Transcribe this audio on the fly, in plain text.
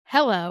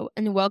Hello,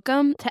 and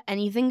welcome to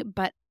Anything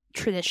But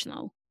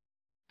Traditional.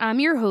 I'm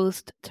your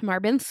host,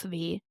 Tamar Ben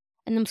Svi,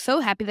 and I'm so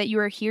happy that you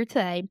are here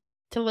today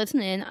to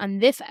listen in on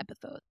this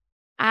episode.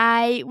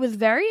 I was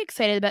very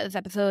excited about this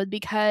episode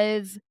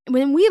because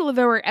when we live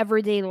our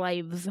everyday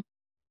lives,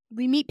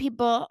 we meet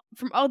people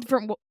from all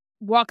different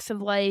walks of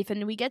life,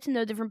 and we get to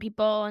know different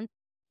people,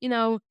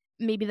 and,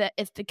 maybe that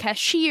it's the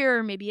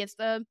cashier, maybe it's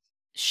the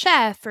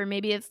chef, or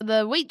maybe it's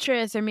the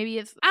waitress, or maybe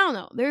it's, I don't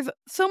know. There's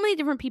so many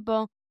different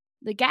people.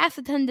 The gas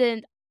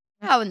attendant,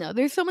 I don't know.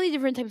 There's so many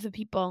different types of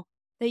people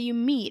that you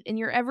meet in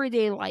your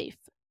everyday life.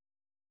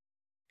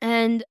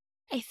 And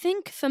I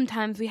think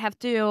sometimes we have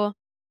to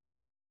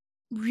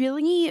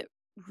really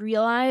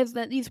realize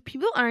that these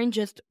people aren't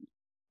just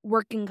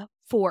working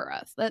for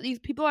us, that these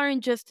people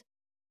aren't just,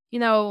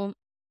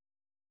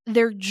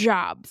 their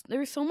jobs.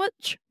 There's so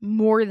much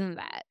more than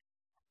that.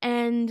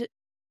 And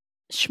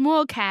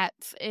Shmuel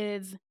Katz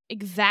is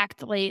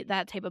exactly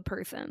that type of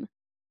person.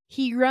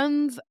 He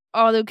runs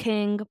Auto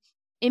King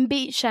in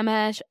Beit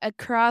Shemesh,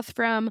 across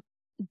from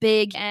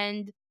Big,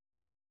 and,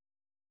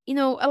 a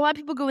lot of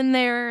people go in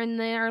there and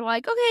they're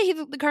like, okay,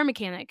 he's the car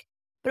mechanic.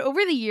 But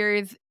over the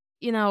years,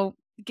 Gideon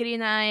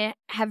and I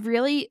have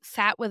really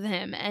sat with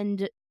him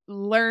and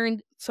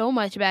learned so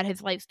much about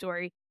his life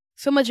story,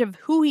 so much of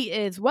who he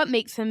is, what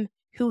makes him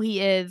who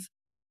he is.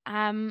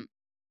 And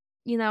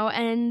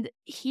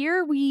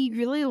here we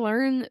really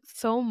learn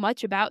so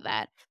much about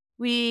that.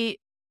 We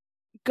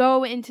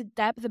go into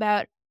depth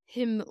about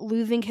him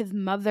losing his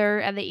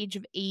mother at the age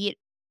of 8,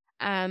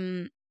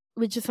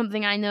 which is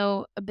something I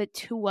know a bit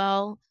too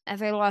well,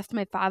 as I lost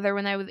my father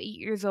when I was 8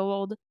 years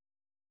old.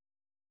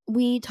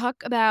 We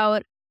talk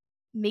about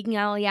making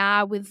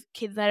Aliyah with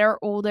kids that are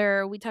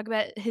older. We talk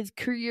about his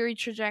career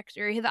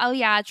trajectory, his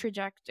Aliyah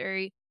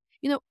trajectory,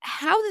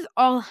 how this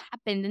all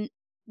happened and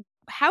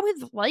how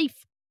his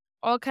life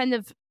all kind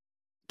of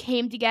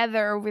came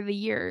together over the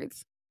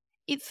years.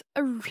 It's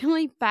a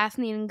really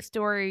fascinating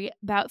story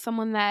about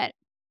someone that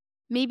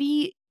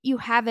maybe you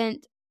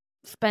haven't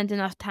spent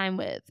enough time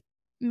with.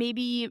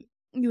 Maybe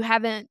you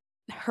haven't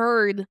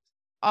heard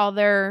all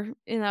their,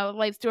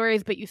 life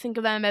stories, but you think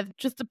of them as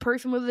just a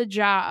person with a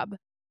job.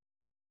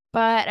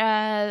 But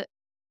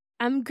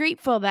I'm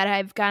grateful that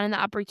I've gotten the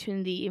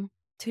opportunity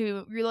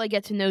to really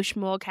get to know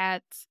Shmuel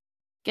Katz,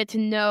 get to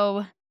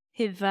know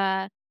his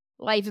life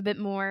a bit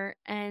more,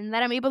 and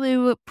that I'm able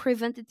to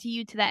present it to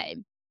you today.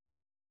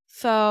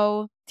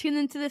 So tune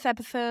into this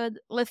episode,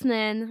 listen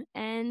in,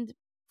 and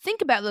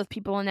think about those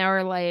people in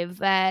our lives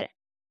that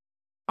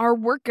are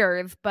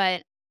workers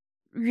but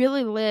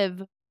really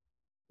live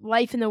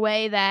life in a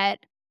way that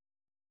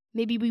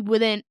maybe we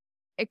wouldn't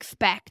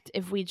expect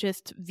if we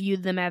just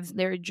viewed them as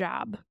their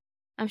job.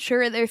 I'm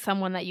sure there's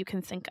someone that you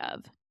can think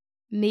of.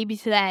 Maybe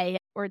today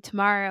or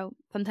tomorrow,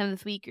 sometime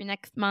this week or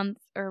next month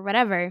or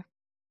whatever.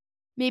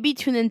 Maybe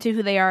tune into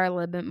who they are a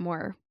little bit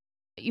more.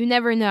 You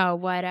never know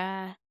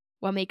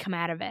what may come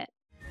out of it.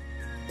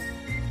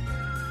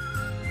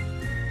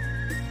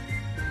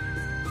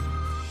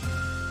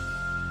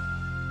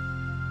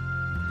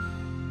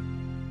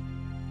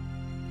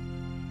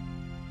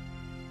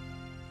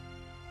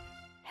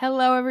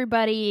 Hello,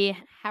 everybody.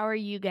 How are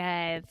you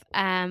guys?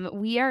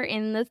 We are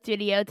in the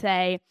studio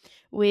today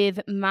with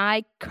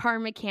my car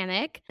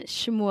mechanic,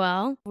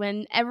 Shmuel.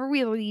 Whenever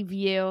we leave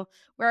you,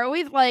 we're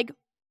always like,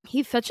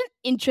 he's such an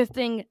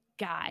interesting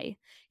guy.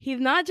 He's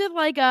not just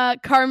like a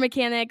car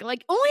mechanic,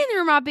 like only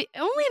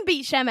in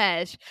Beit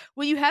Shemesh.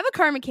 When you have a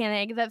car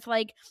mechanic that's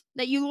like,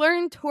 that you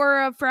learn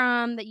Torah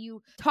from, that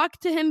you talk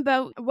to him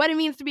about what it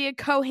means to be a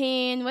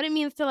Kohen, what it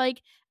means to,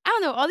 like, I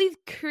don't know, all these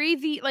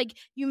crazy, like,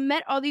 you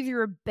met all these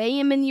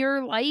Rebbeim in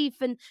your life,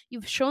 and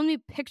you've shown me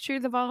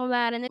pictures of all of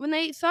that. And when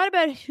I thought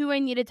about who I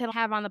needed to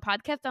have on the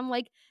podcast, I'm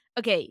like,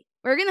 okay,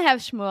 we're going to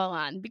have Shmuel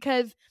on,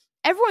 because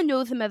everyone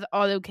knows him as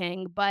Auto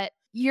King, but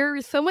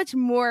you're so much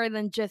more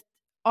than just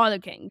Auto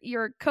King.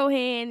 You're a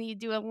Kohen, you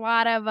do a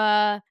lot of,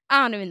 I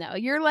don't even know.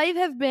 Your life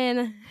has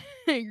been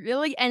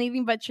really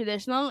anything but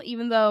traditional,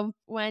 even though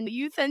when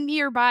you sent me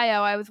your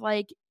bio, I was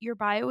like, your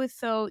bio is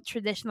so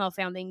traditional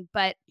sounding,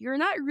 but you're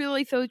not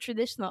really so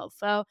traditional.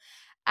 So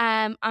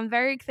I'm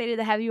very excited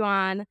to have you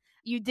on.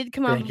 You did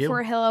come on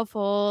before Hello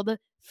Fold,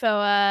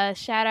 so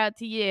shout out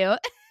to you.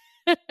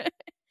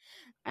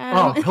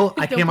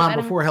 I came on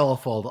before Hello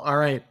Fold. All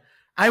right.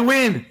 I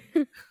win.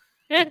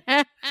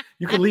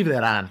 You can leave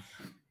that on.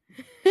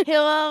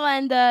 Hillel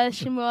and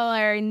Shmuel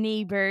are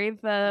neighbors,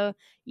 so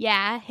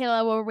yeah,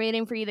 Hillel, we're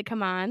waiting for you to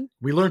come on.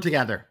 We learned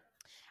together.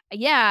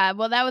 Yeah,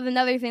 well, that was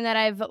another thing that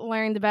I've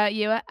learned about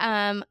you.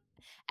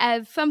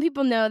 As some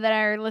people know that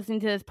are listening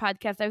to this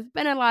podcast, I've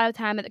spent a lot of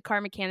time at the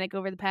car mechanic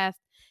over the past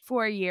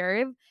 4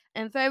 years,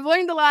 and so I've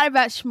learned a lot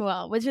about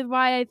Shmuel, which is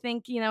why I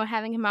think,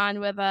 having him on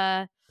was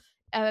a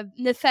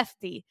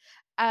necessity.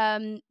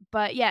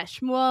 But yeah,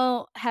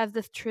 Shmuel has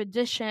this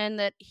tradition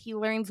that he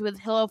learns with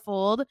Hillel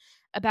Fold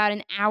about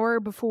an hour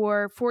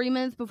before, 40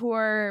 minutes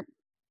before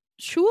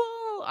shul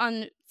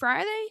on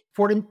Friday?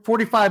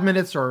 45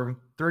 minutes or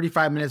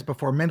 35 minutes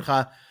before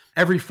Mincha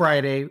every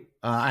Friday.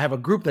 I have a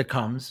group that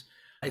comes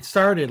It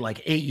started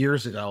like 8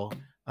 years ago.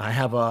 I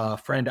have a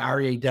friend,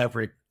 Aryeh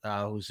Deverick,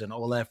 who's an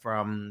Ole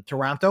from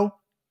Toronto,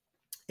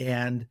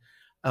 and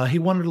he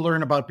wanted to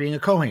learn about being a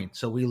Kohen.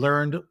 So we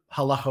learned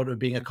halachot of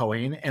being a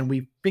Kohen, and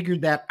we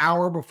figured that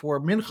hour before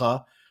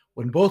Mincha,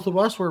 when both of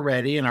us were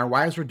ready and our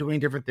wives were doing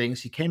different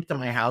things, he came to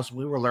my house,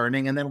 we were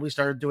learning, and then we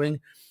started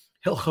doing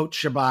Hilchot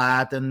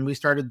Shabbat, and we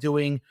started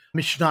doing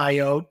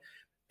Mishnayot,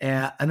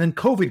 and then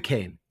COVID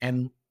came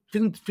and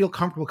didn't feel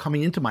comfortable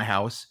coming into my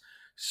house.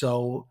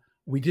 So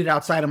we did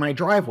outside of my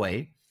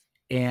driveway.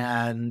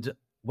 And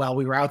while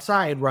we were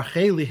outside,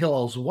 Racheli,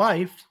 Hillel's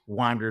wife,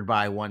 wandered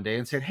by one day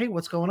and said, "Hey,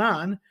 what's going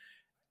on?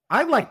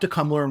 I'd like to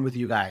come learn with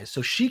you guys."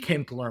 So she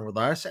came to learn with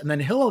us, and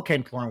then Hillel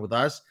came to learn with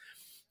us.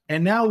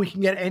 And now we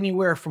can get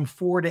anywhere from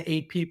 4 to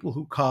 8 people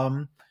who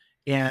come.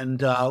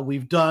 And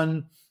we've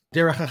done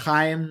Derech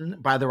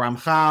HaChaim by the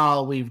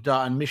Ramchal. We've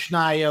done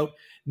Mishnayot.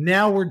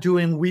 Now we're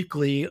doing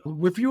weekly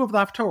review of the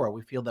Haftorah.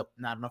 We feel that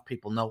not enough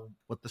people know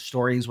what the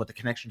story is, what the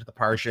connection to the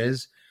parsha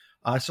is.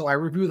 So I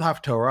review the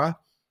Haftorah.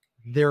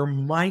 There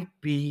might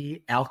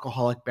be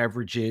alcoholic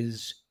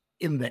beverages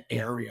in the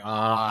area.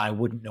 I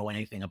wouldn't know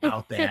anything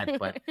about that,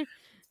 but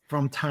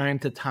from time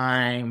to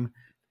time,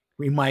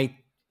 we might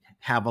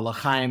have a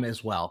l'chaim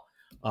as well.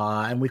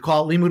 And we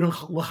call it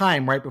limud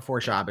l'chaim right before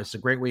Shabbos. It's a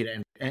great way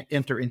to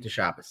enter into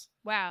Shabbos.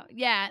 Wow.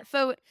 Yeah.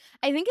 So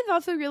I think it's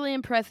also really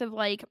impressive.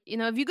 Like,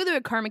 if you go to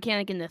a car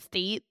mechanic in the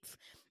States,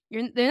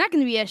 they're not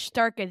going to be as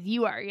stark as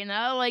you are,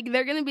 like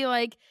they're going to be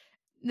like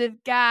this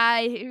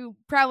guy who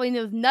probably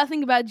knows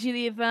nothing about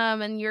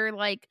Judaism. And you're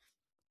like,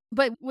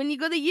 but when you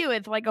go to you,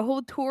 it's like a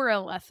whole Torah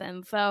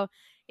lesson. So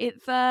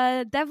it's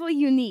definitely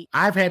unique.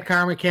 I've had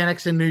car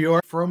mechanics in New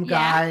York from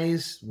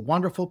guys,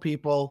 wonderful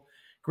people,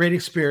 great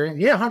experience.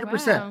 Yeah,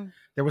 100%. Wow.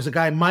 There was a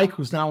guy, Mike,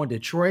 who's now in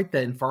Detroit,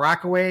 in Far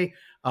Rockaway.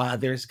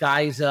 There's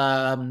guys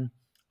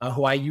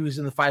who I use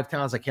in the 5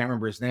 towns. I can't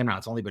remember his name now.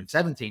 It's only been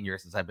 17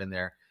 years since I've been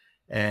there.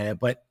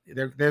 But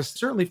there's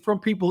certainly from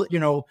people, you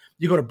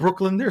go to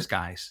Brooklyn, there's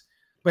guys.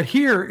 But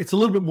here, it's a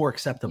little bit more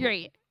acceptable.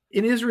 Right.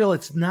 In Israel,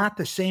 it's not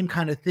the same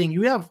kind of thing.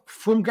 You have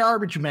from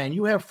garbage men.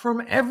 You have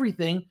from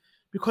everything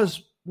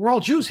because we're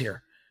all Jews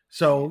here.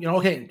 So,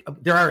 okay,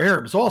 there are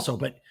Arabs also.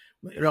 But,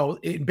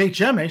 in Beit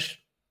Shemesh,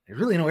 there's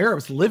really no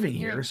Arabs living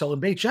here. Yeah. So in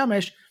Beit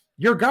Shemesh,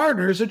 your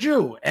gardener is a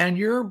Jew, and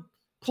your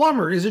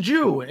plumber is a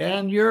Jew,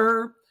 and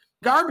your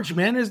garbage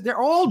man they're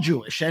all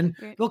Jewish, and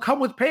they'll come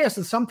with payas,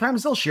 and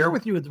sometimes they'll share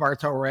with you a Dvar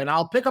Torah, and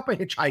I'll pick up a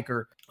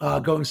hitchhiker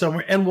going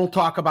somewhere, and we'll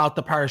talk about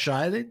the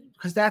parsha,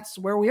 because that's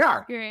where we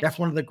are. Right. That's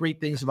one of the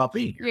great things about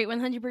being here. Great,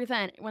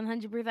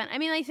 100%. I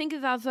mean, I think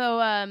it's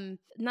also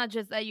not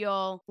just that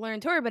you'll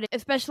learn Torah, but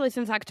especially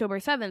since October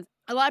 7th,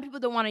 a lot of people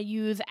don't want to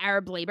use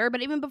Arab labor,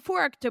 but even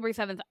before October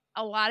 7th,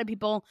 a lot of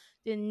people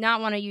did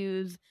not want to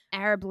use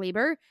Arab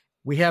labor.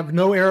 We have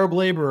no Arab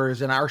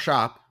laborers in our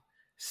shop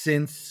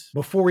since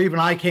before even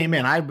I came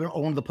in. I've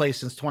owned the place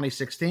since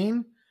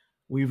 2016.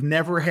 We've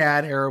never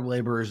had Arab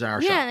laborers in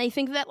our shop. Yeah, and I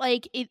think that,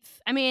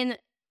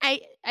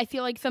 I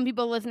feel like some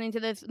people listening to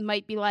this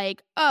might be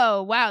like,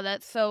 oh, wow,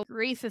 that's so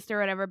racist or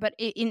whatever. But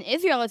in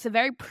Israel, it's a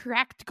very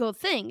practical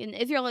thing. In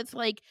Israel, it's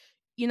like,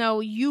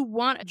 you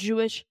want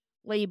Jewish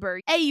labor.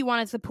 You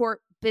want to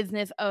support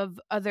business of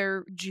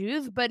other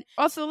Jews, but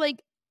also,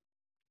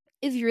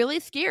 it's really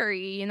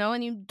scary,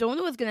 and you don't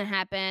know what's going to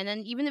happen.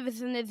 And even if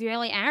it's an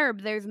Israeli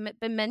Arab, there's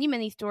been many,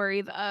 many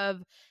stories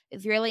of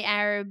Israeli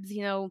Arabs,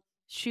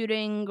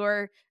 shooting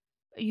or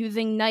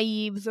using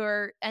knives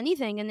or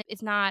anything, and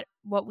it's not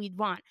what we'd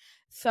want.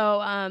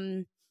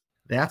 So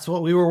that's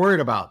what we were worried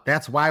about.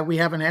 That's why we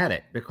haven't had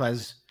it,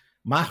 because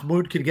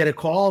Mahmoud could get a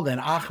call, then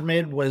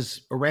Ahmed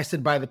was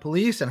arrested by the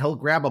police, and he'll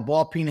grab a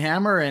ball-peen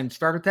hammer and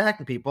start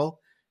attacking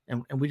people,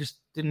 and we just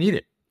didn't need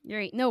it. You're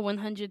right. No,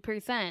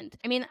 100%.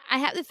 I mean, I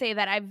have to say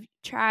that I've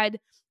tried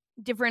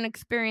different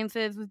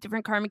experiences with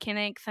different car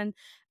mechanics, and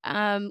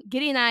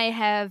Giddy and I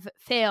have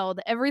failed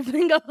every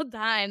single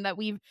time that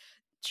we've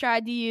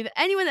tried to use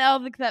anyone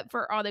else except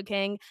for Auto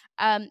King.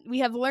 We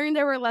have learned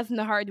our lesson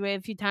the hard way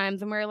a few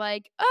times, and we're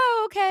like,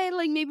 oh, okay,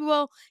 maybe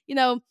we'll,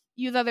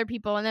 use other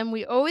people. And then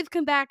we always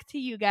come back to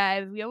you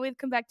guys. We always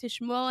come back to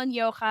Shmuel and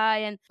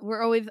Yochai, and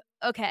we're always,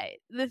 okay,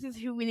 this is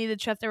who we need to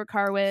trust our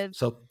car with.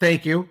 So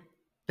thank you.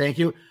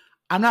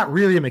 I'm not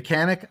really a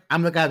mechanic.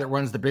 I'm the guy that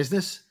runs the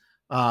business.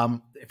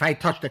 If I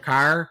touched a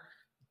car,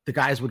 the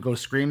guys would go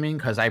screaming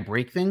because I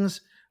break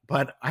things.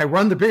 But I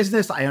run the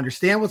business. I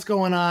understand what's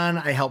going on.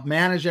 I help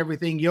manage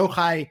everything.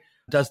 Yochai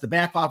does the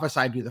back office.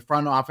 I do the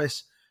front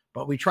office.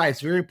 But we try.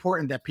 It's very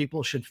important that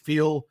people should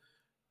feel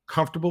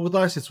comfortable with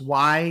us. It's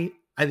why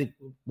I think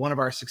one of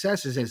our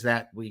successes is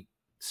that we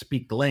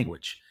speak the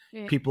language.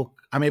 Yeah.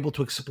 I'm able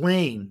to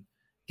explain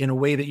in a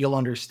way that you'll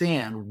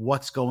understand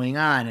what's going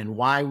on and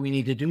why we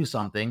need to do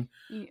something.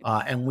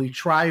 Yeah. And we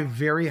try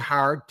very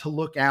hard to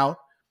look out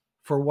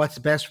for what's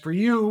best for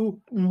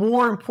you,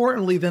 more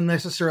importantly than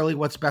necessarily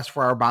what's best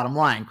for our bottom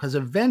line. Because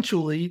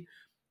eventually,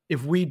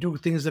 if we do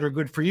things that are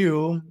good for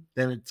you,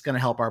 then it's going to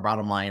help our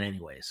bottom line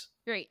anyways.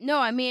 Great. No,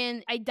 I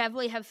mean, I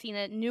definitely have seen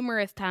it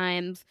numerous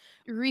times.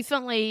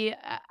 Recently,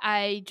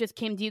 I just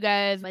came to you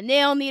guys. My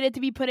nail needed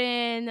to be put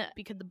in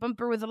because the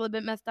bumper was a little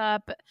bit messed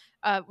up,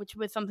 which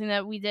was something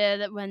that we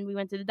did when we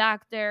went to the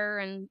doctor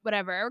and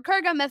whatever. Our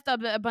car got messed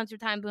up a bunch of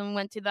times when we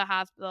went to the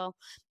hospital,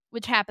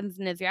 which happens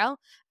in Israel.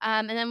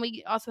 And then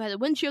we also had a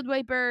windshield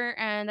wiper,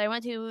 and I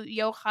went to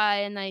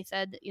Yochai and I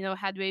said,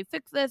 how do I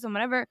fix this and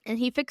whatever. And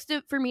he fixed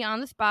it for me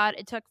on the spot.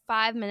 It took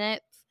 5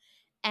 minutes.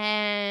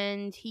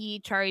 And he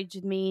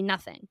charged me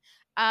nothing.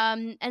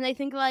 And I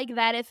think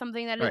that is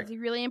something that is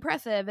really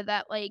impressive.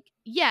 That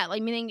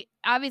meaning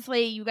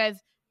obviously you guys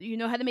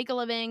how to make a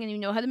living and you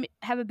know how to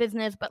have a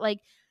business, but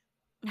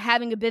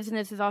having a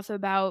business is also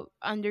about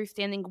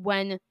understanding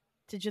when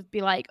to just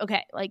be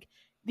okay,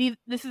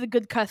 this is a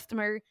good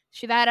customer.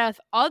 She's at us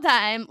all the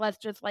time. Let's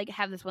just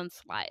have this one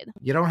slide.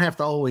 You don't have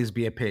to always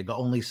be a pig,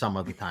 only some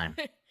of the time.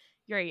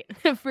 Right,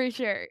 for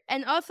sure.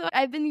 And also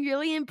I've been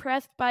really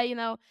impressed by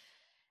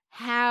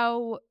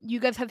how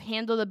you guys have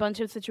handled a bunch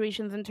of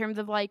situations in terms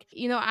of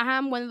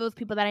I'm one of those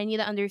people that I need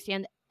to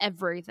understand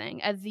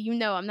everything. As you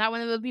know, I'm not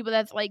one of those people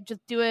that's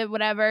just do it,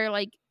 whatever.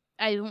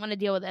 I don't want to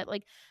deal with it.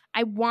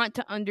 I want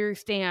to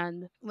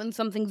understand when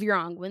something's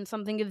wrong, when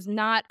something is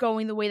not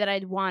going the way that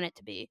I'd want it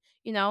to be,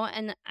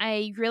 and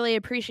I really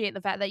appreciate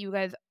the fact that you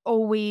guys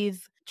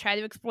always try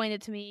to explain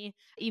it to me,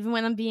 even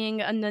when I'm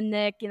being a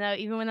nutnik,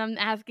 even when I'm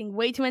asking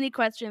way too many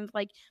questions,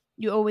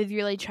 you always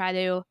really try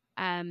to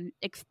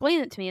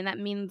explain it to me, and that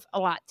means a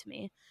lot to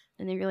me,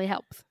 and it really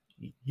helps.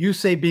 You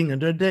say being a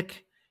nutnik.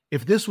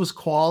 If this was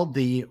called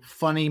the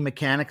Funny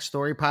Mechanic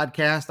Story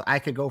Podcast, I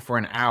could go for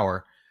an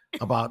hour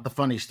about the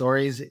funny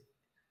stories.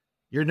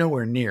 You're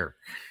nowhere near.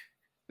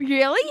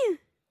 Really?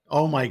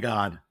 Oh my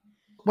God.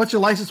 What's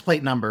your license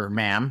plate number,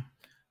 ma'am?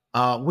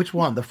 Which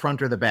one, the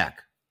front or the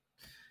back?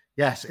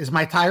 Yes. Is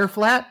my tire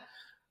flat?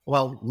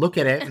 Well, look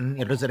at it. And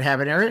does it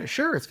have an air?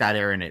 Sure, it's got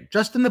air in it.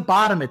 Just in the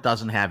bottom, it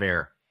doesn't have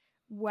air.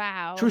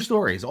 Wow. True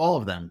stories, all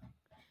of them.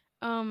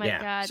 Oh my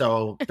God.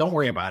 So don't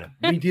worry about it.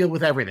 We deal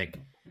with everything.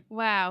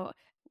 Wow,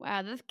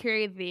 that's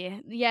crazy.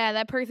 Yeah,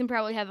 that person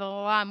probably has a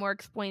lot more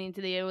explaining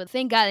to do.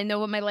 Thank God I know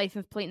what my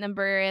license plate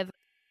number is.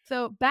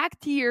 So back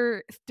to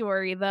your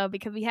story, though,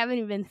 because we haven't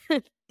even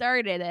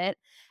started it.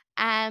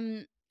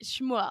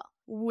 Shmuel,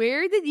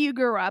 where did you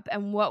grow up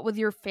and what was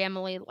your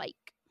family like?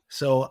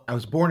 So I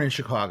was born in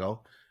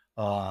Chicago,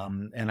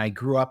 and I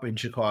grew up in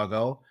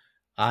Chicago.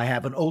 I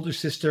have an older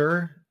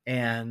sister,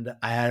 and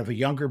I have a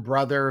younger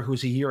brother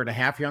who's a year and a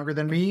half younger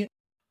than me.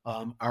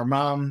 Our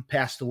mom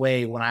passed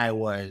away when I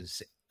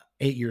was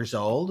 8 years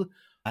old,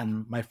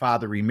 and my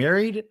father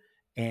remarried,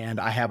 and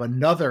I have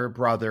another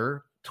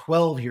brother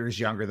 12 years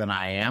younger than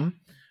I am.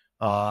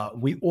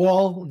 We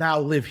all now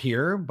live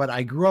here, but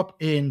I grew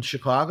up in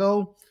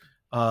Chicago.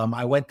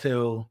 I went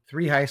to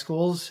 3 high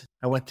schools.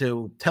 I went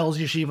to Telz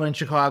Yeshiva in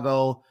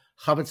Chicago,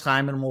 Chavetz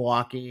Chaim in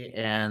Milwaukee,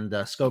 and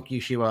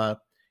Skokie Yeshiva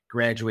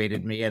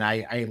graduated me. And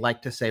I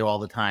like to say all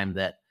the time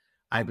that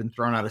I've been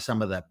thrown out of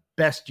some of the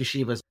best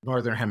yeshivas in the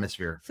Northern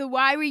Hemisphere. So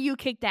why were you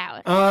kicked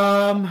out?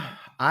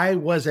 I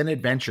was an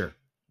adventure.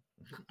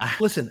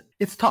 Listen,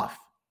 it's tough.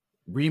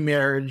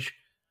 Remarriage,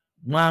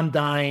 mom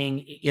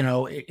dying,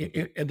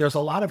 there's a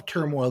lot of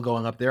turmoil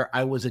going up there.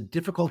 I was a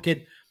difficult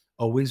kid,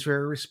 always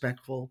very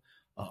respectful.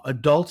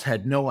 Adults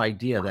had no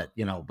idea that,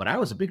 but I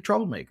was a big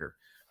troublemaker.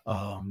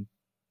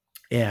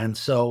 And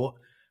so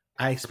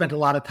I spent a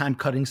lot of time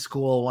cutting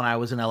school when I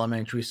was in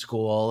elementary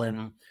school,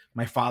 and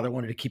my father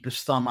wanted to keep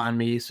his thumb on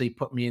me. So he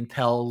put me in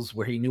Telz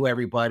where he knew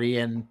everybody.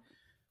 And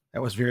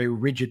that was a very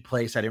rigid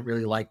place. I didn't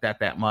really like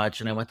that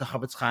much. And I went to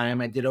Chavetz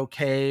Chaim. I did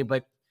okay.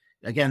 But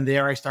again,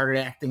 there I started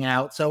acting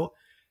out. So,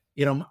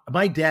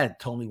 my dad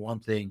told me one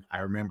thing I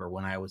remember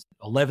when I was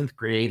 11th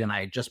grade and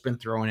I had just been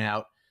thrown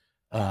out.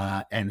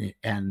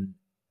 And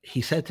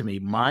he said to me,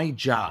 my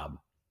job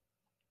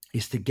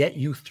is to get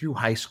you through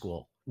high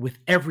school with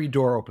every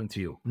door open to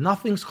you.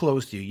 Nothing's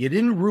closed to you. You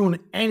didn't ruin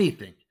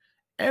anything.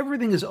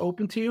 Everything is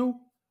open to you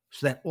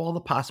so that all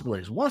the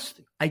possibilities. Once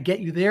I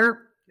get you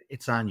there,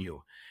 it's on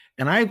you.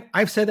 And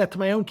I've said that to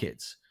my own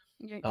kids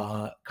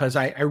because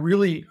I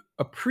really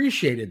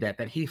appreciated that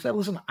he said,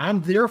 listen,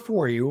 I'm there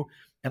for you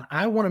and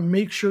I want to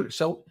make sure.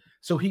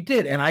 So he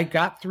did. And I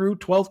got through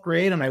 12th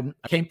grade and I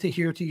came to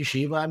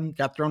yeshiva and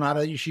got thrown out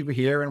of the yeshiva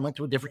here and went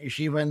to a different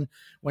yeshiva and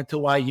went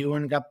to YU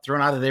and got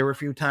thrown out of there a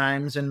few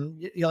times.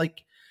 And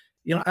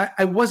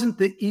I wasn't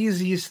the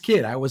easiest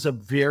kid. I was a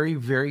very,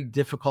 very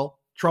difficult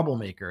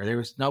troublemaker. There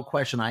was no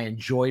question. I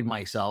enjoyed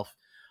myself.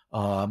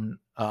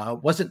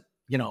 Wasn't,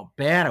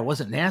 bad. I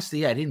wasn't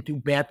nasty. I didn't do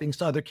bad things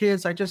to other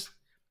kids. I just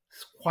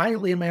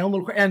quietly in my own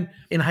little, and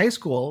in high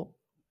school,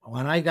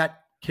 when I got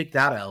kicked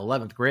out of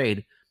 11th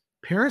grade,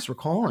 parents were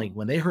calling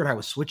when they heard I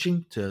was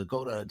switching to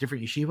go to a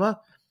different yeshiva.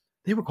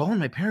 They were calling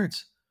my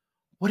parents.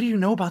 What do you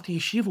know about the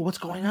yeshiva? What's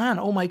going on?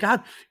 Oh my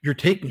God, you're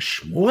taking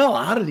Shmuel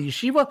out of the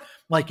yeshiva?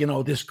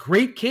 This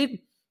great kid,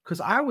 because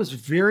I was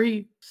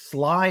very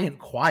sly and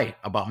quiet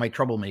about my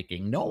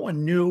troublemaking. No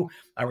one knew.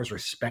 I was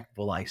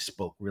respectful. I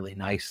spoke really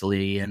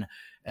nicely, and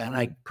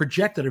I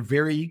projected a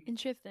very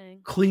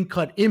Interesting.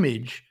 clean-cut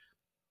image.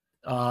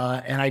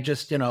 And I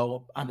just,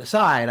 on the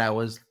side, I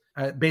was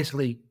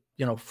basically,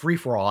 free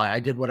for all. I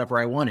did whatever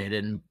I wanted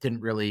and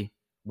didn't really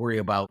worry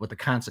about what the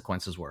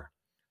consequences were.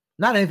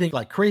 Not anything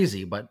like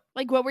crazy, but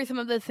Like, what were some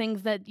of the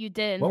things that you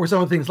did? what were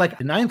some of the things? Like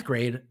in ninth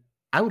grade,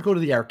 I would go to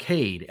the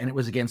arcade and it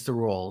was against the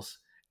rules.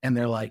 And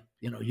they're like,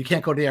 you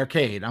can't go to the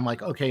arcade. I'm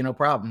like, okay, no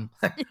problem.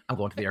 I'm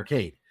going to the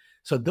arcade.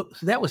 So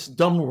that was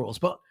dumb rules.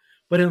 But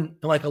in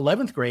like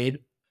 11th grade,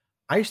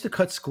 I used to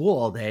cut school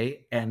all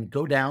day and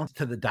go down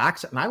to the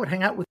docks, and I would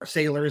hang out with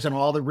sailors and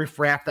all the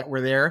riffraff that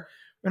were there.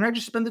 And I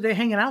just spend the day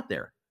hanging out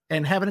there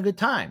and having a good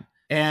time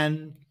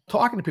and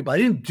talking to people. I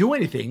didn't do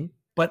anything,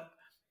 but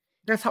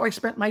that's how I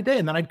spent my day.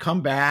 And then I'd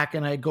come back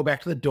and I'd go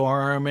back to the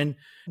dorm. And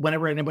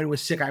whenever anybody was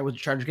sick, I would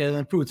charge to get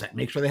them food. So I'd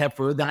make sure they have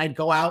food. Then I'd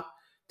go out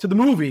to the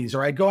movies,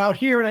 or I'd go out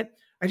here, and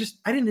I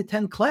didn't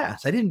attend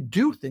class. I didn't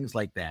do things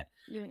like that.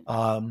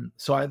 Yeah.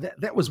 So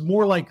that was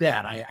more like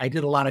that. I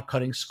did a lot of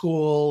cutting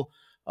school,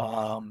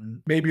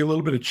 maybe a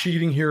little bit of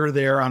cheating here or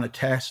there on a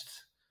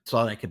test so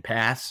that I could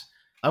pass.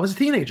 I was a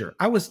teenager.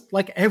 I was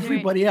like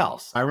everybody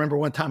else. I remember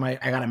one time I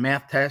got a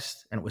math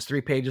test and it was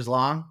 3 pages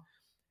long,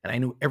 and I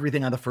knew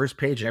everything on the first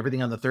page and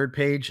everything on the third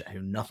page. I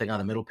knew nothing on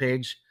the middle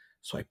page.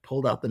 So I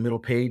pulled out the middle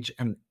page,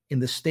 and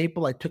in the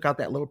staple, I took out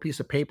that little piece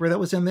of paper that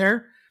was in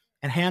there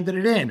and handed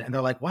it in. And they're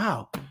like,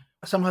 wow,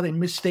 somehow they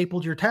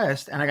misstapled your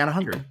test, and I got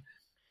 100.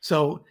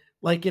 So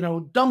like,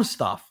 dumb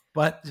stuff,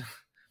 but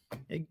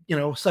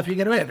stuff you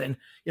get away with. And,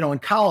 in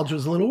college it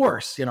was a little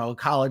worse,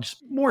 college,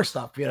 more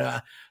stuff,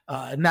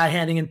 not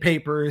handing in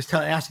papers,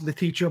 asking the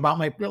teacher about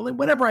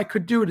whatever I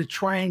could do to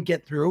try and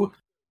get through.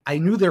 I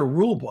knew their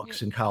rule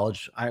books in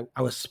college. I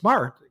was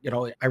smart.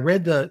 I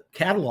read the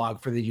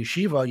catalog for the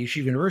yeshiva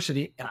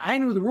university, and I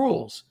knew the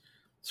rules.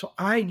 So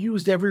I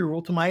used every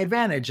rule to my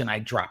advantage, and I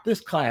dropped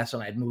this class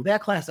and I'd move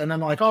that class. And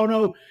then like, oh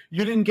no,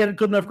 you didn't get a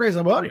good enough grades.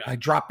 I'm like, I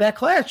dropped that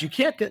class. You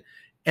can't get,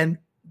 and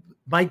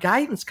my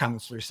guidance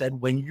counselor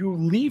said, when you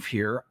leave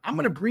here, I'm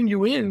going to bring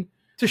you in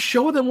to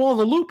show them all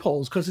the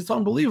loopholes, because it's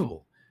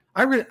unbelievable.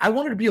 I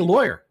wanted to be a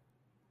lawyer.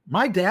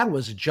 My dad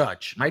was a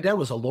judge. My dad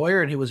was a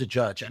lawyer and he was a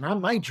judge.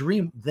 And my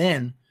dream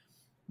then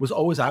was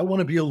always, I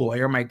want to be a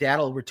lawyer. My dad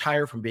will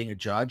retire from being a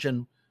judge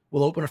and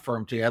we'll open a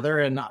firm together.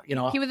 And,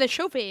 he was a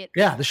chauffeur.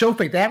 Yeah, the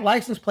chauffeur, that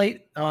license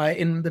plate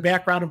in the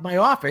background of my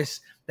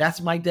office,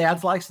 that's my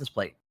dad's license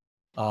plate.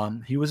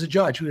 He was a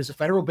judge. He was a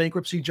federal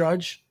bankruptcy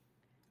judge,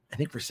 I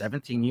think for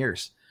 17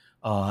 years.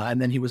 And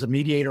then he was a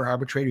mediator,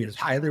 arbitrator. He was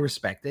highly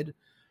respected.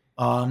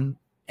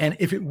 And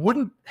if it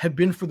wouldn't have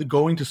been for the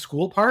going to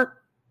school part,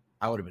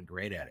 I would have been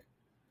great at it.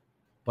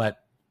 But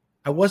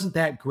I wasn't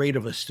that great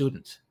of a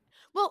student.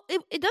 Well,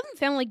 it doesn't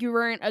sound like you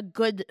weren't a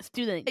good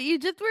student. You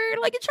just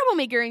were like a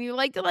troublemaker, and you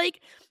like to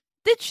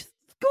ditch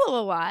school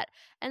a lot.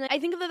 And I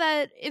think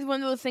that is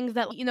one of those things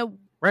that,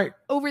 right.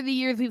 Over the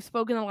years we've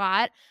spoken a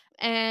lot.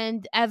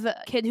 And as a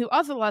kid who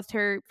also lost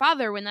her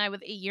father when I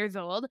was 8 years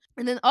old,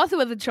 and then also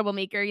as a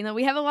troublemaker,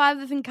 we have a lot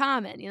of this in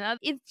common.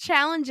 It's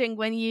challenging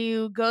when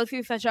you go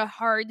through such a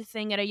hard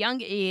thing at a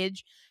young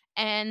age,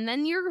 and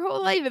then your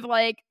whole life is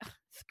like,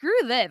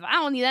 screw this. I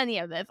don't need any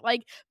of this.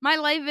 Like, my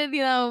life is,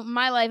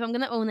 my life. I'm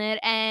going to own it,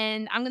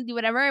 and I'm going to do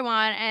whatever I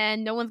want,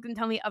 and no one's going to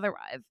tell me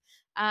otherwise.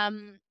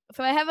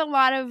 So I have a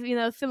lot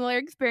of, similar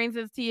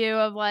experiences to you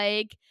of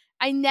like,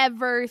 I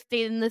never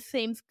stayed in the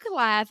same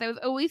class. I was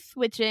always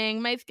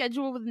switching. My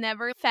schedule was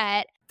never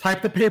set.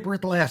 Type the paper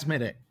at the last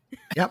minute.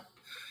 Yep.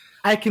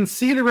 I can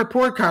see the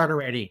report card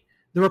already.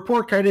 The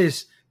report card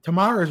is,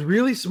 Tamara is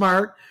really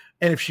smart,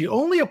 and if she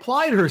only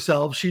applied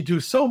herself, she'd do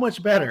so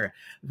much better.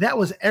 That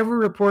was every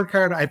report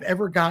card I've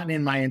ever gotten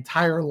in my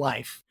entire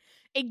life.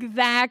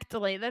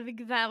 Exactly. That's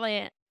exactly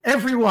it.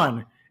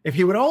 Everyone. If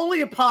he would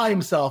only apply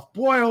himself,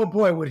 boy, oh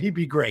boy, would he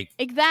be great.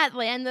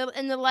 Exactly. And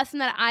the lesson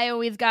that I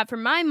always got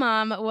from my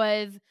mom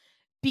was,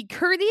 be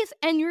courteous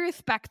and you're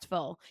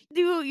respectful.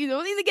 You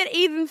don't need to get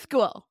A's in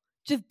school.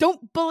 Just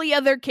don't bully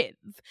other kids.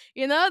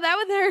 That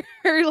was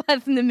her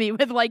lesson to me,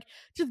 was like,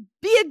 just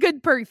be a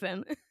good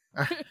person.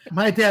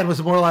 My dad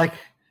was more like,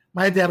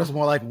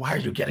 why are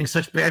you getting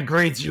such bad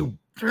grades? He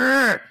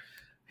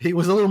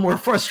was a little more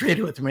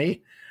frustrated with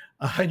me.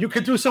 You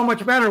could do so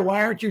much better.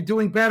 Why aren't you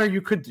doing better?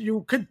 You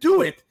could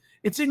do it.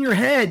 It's in your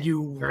head.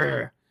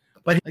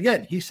 But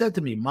again, he said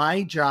to me,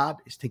 my job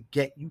is to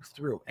get you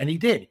through. And he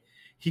did.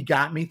 He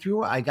got me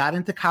through. I got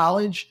into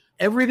college.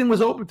 Everything was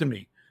open to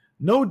me.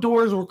 No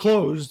doors were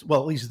closed.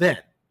 Well, at least then.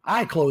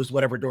 I closed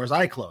whatever doors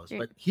I closed,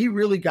 but he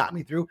really got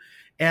me through.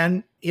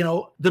 And,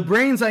 the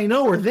brains I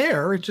know are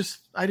there. It's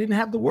just, I didn't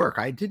have the work.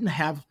 I didn't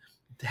have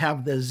the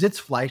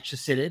Sitzfleisch to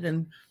sit in.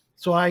 And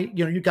so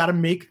you got to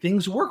make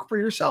things work for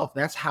yourself.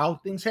 That's how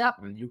things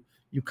happen.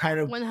 You kind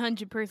of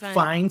 100%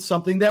 find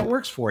something that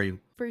works for you.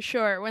 For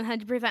sure,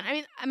 100%. I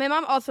mean, my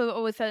mom also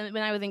always said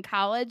when I was in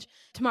college,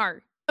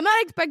 Tamar, I'm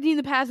not expecting you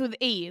to pass with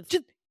A's.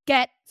 Just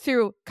get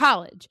through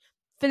college.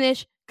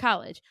 Finish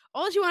college.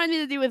 All she wanted me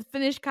to do was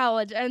finish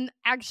college. And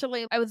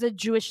actually, I was a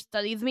Jewish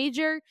studies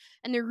major.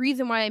 And the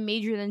reason why I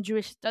majored in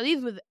Jewish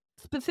studies was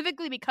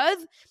specifically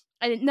because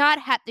I did not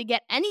have to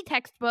get any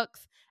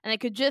textbooks, and I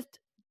could just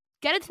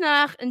get a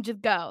Tanakh and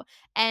just go.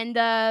 And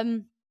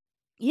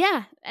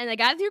yeah, and I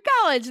got through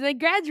college and I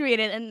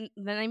graduated, and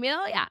then I made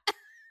yeah.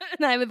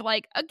 And I was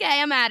like,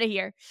 okay, I'm out of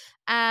here.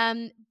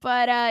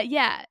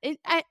 Yeah,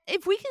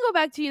 if we can go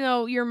back to,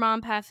 your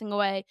mom passing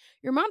away.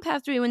 Your mom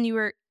passed away when you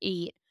were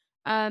 8.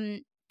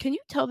 Can you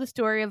tell the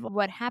story of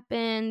what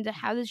happened?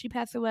 How did she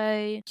pass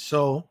away?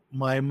 So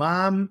my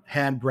mom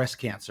had breast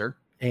cancer,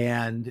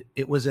 and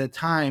it was a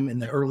time in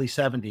the early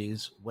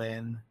 70s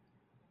when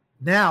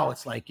now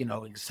it's like,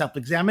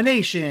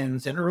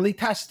 self-examinations and early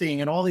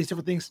testing and all these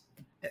different things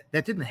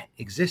that didn't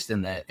exist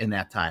in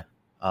that time.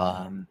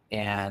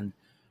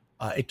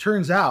 It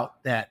turns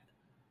out that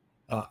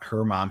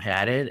her mom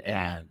had it,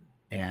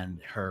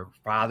 and her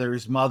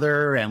father's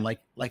mother, and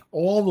like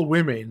all the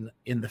women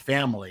in the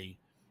family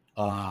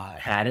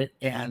had it,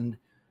 and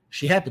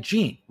she had the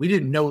gene. We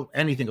didn't know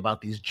anything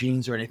about these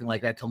genes or anything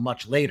like that till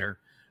much later,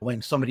 when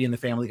somebody in the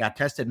family got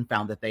tested and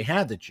found that they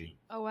had the gene.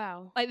 Oh,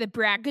 wow. Like the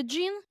BRCA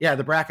gene? Yeah,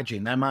 the BRCA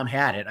gene. My mom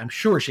had it. I'm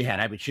sure she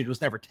had it. I mean, she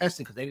was never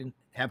testing because they didn't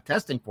have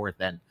testing for it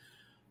then.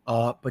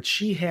 But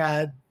she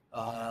had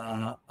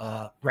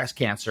breast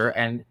cancer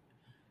and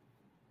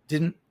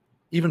didn't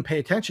even pay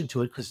attention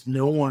to it because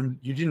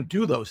you didn't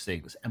do those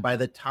things. And by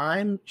the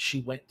time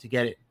she went to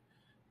get it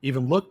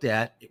even looked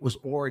at, it was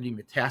already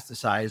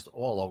metastasized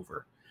all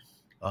over.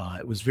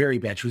 It was very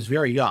bad. She was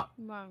very young.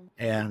 Wow.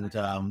 And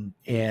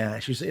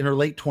she was in her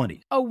late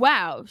 20s. Oh,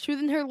 wow. She was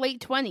in her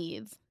late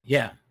 20s.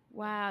 Yeah.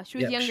 Wow. She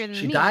was younger than me.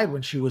 She died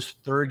when she was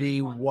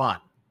 31.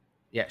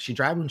 Yeah, she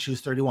died when she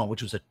was 31,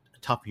 which was a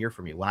tough year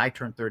for me. When I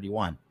turned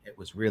 31, it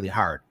was really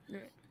hard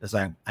because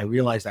I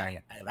realized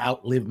I had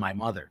outlived my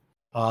mother.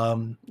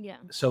 Yeah.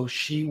 So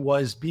she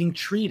was being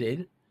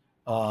treated,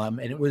 and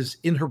it was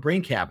in her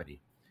brain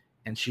cavity,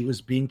 and she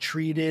was being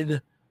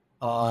treated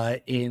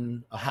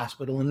in a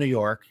hospital in New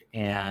York,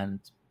 and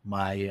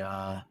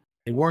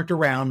they weren't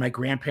around. My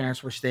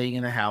grandparents were staying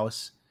in the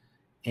house,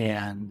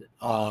 and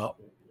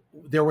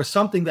there was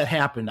something that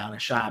happened on a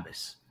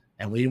Shabbos,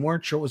 and we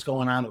weren't sure what was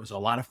going on. There was a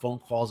lot of phone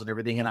calls and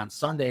everything. And on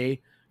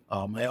Sunday,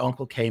 my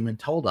uncle came and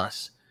told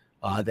us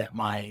that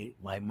my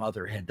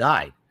mother had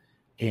died,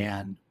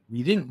 and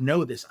we didn't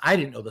know this. I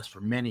didn't know this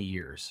for many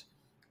years,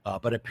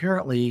 but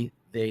apparently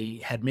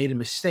they had made a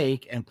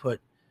mistake and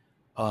put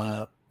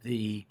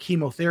the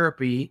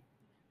chemotherapy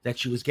that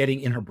she was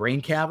getting in her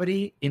brain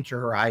cavity into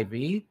her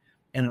IV,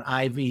 and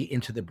an IV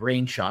into the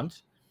brain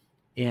shunt,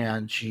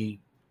 and she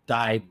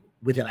died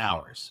within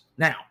hours.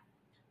 Now,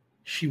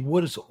 she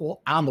was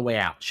on the way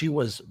out. She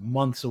was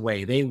months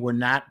away. They were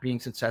not being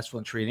successful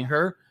in treating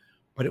her,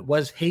 but it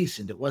was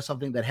hastened. It was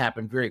something that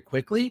happened very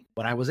quickly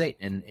when I was 8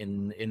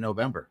 in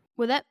November.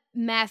 Was that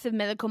massive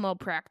medical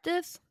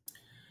malpractice?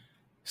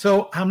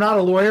 So I'm not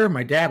a lawyer.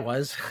 My dad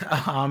was,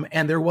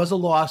 and there was a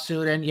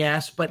lawsuit, and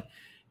yes, but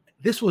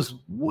this was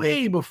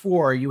way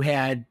before you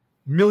had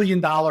 $1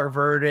 million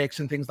verdicts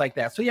and things like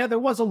that. So yeah, there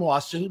was a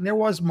lawsuit and there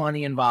was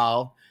money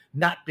involved,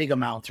 not big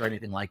amounts or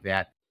anything like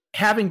that.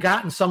 Having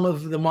gotten some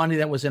of the money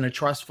that was in a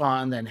trust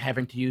fund and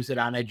having to use it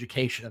on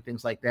education and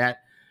things like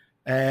that,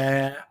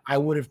 I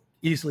would have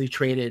easily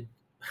traded,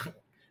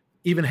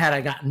 even had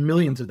I gotten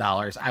millions of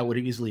dollars, I would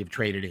have easily have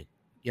traded it,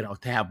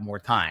 to have more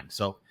time.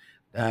 So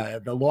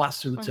the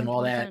lawsuits 100%. And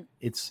all that,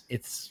 it's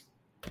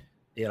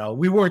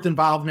we weren't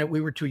involved in it.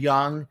 We were too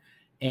young,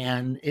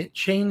 and it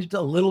changed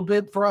a little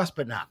bit for us,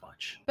 but not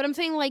much. But I'm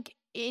saying, like,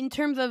 in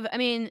terms of, I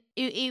mean,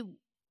 it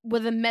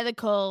was a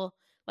medical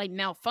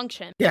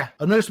malfunction. Yeah,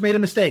 a nurse made a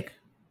mistake.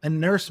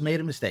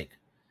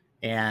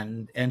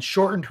 And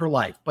shortened her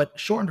life, but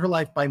shortened her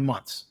life by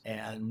months.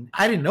 And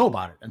I didn't know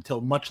about it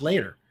until much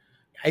later.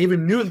 I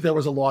even knew that there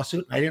was a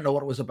lawsuit. I didn't know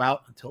what it was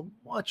about until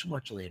much,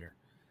 much later.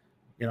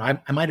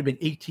 I might have been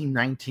 18,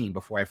 19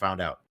 before I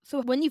found out.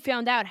 So when you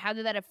found out, how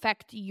did that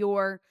affect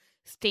your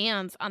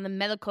stance on the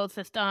medical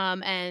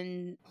system?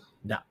 And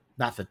no,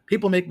 nothing.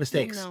 People make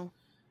mistakes. No.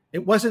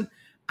 It wasn't,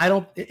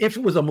 if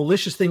it was a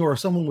malicious thing or if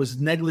someone was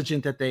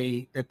negligent that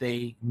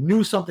they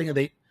knew something and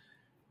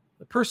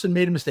the person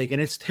made a mistake,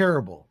 and it's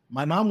terrible.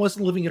 My mom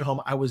wasn't living at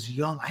home. I was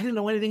young. I didn't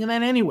know anything of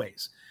that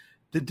anyways.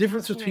 The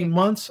difference between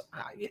months,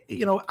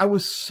 I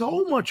was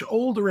so much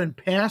older and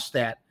past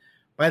that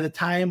by the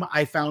time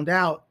I found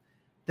out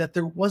that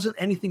there wasn't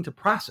anything to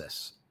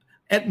process.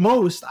 At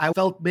most, I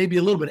felt maybe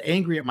a little bit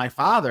angry at my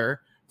father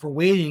for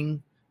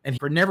waiting and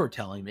for never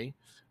telling me,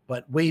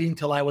 but waiting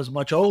till I was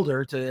much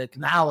older to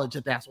acknowledge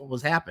that that's what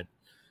was happening.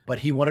 But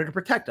he wanted to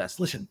protect us.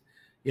 Listen,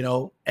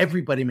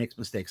 everybody makes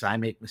mistakes. I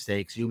make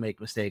mistakes. You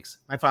make mistakes.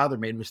 My father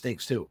made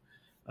mistakes too.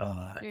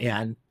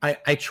 And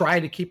I try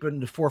to keep it in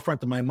the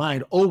forefront of my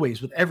mind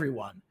always with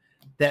everyone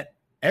that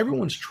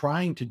everyone's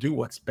trying to do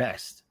what's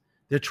best.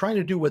 They're trying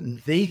to do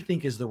what they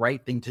think is the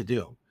right thing to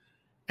do.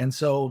 And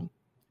so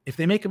if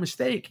they make a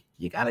mistake,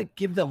 you got to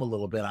give them a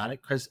little bit on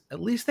it, because at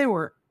least they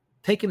were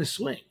taking a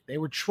swing. They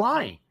were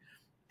trying,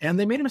 and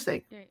they made a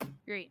mistake.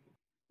 Great.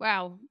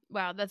 Wow.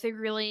 Wow. That's a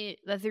really,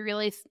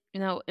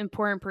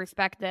 important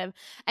perspective.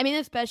 I mean,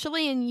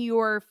 especially in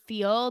your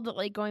field,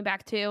 like going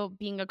back to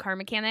being a car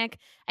mechanic,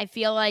 I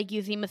feel like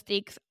you see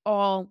mistakes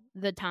all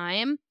the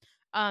time.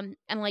 And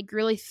like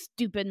really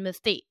stupid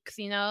mistakes,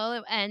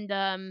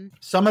 and,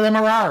 Some of them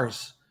are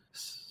ours.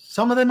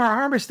 Some of them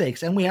are our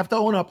mistakes, and we have to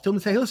own up to them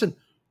and say, listen,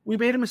 we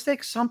made a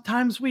mistake.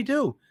 Sometimes we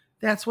do.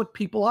 That's what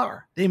people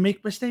are. They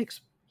make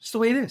mistakes. It's the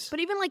way it is.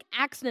 but even like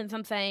accidents,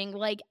 I'm saying,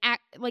 like,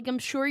 I'm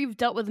sure you've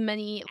dealt with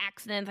many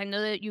accidents. I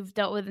know that you've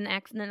dealt with an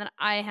accident that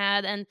I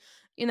had, and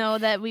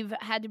that we've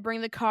had to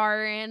bring the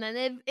car in,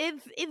 and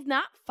it's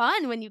not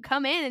fun when you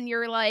come in and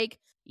you're like,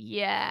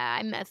 yeah,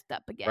 I messed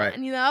up again, Right.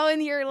 and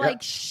you're Yeah.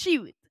 like,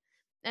 shoot,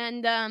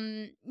 and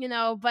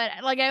but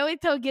like I always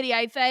tell Giddy,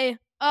 I say,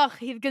 oh,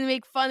 he's gonna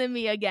make fun of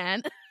me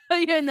again,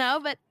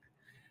 but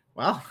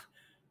Well,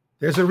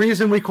 there's a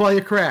reason we call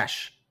you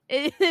Crash.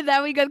 is that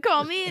what you gonna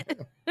call me?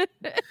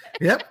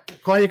 Yep,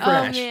 call you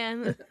Crash. Oh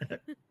man.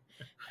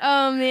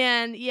 Oh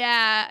man,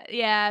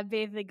 yeah,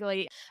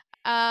 basically.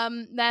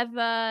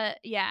 That's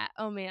yeah,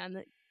 oh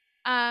man.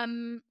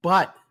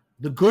 But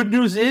the good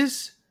news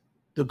is,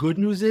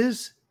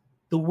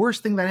 the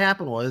worst thing that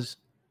happened was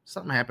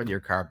something happened to your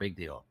car, big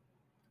deal.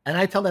 And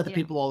I tell that to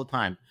people all the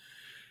time.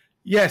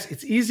 Yes,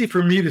 it's easy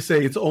for me to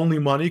say it's only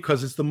money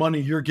because it's the money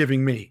you're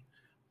giving me.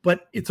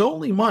 But it's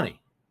only money.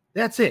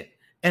 That's it.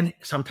 And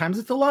sometimes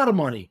it's a lot of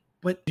money.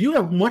 But you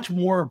have much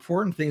more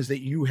important things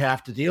that you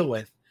have to deal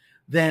with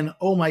than,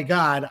 oh my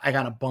God, I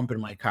got a bump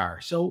in my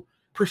car. So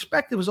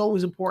perspective is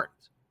always important.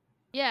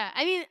 Yeah,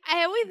 I mean,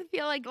 I always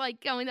feel like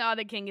going to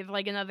Auto King is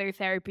like another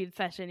therapy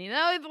session,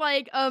 It's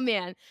like, oh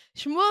man,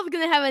 Shmuel's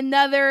gonna have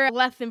another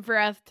lesson for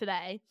us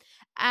today.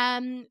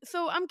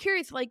 So I'm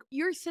curious, like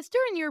your sister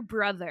and your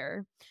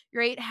brother,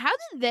 right? How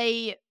did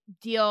they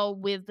deal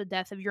with the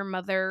death of your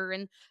mother?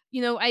 And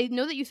I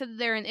know that you said that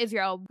they're in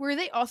Israel. Were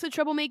they also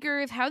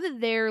troublemakers? How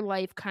did their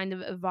life kind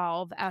of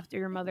evolve after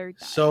your mother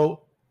died?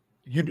 So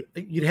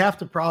you'd have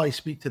to probably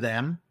speak to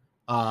them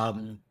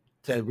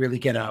to really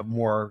get a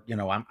more,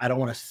 I don't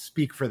want to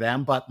speak for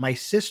them, but my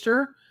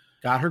sister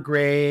got her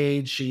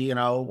grade. She,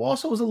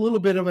 also was a little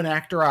bit of an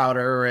actor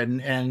outer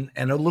and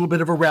a little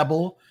bit of a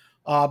rebel.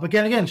 But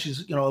again,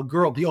 she's, a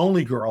girl, the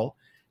only girl,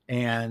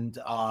 and,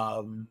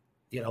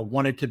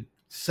 wanted to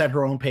set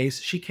her own pace.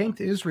 She came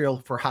to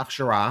Israel for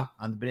Hakshara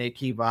on the B'nai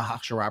Akiva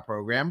Hakshara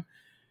program.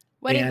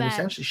 What is that?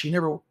 Essentially she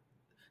never,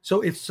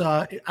 so it's,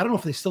 I don't know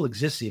if they still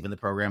exist even, the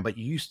program, but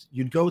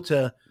you'd go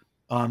to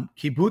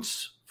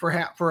kibbutz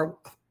for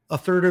a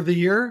third of the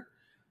year,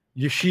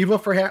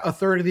 yeshiva for a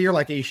third of the year,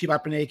 like a yeshiva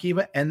at B'nai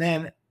Akiva, and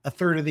then a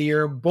third of the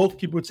year, both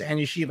kibbutz and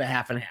yeshiva,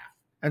 half and half.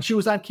 And she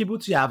was on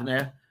kibbutz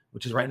Yavneh,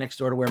 which is right next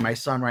door to where my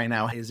son right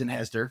now is in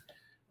Hesder.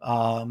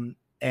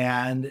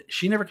 And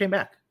she never came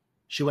back.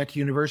 She went to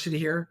university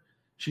here.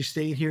 She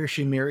stayed here.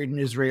 She married an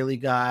Israeli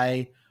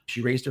guy.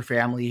 She raised her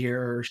family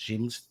here.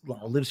 She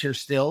lives here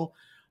still.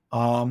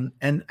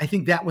 And I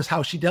think that was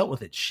how she dealt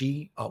with it.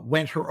 She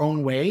went her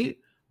own way.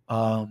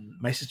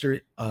 My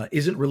sister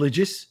isn't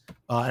religious.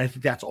 And I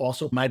think that's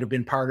also might have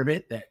been part of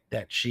it,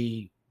 that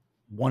she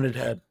wanted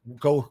to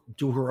go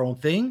do her own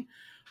thing.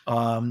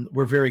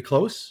 We're very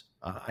close.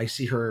 I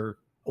see her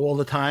all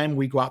the time.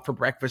 We go out for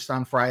breakfast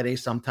on Friday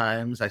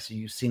sometimes. I see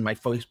you've seen my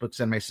Facebook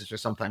and my sister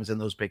sometimes in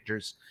those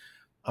pictures.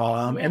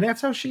 And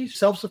that's how she's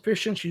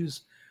self-sufficient.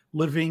 She's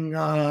living in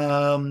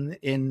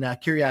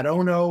Kiryat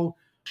Ono.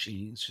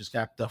 She's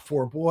got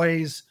 4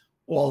 boys,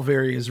 all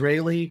very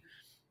Israeli.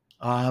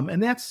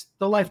 And that's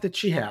the life that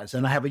she has.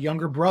 And I have a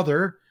younger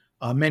brother.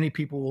 Many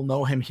people will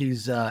know him.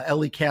 He's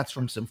Eli Katz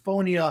from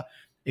Symphonia.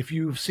 If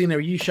you've seen a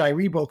Yishai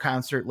Rebo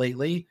concert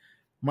lately,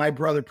 my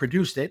brother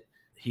produced it.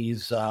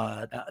 He's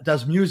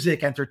does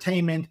music,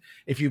 entertainment.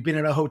 If you've been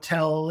in a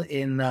hotel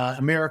in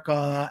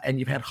America and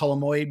you've had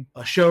Cholamoid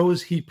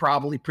shows, he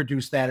probably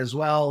produced that as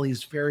well.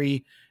 He's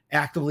very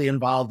actively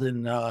involved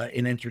in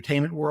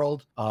entertainment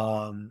world.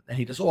 And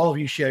he does all of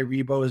Yishai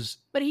Rebo's.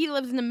 But he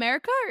lives in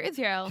America or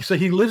Israel? So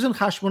he lives in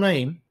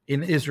Hashmonaim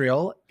in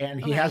Israel,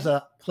 and he has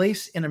a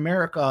place in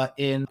America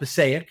in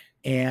Passaic,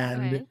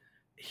 and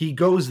he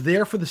goes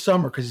there for the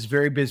summer because he's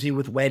very busy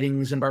with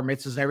weddings and bar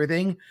mitzvahs and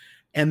everything.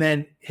 And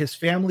then his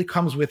family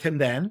comes with him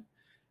then.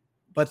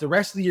 But the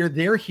rest of the year,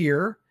 they're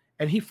here,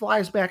 and he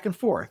flies back and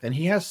forth. And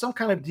he has some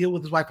kind of deal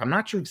with his wife. I'm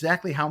not sure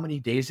exactly how many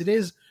days it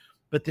is,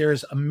 but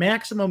there's a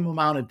maximum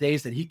amount of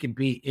days that he can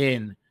be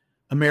in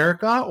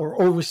America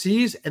or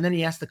overseas, and then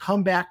he has to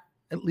come back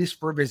at least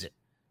for a visit.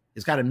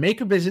 He's got to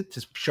make a visit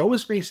to show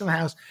his face in the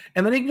house,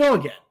 and then he can go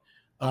again.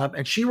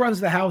 And she runs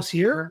the house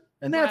here,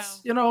 and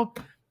that's,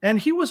 and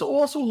he was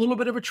also a little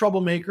bit of a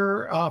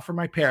troublemaker for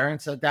my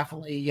parents.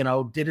 Definitely,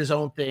 did his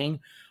own thing.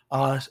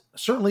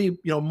 Certainly,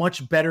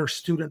 much better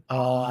student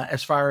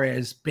as far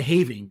as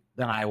behaving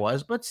than I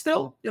was, but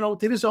still,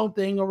 did his own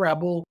thing, a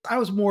rebel. I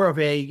was more of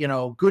a,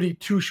 goody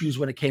two shoes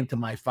when it came to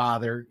my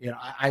father.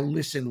 I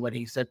listened when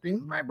he said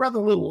things. My brother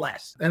a little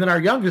less. And then our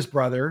youngest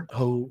brother,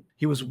 who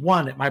he was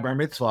 1 at my bar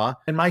mitzvah,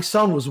 and my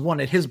son was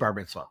 1 at his bar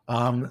mitzvah.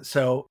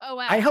 So Oh,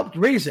 wow. I helped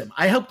raise him.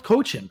 I helped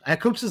coach him. I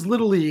coached his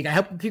little league. I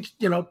helped him teach,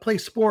 play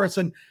sports.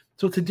 And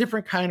so it's a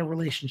different kind of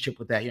relationship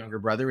with that younger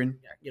brother. And,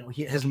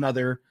 his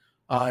mother,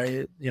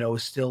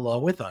 is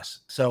still with us.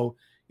 So,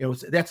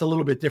 that's a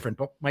little bit different.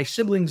 But my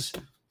siblings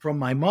from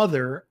my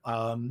mother,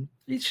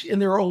 each in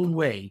their own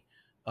way,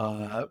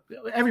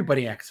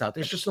 everybody acts out.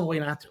 There's just no way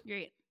not to.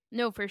 Great.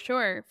 No, for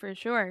sure. For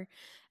sure.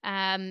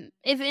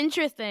 It's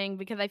interesting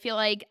because I feel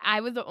like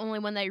I was the only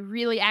one that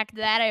really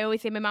acted out. I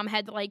always say my mom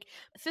had like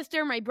a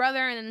sister, my brother,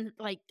 and then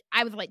like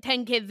I was like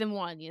 10 kids in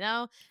one,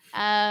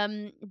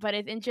 but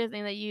it's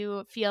interesting that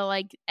you feel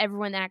like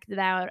everyone acted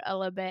out a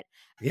little bit.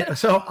 Yeah.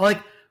 So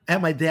like at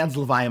my dad's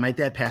Levaya, my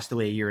dad passed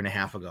away 1.5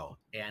 years ago,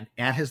 and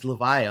at his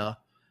Levaya,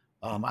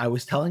 I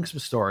was telling some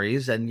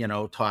stories and,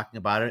 talking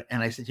about it.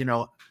 And I said,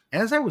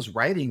 as I was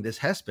writing this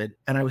hesped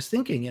and I was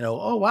thinking,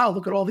 oh, wow,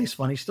 look at all these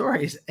funny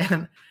stories.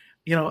 And,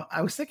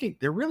 I was thinking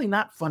they're really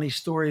not funny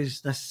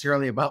stories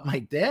necessarily about my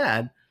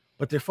dad,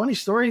 but they're funny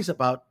stories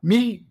about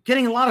me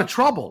getting a lot of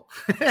trouble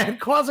and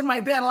causing my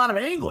dad a lot of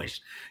anguish.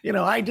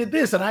 I did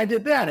this and I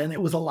did that. And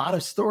it was a lot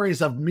of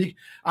stories of me.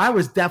 I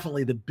was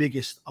definitely the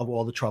biggest of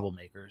all the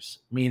troublemakers,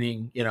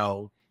 meaning,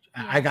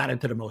 I got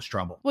into the most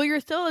trouble. Well, you're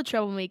still a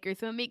troublemaker,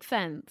 so it makes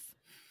sense.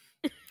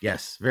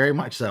 Yes, very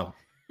much so.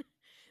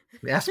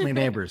 Ask my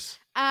neighbors.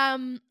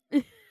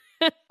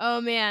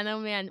 Oh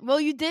man. Well,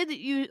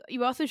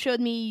 you also showed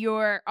me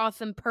your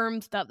awesome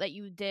perm stuff that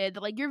you did.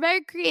 Like, you're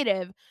very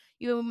creative.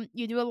 You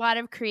do a lot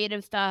of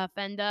creative stuff,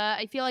 and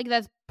I feel like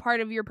that's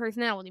part of your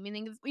personality.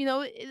 Meaning,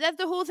 that's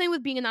the whole thing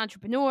with being an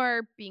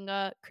entrepreneur, being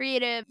a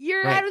creative.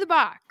 You're Right. out of the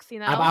box,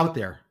 I'm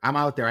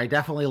out there. I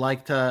definitely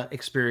like to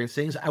experience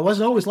things. I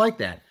wasn't always like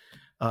that.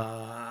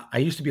 I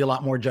used to be a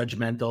lot more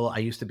judgmental. I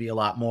used to be a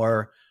lot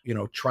more,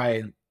 try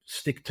and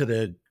stick to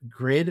the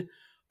grid.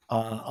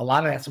 A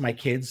lot of that's my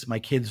kids. My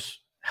kids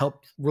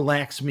help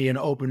relax me and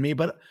open me,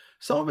 but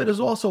some of it is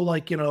also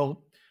like,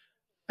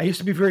 I used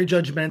to be very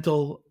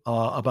judgmental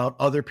about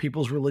other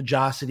people's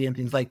religiosity and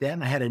things like that.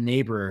 And I had a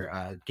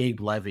neighbor, Gabe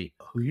Levy,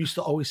 who used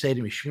to always say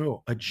to me,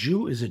 Shmuel, a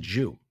Jew is a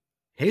Jew.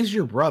 He's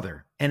your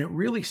brother. And it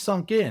really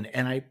sunk in.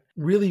 And I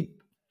really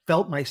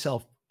felt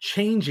myself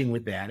changing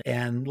with that.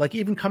 And like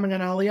even coming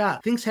on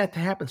Aliyah, things had to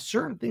happen.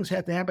 Certain things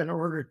had to happen in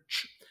order to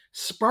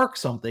spark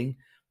something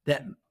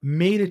that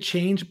made a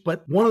change.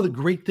 But one of the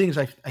great things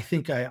I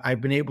think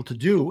I've been able to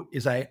do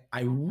is I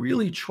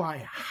really try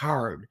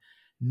hard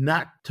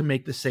not to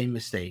make the same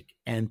mistake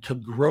and to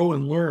grow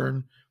and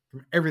learn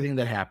from everything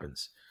that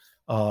happens.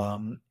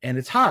 And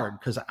it's hard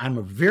because I'm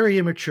a very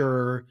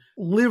immature,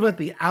 live at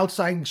the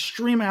outside,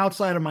 extreme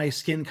outside of my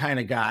skin kind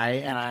of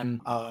guy.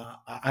 And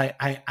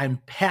I'm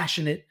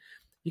passionate.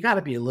 You got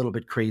to be a little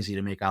bit crazy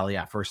to make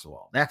Aliyah, first of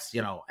all. That's,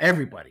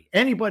 anybody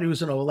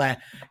who's an Olah,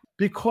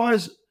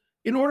 because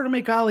in order to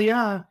make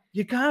Aliyah,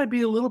 you got to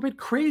be a little bit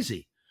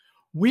crazy.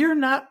 We're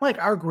not like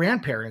our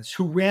grandparents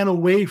who ran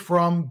away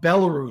from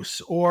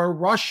Belarus or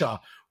Russia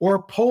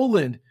or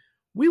Poland.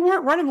 We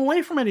weren't running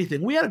away from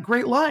anything. We had a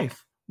great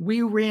life.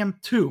 We ran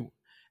too.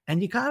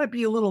 And you got to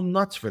be a little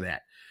nuts for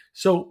that.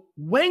 So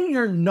when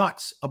you're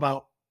nuts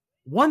about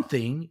one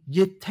thing,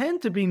 you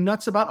tend to be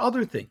nuts about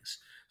other things.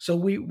 So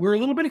we're a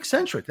little bit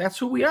eccentric. That's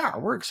who we are.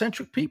 We're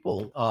eccentric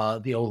people,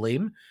 the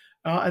Olim.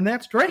 And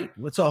that's great.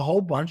 It's a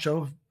whole bunch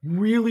of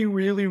really,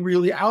 really,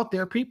 really out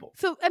there people.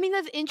 So, I mean,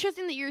 that's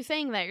interesting that you're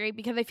saying that, right?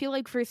 Because I feel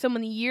like for so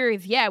many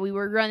years, we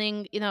were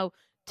running,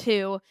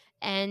 too.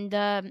 And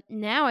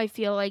now I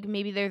feel like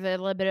maybe there's a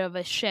little bit of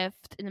a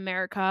shift in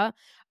America,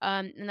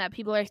 and that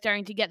people are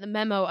starting to get the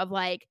memo of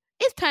like,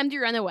 it's time to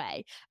run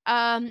away.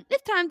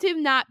 It's time to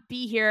not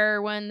be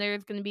here when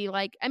there's going to be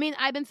like, I mean,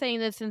 I've been saying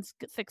this since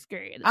 6th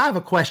grade. I have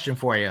a question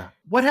for you.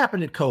 What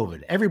happened at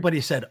COVID?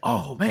 Everybody said,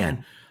 oh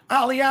man,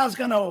 Aliyah's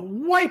going to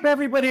wipe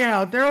everybody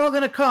out. They're all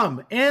going to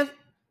come. And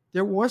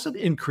there was an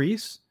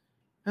increase,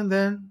 and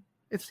then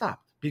it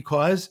stopped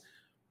because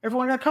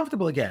everyone got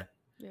comfortable again.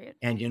 Right.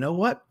 And you know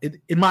what?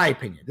 In my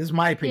opinion, this is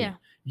my opinion.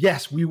 Yeah.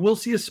 Yes, we will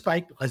see a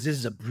spike because this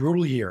is a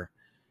brutal year,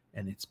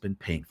 and it's been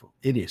painful.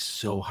 It is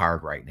so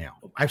hard right now.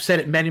 I've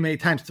said it many, many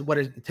times.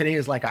 Today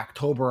is like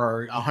October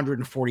or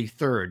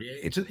 143rd.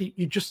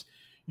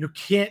 You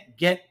can't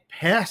get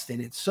past it.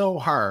 It's so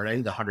hard. I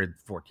think the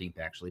 114th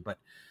actually, but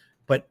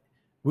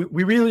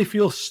we really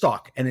feel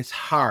stuck and it's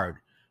hard,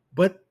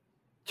 but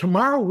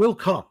tomorrow will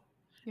come.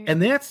 Yeah.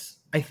 And that's,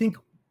 I think,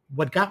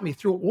 what got me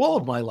through all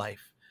of my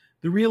life.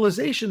 The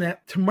realization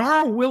that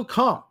tomorrow will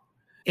come,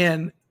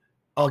 and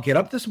I'll get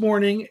up this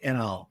morning and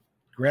I'll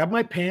grab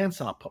my pants,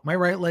 I'll put my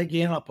right leg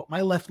in, I'll put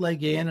my left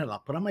leg in, and I'll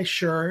put on my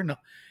shirt.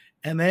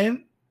 And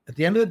then at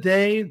the end of the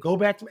day, go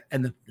back to,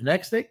 and the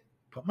next day,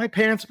 put my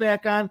pants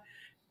back on,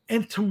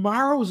 and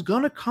tomorrow's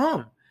going to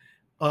come,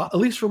 at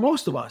least for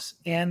most of us.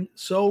 And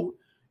so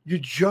You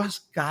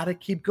just got to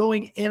keep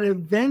going. And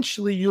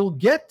eventually you'll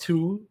get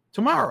to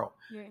tomorrow.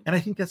 Right. And I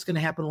think that's going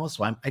to happen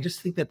also. I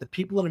just think that the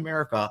people in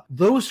America,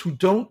 those who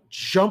don't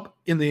jump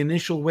in the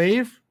initial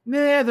wave,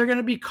 they're going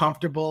to be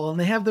comfortable and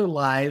they have their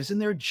lives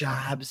and their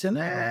jobs. And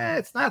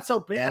it's not so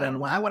bad. And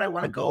why would I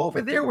want to go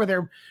over there where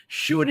they're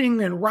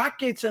shooting and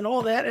rockets and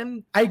all that?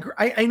 And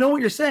I know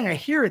what you're saying. I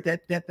hear it,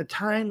 that the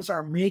times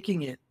are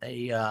making it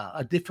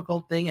a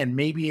difficult thing. And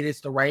maybe it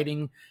is the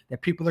writing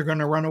that people are going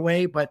to run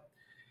away. But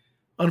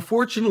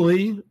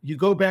unfortunately, you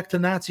go back to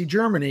Nazi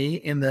Germany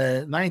in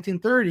the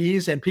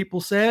 1930s and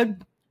people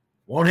said,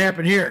 won't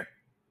happen here.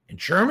 In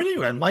Germany,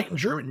 enlightened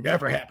Germany,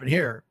 never happened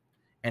here.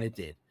 And it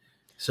did.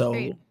 So,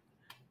 Great.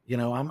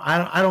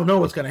 I don't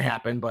know what's going to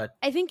happen, but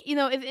I think,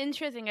 it's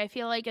interesting. I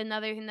feel like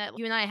another thing that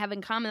you and I have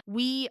in common,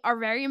 we are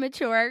very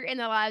mature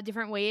in a lot of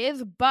different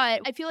ways,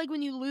 but I feel like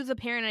when you lose a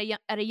parent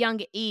at a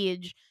young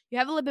age, you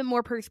have a little bit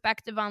more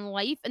perspective on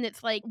life, and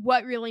it's like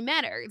what really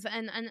matters.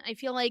 And I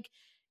feel like,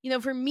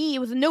 for me, it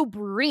was a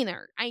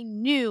no-brainer. I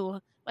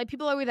knew, like,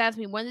 people always ask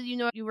me, when did you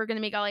know you were going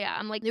to make Aliyah?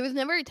 I'm like, there was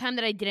never a time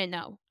that I didn't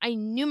know. I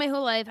knew my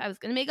whole life I was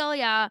going to make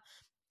Aliyah.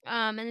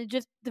 And it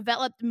just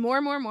developed more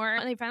and more and more.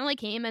 And I finally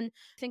came, and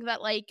I think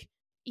that, like,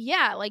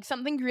 yeah, like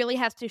something really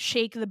has to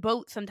shake the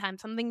boat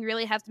sometimes. Something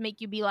really has to make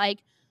you be like,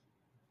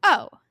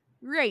 oh,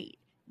 right,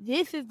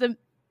 this is the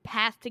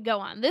path to go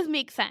on. This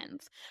makes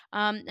sense.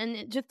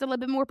 And just a little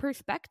bit more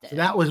perspective. So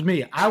that was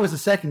me. I was the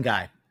second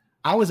guy.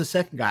 I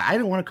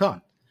didn't want to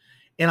come.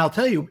 And I'll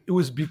tell you, it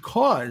was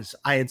because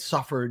I had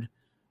suffered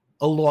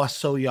a loss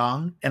so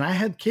young and I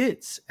had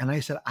kids. And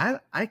I said,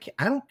 I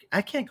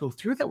can't go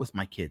through that with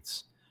my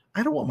kids.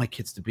 I don't want my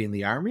kids to be in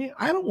the Army.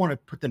 I don't want to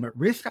put them at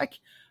risk.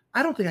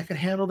 I don't think I could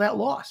handle that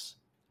loss.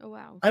 Oh,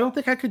 wow. I don't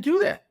think I could do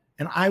that.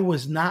 And I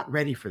was not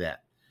ready for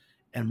that.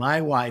 And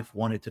my wife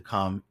wanted to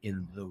come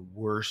in the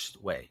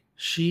worst way.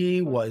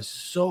 She wanted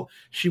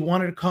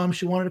to come,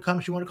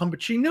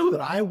 but she knew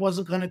that I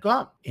wasn't going to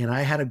come. And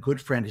I had a good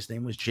friend. His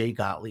name was Jay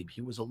Gottlieb.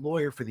 He was a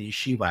lawyer for the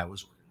yeshiva I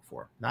was working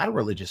for, not a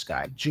religious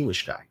guy,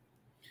 Jewish guy.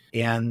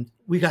 And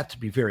we got to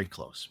be very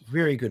close,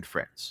 very good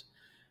friends.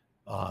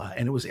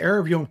 And it was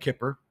Erev Yom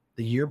Kippur,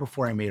 the year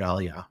before I made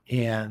Aliyah.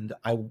 And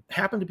I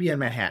happened to be in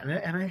Manhattan.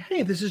 And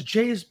hey, this is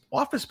Jay's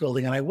office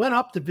building. And I went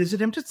up to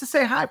visit him just to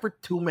say hi for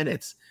 2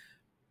 minutes.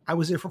 I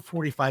was there for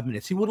 45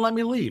 minutes. He wouldn't let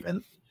me leave.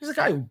 And he's a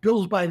guy who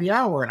bills by the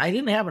hour. And I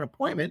didn't have an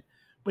appointment.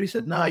 But he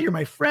said, no, you're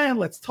my friend.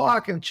 Let's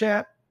talk and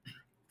chat.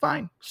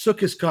 Fine.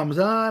 Sukkot comes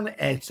on.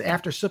 And it's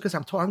after Sukkot,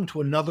 I'm talking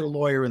to another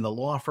lawyer in the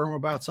law firm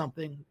about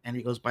something. And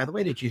he goes, by the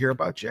way, did you hear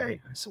about Jay?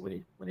 I said, what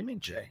do you mean,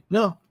 Jay?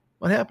 No.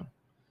 What happened?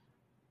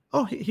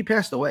 Oh, he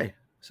passed away.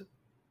 I said,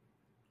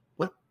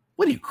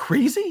 what are you,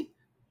 crazy?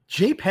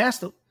 Jay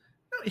passed away?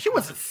 No, he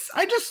wasn't.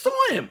 I just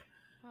saw him.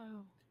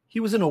 Wow. He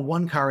was in a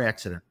one-car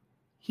accident.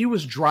 He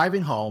was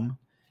driving home,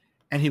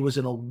 and he was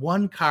in a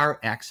one-car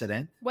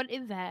accident. What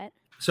is that?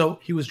 So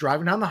he was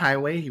driving down the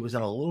highway. He was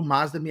in a little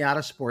Mazda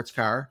Miata sports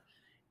car,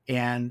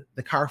 and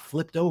the car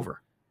flipped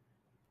over,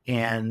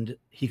 and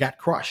he got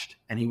crushed,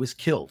 and he was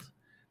killed.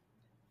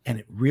 And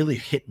it really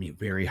hit me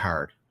very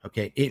hard.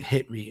 Okay, it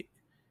hit me.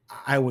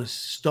 I was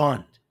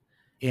stunned,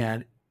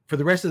 and for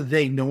the rest of the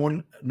day, no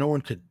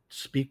one could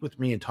speak with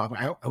me and talk.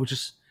 I was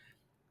just,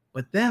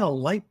 but then a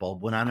light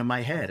bulb went on in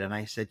my head, and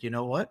I said, you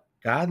know what?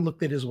 God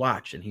looked at his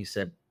watch, and he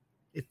said,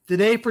 it's the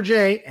day for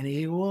Jay, and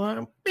he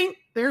went, bing,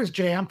 there's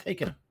Jay. I'm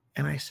taking him.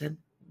 And I said,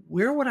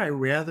 where would I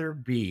rather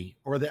be,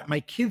 or that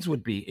my kids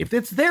would be, if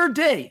it's their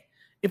day,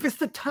 if it's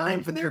the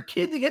time for their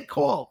kid to get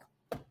called?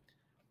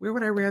 Where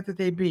would I rather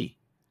they be?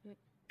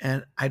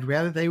 And I'd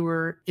rather they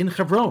were in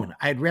Hebron.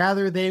 I'd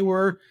rather they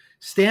were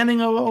standing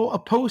a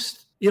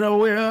post,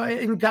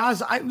 in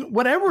Gaza,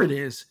 whatever it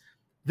is,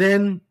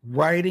 than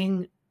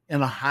riding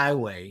in a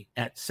highway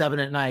at 7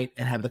 p.m.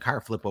 and have the car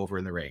flip over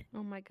in the rain.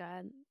 Oh my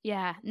God.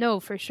 Yeah, no,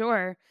 for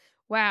sure.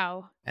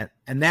 Wow.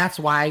 And that's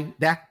why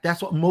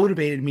that's what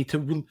motivated me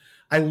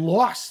I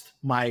lost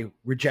my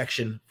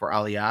rejection for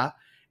Aliyah.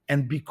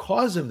 And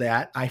because of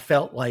that, I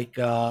felt like,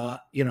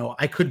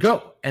 I could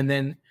go. And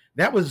then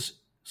that was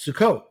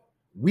Sukkot.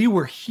 We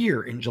were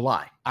here in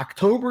July,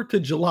 October to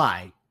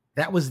July.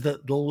 That was the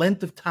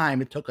length of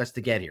time it took us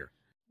to get here.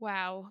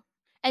 Wow.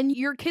 And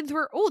your kids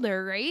were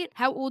older, right?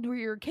 How old were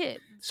your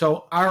kids?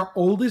 So our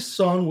oldest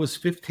son was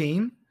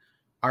 15.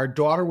 Our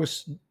daughter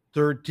was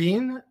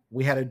 13.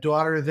 We had a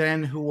daughter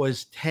then who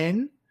was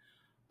 10,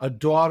 a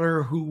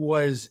daughter who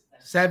was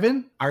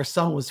 7. Our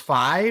son was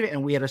 5,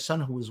 and we had a son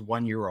who was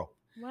 1 year old.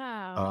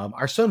 Wow.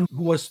 Our son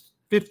who was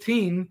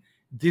 15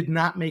 did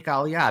not make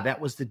Aliyah.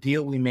 That was the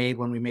deal we made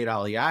when we made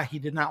Aliyah. He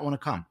did not want to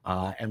come.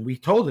 And we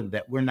told him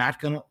that we're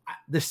not going to.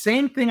 The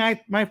same thing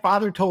my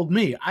father told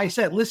me. I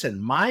said,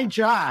 listen, my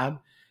job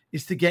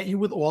is to get you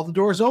with all the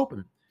doors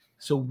open.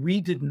 So we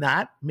did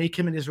not make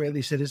him an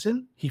Israeli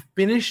citizen. He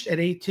finished at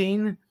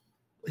 18.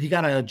 He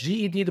got a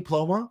GED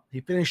diploma.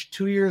 He finished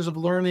 2 years of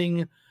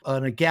learning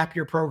on a gap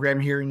year program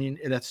here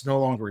that's no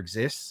longer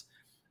exists.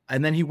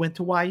 And then he went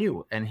to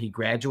YU and he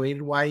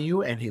graduated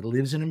YU and he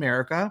lives in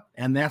America.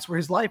 And that's where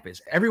his life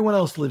is. Everyone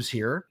else lives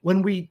here.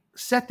 When we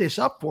set this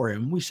up for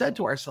him, we said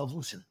to ourselves,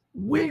 listen,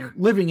 we're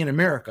living in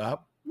America.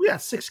 We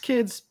got 6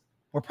 kids.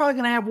 We're probably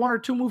going to have 1 or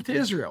 2 move to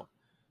Israel.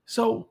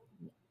 So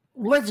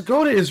let's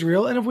go to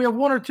Israel. And if we have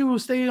 1 or 2 who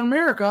stay in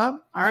America,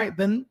 all right,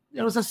 then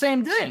it's the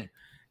same thing.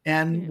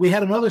 And we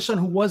had another son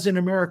who was in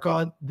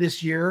America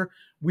this year.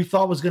 We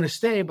thought was going to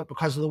stay, but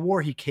because of the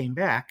war, he came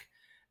back.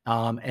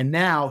 And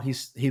now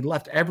he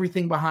left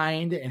everything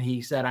behind and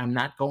he said, I'm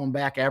not going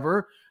back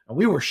ever. And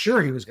we were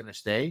sure he was going to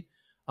stay.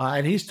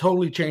 And he's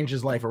totally changed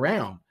his life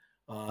around.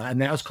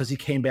 And that was because he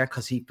came back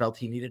because he felt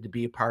he needed to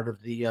be a part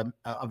of the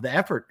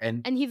effort.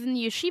 And he's in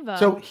yeshiva.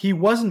 So he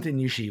wasn't in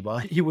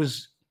yeshiva. He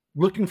was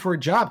looking for a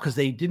job because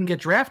they didn't get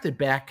drafted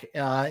back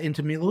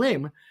into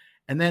Miluim.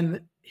 And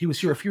then he was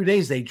here a few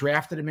days. They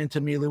drafted him into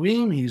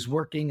Miluim. He's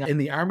working in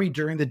the army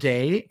during the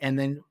day. And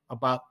then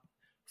about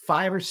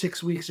 5 or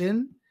 6 weeks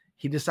in,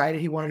 he decided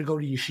he wanted to go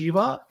to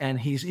yeshiva, and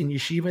he's in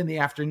yeshiva in the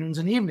afternoons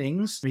and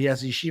evenings. He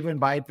has yeshiva in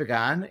Bayit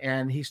Vegan,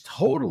 and he's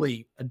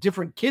totally a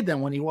different kid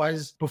than when he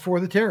was before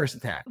the terrorist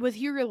attack. Was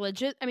he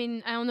religious? I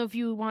mean, I don't know if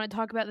you want to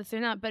talk about this or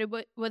not, but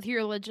was he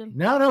religious?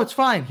 No, it's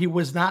fine. He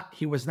was not.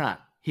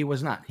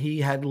 He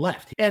had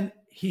left. And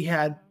he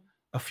had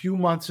a few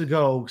months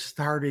ago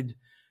started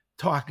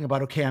talking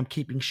about, okay, I'm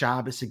keeping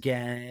Shabbos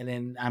again,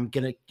 and I'm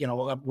going to,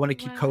 I want to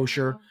keep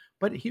kosher.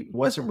 But he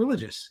wasn't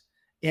religious.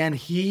 And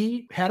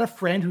he had a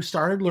friend who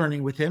started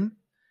learning with him.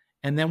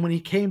 And then when he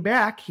came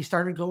back, he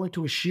started going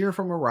to a shiur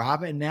from a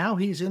Rav. And now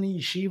he's in a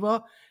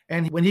yeshiva.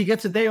 And when he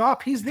gets a day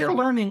off, he's there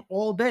learning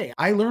all day.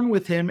 I learn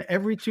with him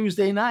every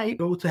Tuesday night,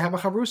 go to have a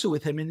chavrusa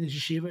with him in his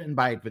yeshiva in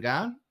Bayit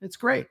Vegan. It's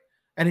great.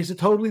 And he's a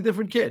totally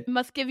different kid. It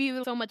must give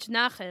you so much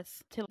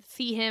nachas to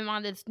see him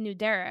on this new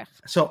derech.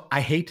 So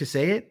I hate to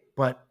say it,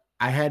 but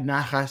I had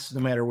nachas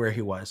no matter where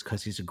he was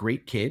because he's a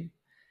great kid.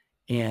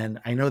 And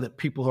I know that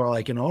people are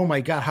like, oh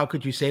my God, how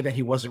could you say that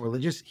he wasn't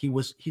religious?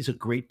 He's a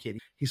great kid.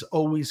 He's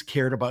always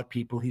cared about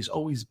people. He's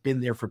always been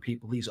there for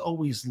people. He's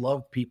always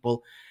loved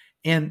people.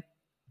 And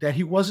that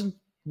he wasn't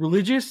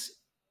religious,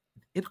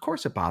 of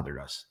course it bothered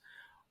us.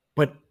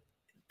 But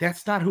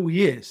that's not who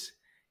he is.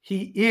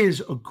 He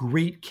is a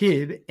great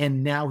kid,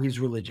 and now he's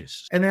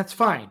religious. And that's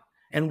fine.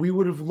 And we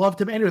would have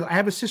loved him anyway. I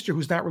have a sister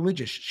who's not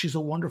religious. She's a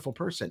wonderful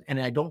person, and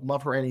I don't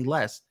love her any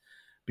less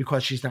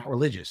because she's not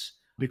religious.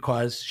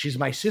 Because she's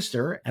my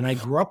sister and I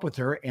grew up with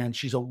her, and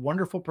she's a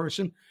wonderful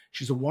person.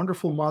 She's a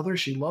wonderful mother.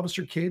 She loves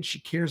her kids.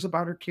 She cares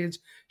about her kids.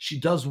 She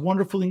does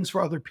wonderful things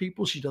for other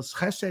people. She does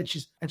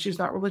chesed. She's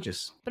not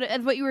religious. But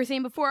as what you were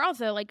saying before,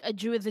 also, like a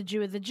Jew is a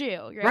Jew is a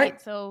Jew, right?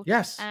 Right. So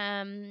yes,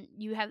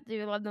 you have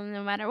to love them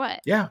no matter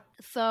what. Yeah.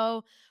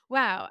 So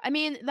wow, I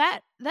mean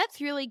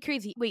that's really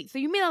crazy. Wait, so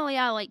you made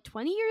Aliyah like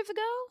 20 years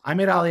ago? I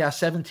made Aliyah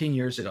 17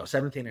 years ago,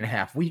 17 and a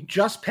half. We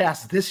just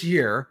passed this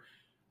year.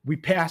 We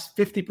passed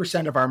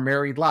 50% of our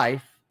married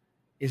life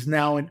is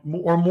now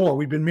or more.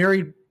 We've been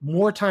married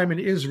more time in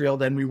Israel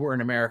than we were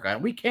in America.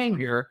 And we came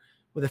here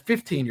with a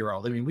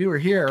 15-year-old. I mean, we were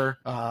here.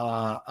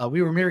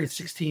 We were married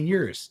 16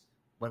 years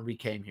when we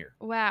came here.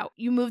 Wow.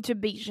 You moved to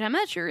Beit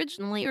Shemesh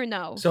originally or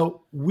no?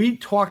 So we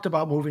talked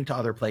about moving to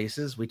other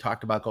places. We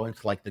talked about going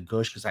to like the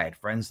Gush because I had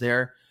friends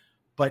there.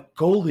 But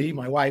Goldie,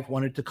 my wife,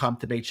 wanted to come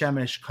to Beit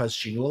Shemesh because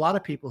she knew a lot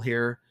of people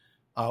here.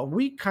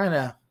 We kind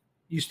of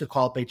used to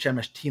call it Beit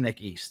Shemesh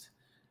Teaneck East.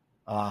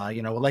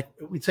 Like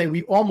we'd say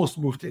we almost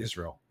moved to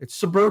Israel. It's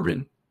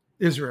suburban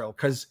Israel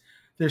because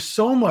there's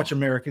so much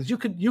Americans. You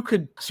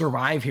could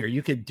survive here.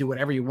 You could do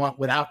whatever you want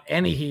without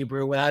any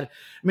Hebrew.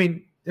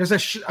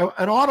 There's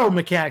an auto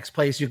mechanics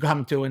place you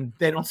come to and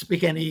they don't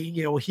speak any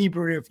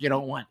Hebrew if you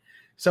don't want.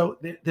 So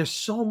there's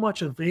so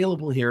much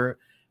available here.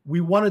 We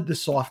wanted the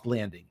soft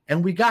landing,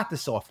 and we got the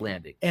soft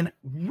landing. And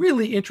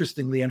really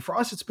interestingly, and for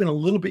us, it's been a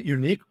little bit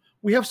unique.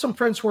 We have some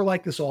friends who are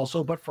like this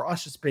also, but for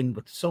us, it's been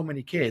with so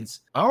many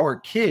kids. Our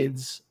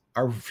kids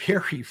are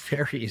very,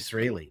 very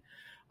Israeli.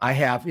 I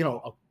have,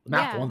 not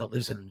the one that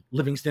lives in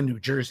Livingston, New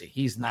Jersey.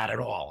 He's not at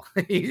all.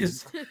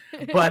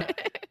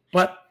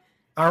 But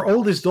our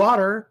oldest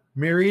daughter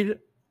married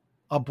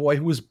a boy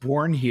who was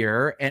born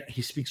here, and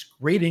he speaks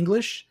great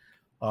English,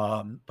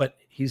 but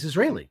he's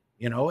Israeli,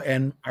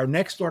 And our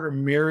next daughter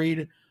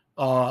married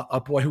a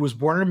boy who was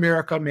born in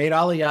America, made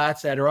Aliyah,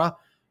 etc.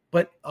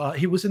 But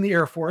he was in the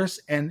Air Force,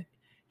 and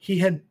he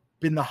had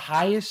been the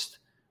highest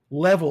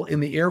level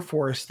in the Air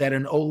Force that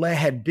an Ole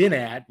had been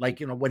at. Like,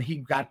 when he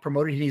got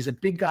promoted, he's a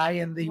big guy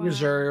in the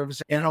reserves.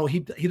 And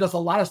he does a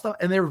lot of stuff.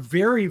 And they're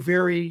very,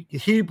 very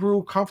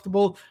Hebrew,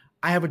 comfortable.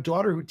 I have a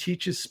daughter who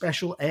teaches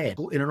special ed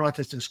in an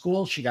autistic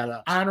school. She got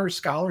an honor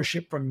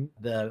scholarship from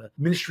the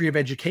Ministry of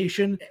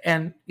Education.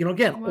 And,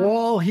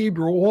 all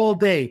Hebrew all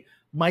day.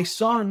 My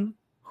son,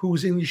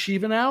 who's in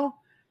yeshiva now,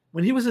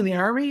 when he was in the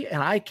army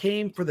and I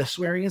came for the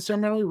swearing-in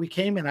ceremony, we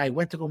came and I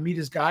went to go meet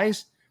his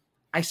guys.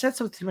 I said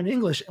something to him in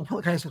English, and one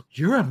of the guys said,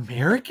 "You're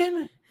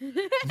American?"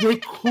 They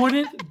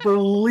couldn't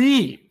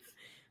believe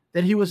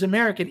that he was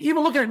American.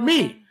 Even looking at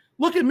me.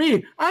 Look at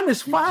me. I'm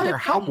his father.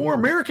 How more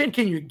American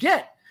can you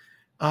get?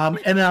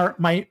 And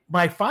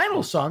my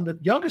final son, the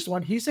youngest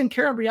one, he's in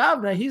Karen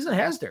Biavna, he's in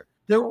Hesder.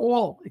 They're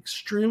all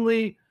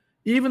extremely,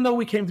 even though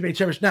we came to Beit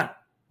Shemesh, now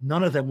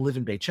none of them live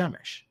in Beit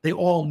Shemesh. They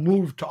all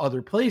moved to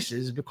other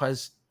places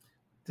because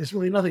there's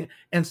really nothing.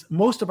 And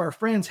most of our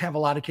friends have a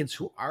lot of kids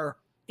who are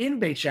in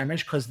Beit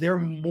Shemesh because they're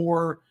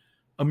more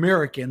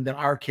American than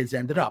our kids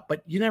ended up.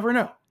 But you never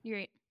know. You're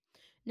right.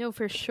 No,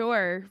 for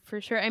sure. For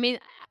sure. I mean,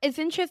 it's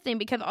interesting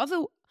because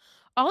also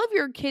all of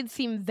your kids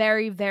seem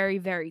very, very,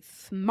 very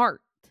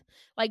smart.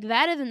 Like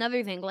that is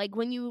another thing. Like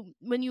when you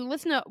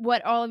listen to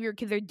what all of your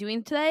kids are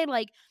doing today,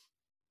 like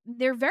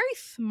they're very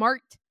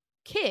smart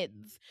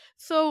kids.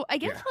 So I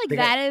guess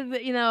that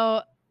is, you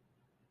know.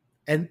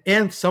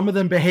 And some of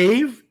them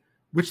behave,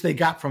 which they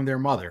got from their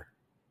mother.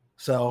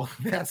 So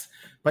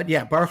but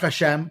yeah, Baruch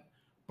Hashem,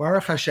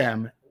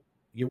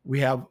 we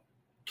have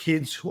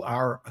kids who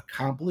are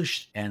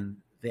accomplished and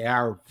they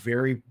are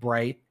very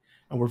bright,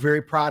 and we're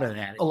very proud of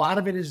that. A lot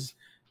of it is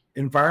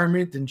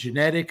environment and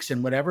genetics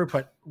and whatever,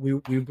 but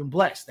we've been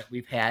blessed that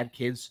we've had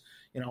kids.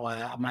 You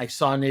know, my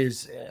son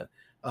is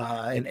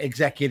an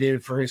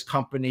executive for his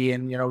company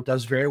and, you know,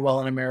 does very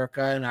well in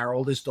America. And our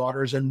oldest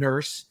daughter is a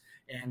nurse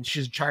and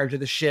she's in charge of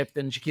the shift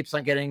and she keeps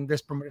on getting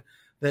this.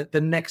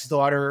 The next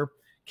daughter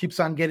keeps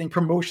on getting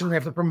promotion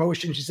after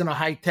promotion. She's in a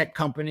high-tech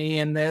company,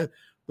 and the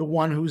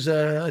one who's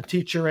a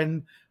teacher.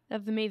 And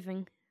that's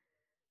amazing.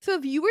 So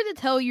if you were to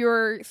tell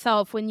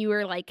yourself when you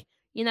were like,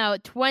 you know,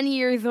 20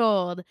 years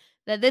old,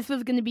 that this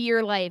was going to be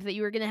your life, that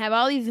you were going to have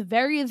all these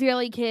very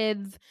Israeli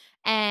kids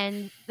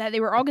and that they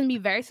were all going to be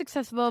very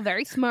successful,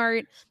 very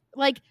smart,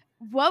 like,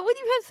 what would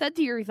you have said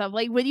to yourself?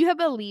 Like, would you have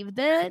believed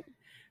it?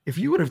 If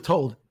you would have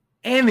told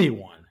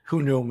anyone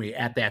who knew me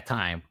at that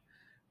time,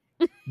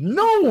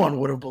 no one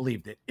would have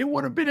believed it. It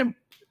would have been,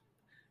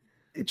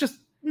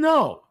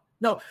 no.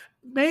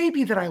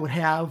 Maybe that I would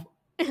have,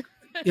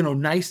 you know,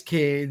 nice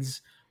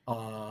kids, you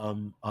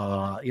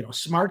know,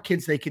 smart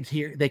kids. They could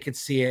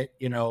see it,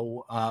 you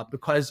know,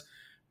 because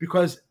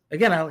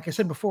again, like I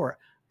said before,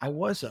 I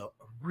was a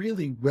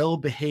really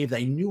well-behaved.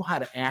 I knew how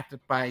to act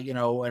by, you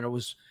know, and it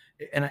was,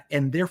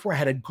 and therefore I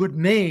had a good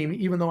name,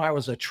 even though I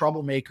was a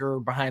troublemaker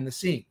behind the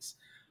scenes.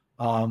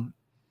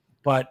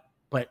 But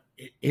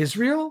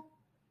Israel,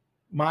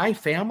 my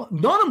family,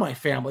 none of my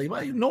family,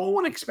 no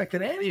one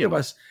expected any of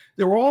us.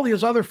 There were all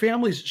these other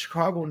families in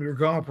Chicago when we were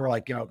growing up, were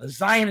like, you know, the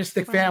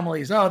Zionistic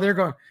families. Oh, they're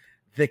going.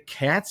 The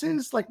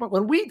Katzes, like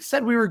when we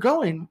said we were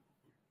going,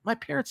 my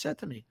parents said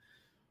to me,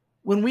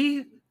 when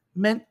we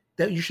meant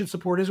that you should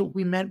support Israel,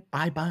 we meant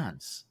buy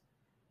bonds.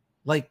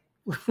 Like,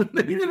 we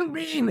didn't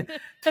mean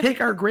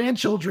take our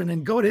grandchildren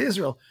and go to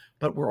Israel,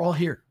 but we're all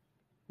here.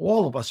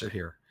 All of us are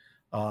here.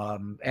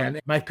 And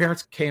my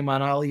parents came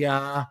on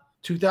Aliyah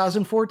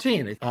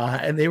 2014,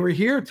 and they were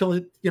here till,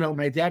 you know,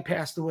 my dad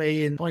passed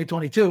away in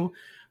 2022.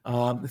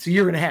 It's a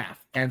year and a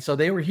half. And so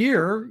they were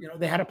here, you know,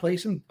 they had a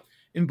place in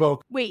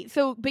Boca. Wait,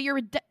 so, but your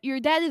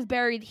dad is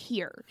buried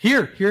here?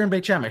 Here in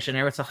Beit Shemesh, in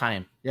Eretz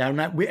Chaim. Yeah,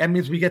 that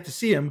means we get to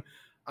see him.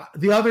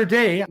 The other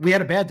day, we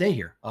had a bad day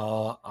here.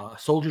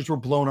 Soldiers were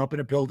blown up in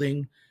a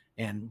building,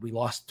 and we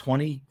lost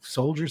 20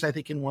 soldiers, I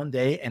think, in one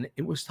day, and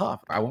it was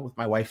tough. I went with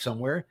my wife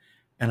somewhere,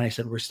 and I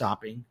said, we're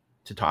stopping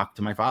to talk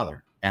to my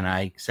father. And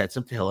I said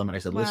something to him, and I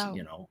said, listen,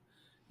 you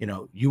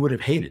know, you would have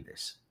hated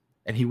this,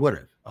 and he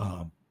would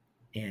have.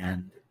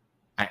 And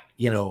I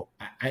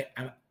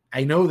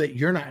know that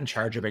you're not in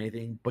charge of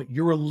anything, but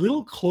you're a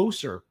little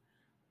closer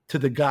to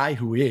the guy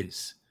who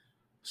is.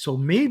 So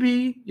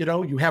maybe, you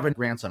know, you have a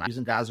grandson. He's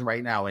in Gaza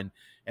right now, and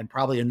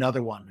probably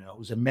another one, you know,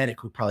 who's a medic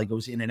who probably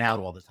goes in and out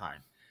all the time.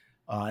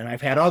 And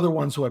I've had other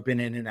ones who have been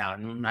in and out.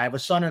 And I have a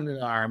son in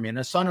the army and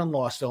a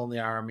son-in-law still in the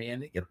army.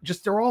 And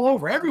just they're all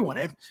over, everyone.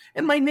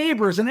 And my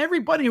neighbors and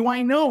everybody who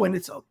I know. And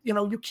it's, you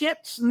know, you can't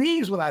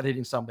sneeze without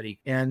hitting somebody.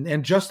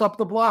 And just up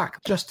the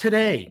block, just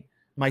today,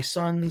 my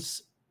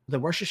son's, the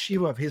Rosh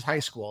Yeshiva of his high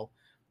school,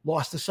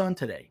 lost a son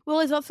today. Well,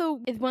 it's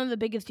one of the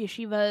biggest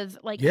yeshivas.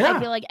 Like, I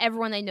feel like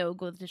everyone I know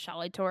goes to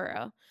Shalai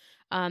Torah.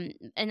 And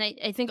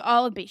I think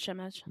all of Beit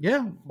Shemesh.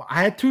 Yeah.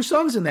 I had two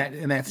sons in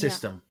that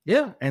system.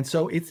 Yeah. And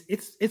so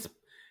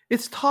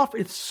it's tough.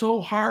 It's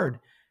so hard.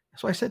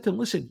 So I said to him,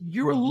 listen,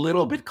 you're a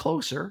little bit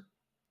closer.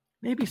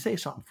 Maybe say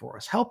something for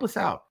us. Help us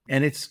out.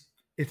 And it's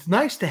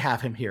nice to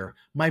have him here.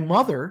 My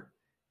mother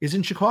is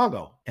in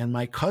Chicago, and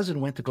my cousin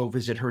went to go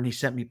visit her, and he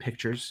sent me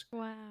pictures.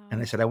 Wow. And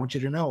I said, I want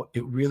you to know,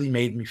 it really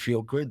made me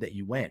feel good that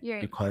you went,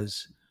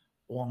 because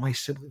all my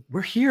siblings,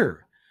 we're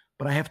here.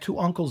 But I have two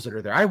uncles that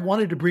are there. I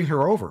wanted to bring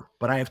her over,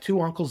 but I have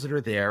two uncles that are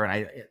there, and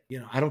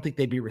I don't think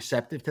they'd be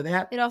receptive to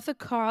that. It also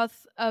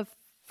costs a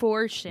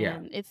fortune. Yeah.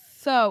 It's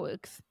so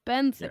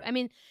expensive. Yeah. I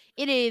mean,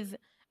 it is.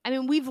 I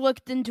mean, we've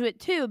looked into it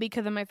too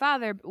because of my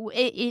father.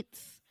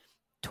 It's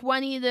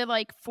 20 to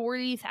like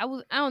 40. I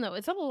don't know.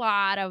 It's a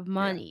lot of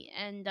money,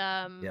 and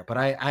but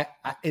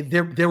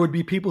there would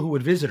be people who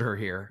would visit her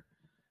here.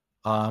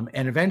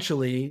 And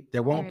eventually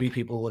there won't be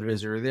people who would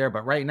visit her there,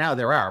 but right now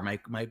there are. My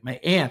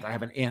aunt, I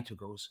have an aunt who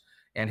goes,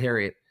 Aunt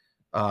Harriet,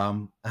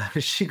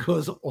 she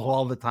goes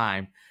all the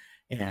time,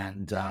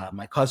 And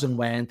my cousin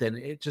went, and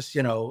it just,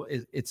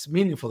 it's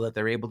meaningful that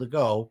they're able to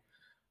go.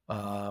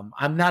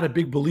 I'm not a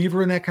big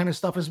believer in that kind of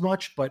stuff as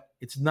much, but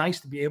it's nice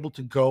to be able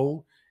to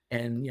go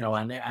and,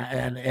 and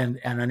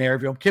an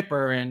Erev Yom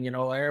Kippur and,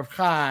 Erev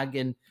Chag,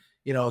 and,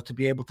 to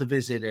be able to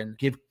visit and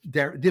give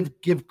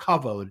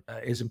kavod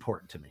is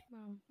important to me. Wow.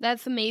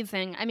 That's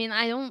amazing. I mean,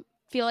 I don't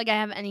feel like I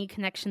have any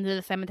connection to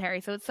the cemetery,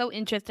 so it's so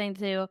interesting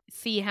to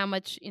see how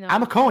much,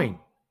 I'm a Kohen.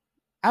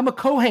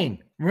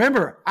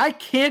 Remember, I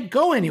can't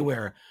go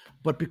anywhere,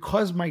 but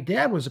because my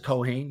dad was a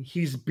Kohen,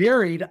 he's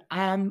buried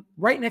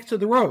right next to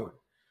the road.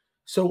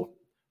 So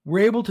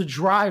we're able to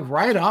drive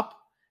right up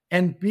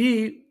and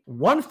be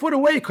 1 foot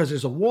away because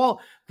there's a wall.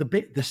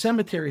 The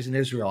cemeteries in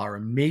Israel are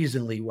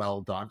amazingly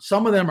well done.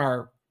 Some of them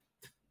are,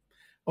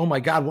 oh my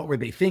God, what were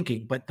they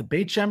thinking? But the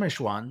Beit Shemesh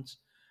ones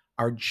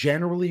are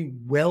generally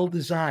well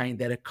designed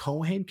that a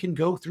Kohen can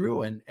go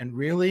through and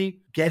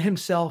really get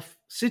himself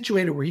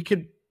situated where he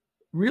could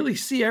really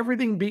see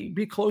everything,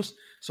 be close.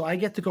 So I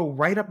get to go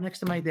right up next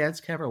to my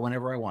dad's kever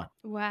whenever I want.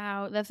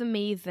 Wow, that's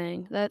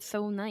amazing. That's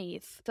so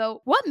nice.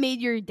 So what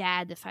made your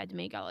dad decide to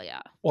make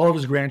Aliyah? All of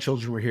his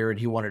grandchildren were here and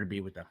he wanted to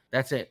be with them.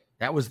 That's it.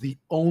 That was the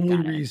only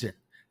reason.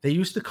 They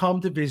used to come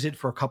to visit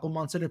for a couple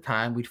months at a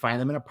time. We'd find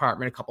them an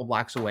apartment a couple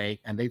blocks away,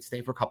 and they'd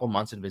stay for a couple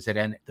months and visit.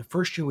 And the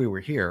first year we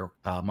were here,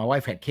 my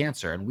wife had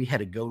cancer, and we had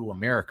to go to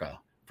America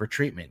for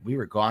treatment. We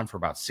were gone for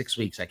about 6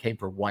 weeks. I came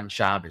for one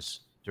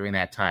Shabbos during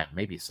that time,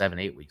 maybe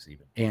 7-8 weeks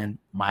even. And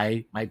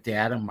my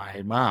dad and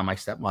my mom, my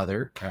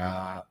stepmother,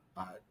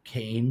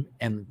 came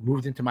and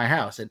moved into my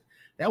house. And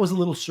that was a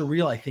little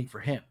surreal, I think, for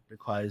him,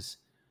 because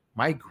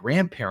my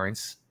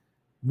grandparents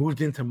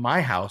moved into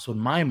my house when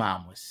my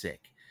mom was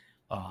sick.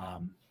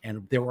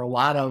 And there were a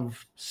lot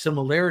of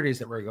similarities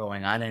that were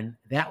going on. And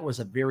that was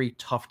a very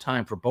tough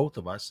time for both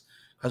of us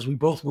because we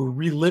both were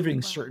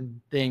reliving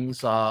certain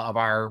things of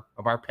our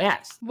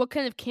past. What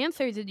kind of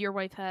cancer did your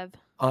wife have?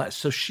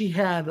 So she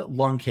had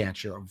lung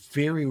cancer, a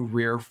very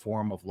rare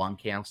form of lung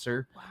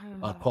cancer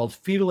called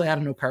fetal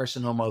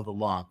adenocarcinoma of the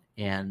lung.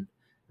 And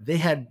they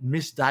had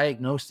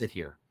misdiagnosed it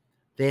here.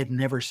 They had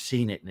never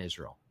seen it in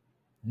Israel.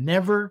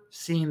 Never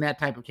seen that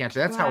type of cancer.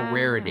 That's how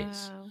rare it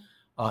is.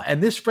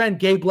 And this friend,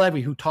 Gabe Levy,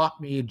 who taught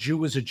me a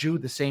Jew is a Jew,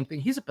 the same thing.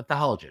 He's a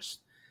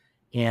pathologist.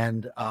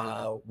 And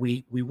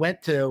we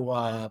went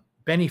to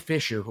Benny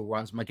Fisher, who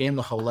runs Magen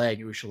L'Cholei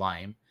in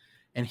Yerushalayim.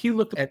 And he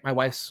looked at my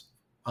wife's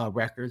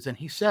records and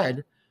he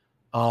said,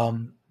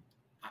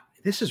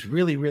 this is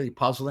really, really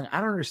puzzling. I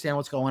don't understand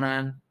what's going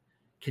on.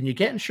 Can you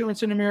get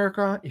insurance in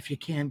America? If you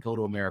can, go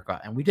to America.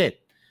 And we did.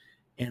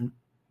 And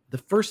the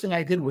first thing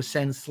I did was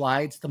send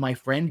slides to my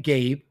friend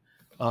Gabe,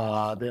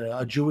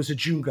 a Jew is a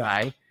Jew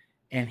guy.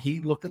 And he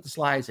looked at the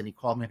slides and he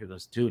called me and he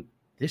goes, dude,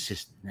 this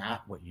is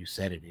not what you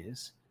said it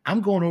is. I'm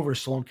going over to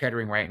Sloan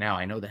Kettering right now.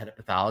 I know the head of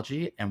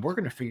pathology and we're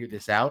going to figure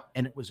this out.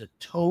 And it was a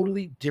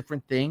totally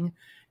different thing.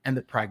 And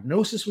the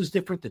prognosis was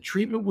different. The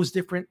treatment was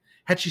different.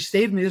 Had she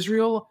stayed in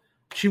Israel,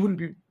 she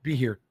wouldn't be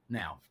here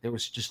now. There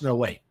was just no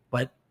way.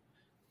 But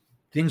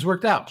things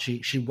worked out.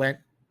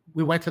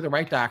 We went to the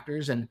right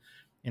doctors and,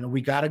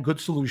 we got a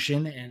good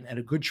solution and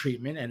a good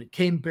treatment. And it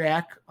came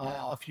back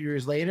a few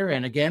years later.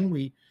 And again,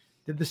 we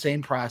did the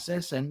same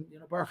process. And,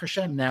 Baruch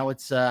Hashem, now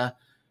it's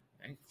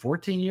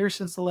 14 years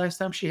since the last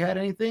time she had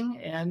anything.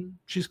 And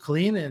she's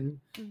clean and,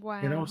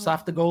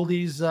 Safta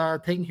Goldie's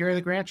taking care of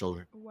the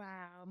grandchildren.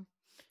 Wow.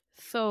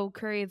 So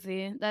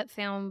crazy. That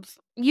sounds,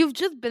 you've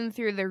just been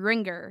through the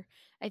ringer.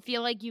 I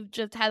feel like you've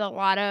just had a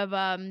lot of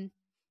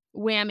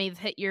whammies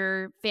hit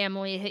your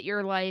family, hit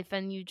your life,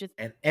 and you just...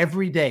 And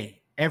every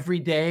day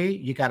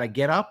you got to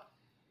get up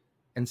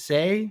and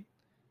say,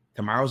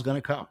 tomorrow's going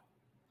to come.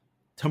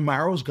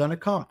 Tomorrow's going to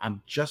come.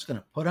 I'm just going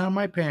to put on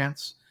my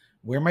pants,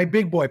 wear my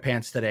big boy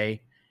pants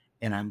today,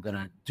 and I'm going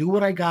to do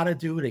what I got to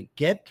do to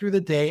get through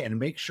the day and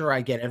make sure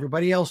I get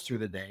everybody else through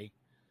the day,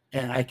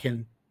 and I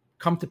can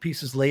come to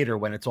pieces later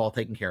when it's all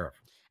taken care of.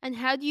 And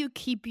how do you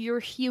keep your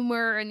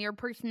humor and your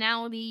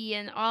personality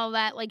and all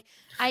that? Like,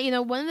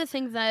 one of the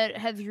things that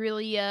has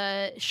really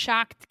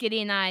shocked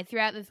Giddy and I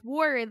throughout this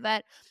war is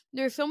that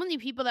there's so many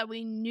people that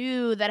we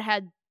knew that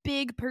had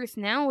big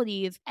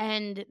personalities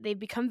and they've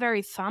become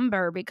very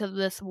somber because of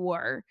this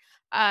war.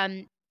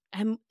 And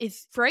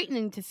it's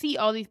frightening to see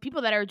all these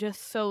people that are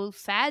just so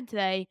sad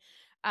today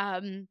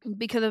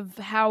because of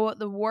how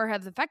the war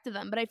has affected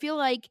them. But I feel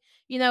like,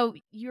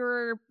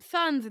 your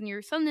sons and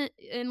your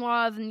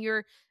son-in-laws and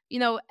your,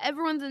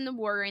 everyone's in the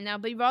war right now,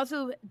 but you've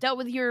also dealt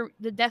with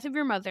the death of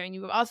your mother, and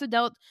you've also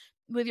dealt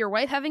with your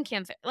wife having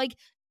cancer. Like,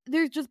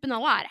 there's just been a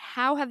lot.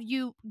 How have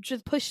you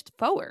just pushed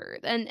forward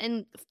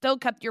and still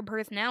kept your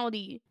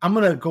personality? I'm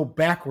going to go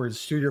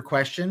backwards through your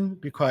question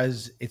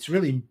because it's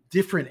really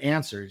different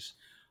answers.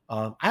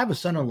 I have a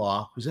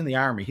son-in-law who's in the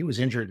army. He was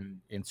injured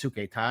in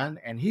Sukeitan,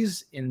 and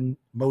he's in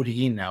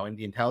Modi'in now in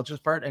the intelligence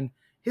part. And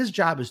his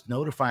job is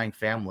notifying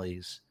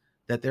families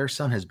that their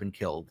son has been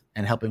killed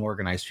and helping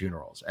organize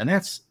funerals. And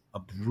that's a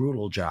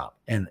brutal job.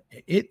 And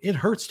it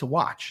hurts to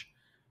watch.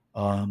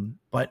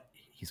 But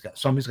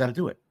somebody's got to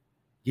do it.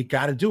 You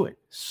got to do it.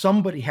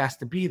 Somebody has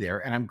to be there.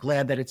 And I'm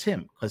glad that it's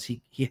him because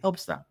he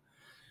helps them.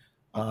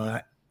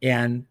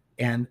 And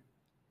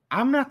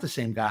I'm not the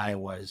same guy I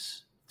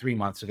was 3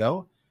 months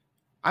ago.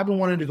 I've been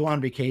wanting to go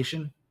on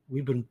vacation.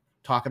 We've been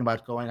talking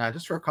about going on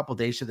just for a couple of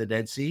days to the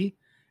Dead Sea.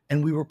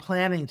 And we were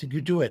planning to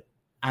do it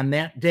on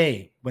that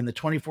day when the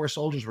 24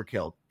 soldiers were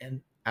killed.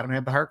 And I don't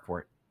have the heart for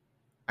it.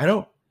 I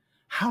don't.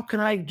 How can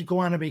I go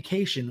on a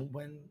vacation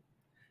when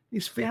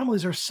these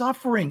families are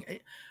suffering?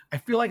 I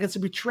feel like it's a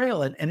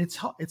betrayal, and it's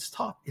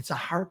tough. It's a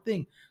hard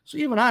thing. So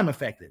even I'm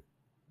affected.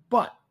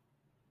 But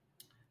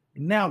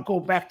now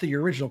go back to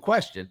your original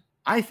question.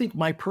 I think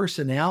my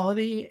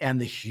personality and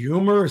the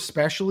humor,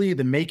 especially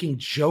the making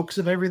jokes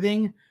of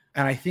everything,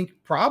 and I think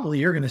probably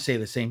you're going to say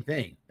the same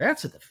thing.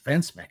 That's a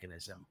defense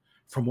mechanism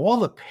from all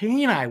the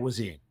pain I was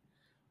in.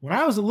 When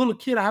I was a little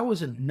kid, I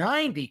was in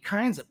 90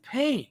 kinds of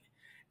pain,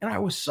 and I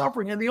was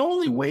suffering. And the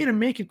only way to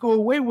make it go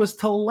away was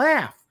to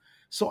laugh.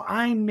 So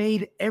I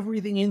made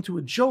everything into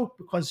a joke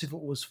because if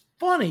it was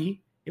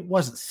funny, it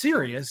wasn't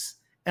serious,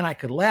 and I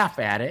could laugh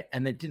at it,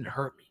 and it didn't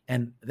hurt me.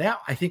 And that,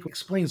 I think,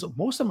 explains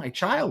most of my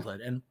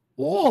childhood and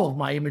all of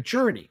my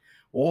immaturity.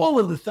 All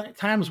of the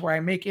times where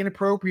I make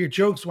inappropriate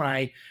jokes when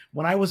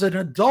I was an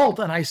adult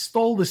and I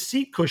stole the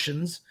seat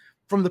cushions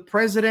from the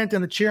president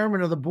and the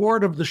chairman of the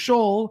board of the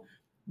Shoal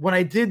when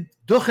I did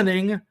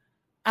duchening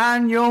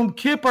on Yom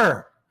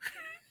Kippur.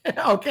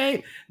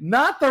 Okay?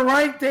 Not the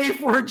right day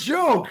for a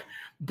joke.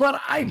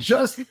 But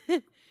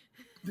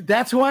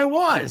that's who I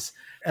was.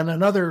 And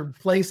another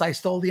place I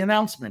stole the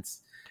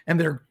announcements. And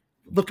they're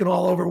looking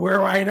all over where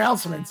are my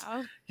announcements,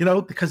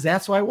 because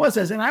that's who I was.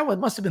 And I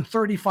must have been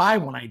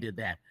 35 when I did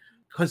that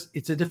because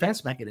it's a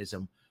defense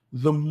mechanism.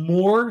 The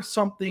more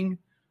something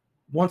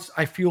wants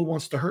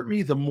to hurt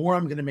me, the more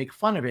I'm going to make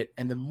fun of it.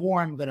 And the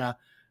more I'm going to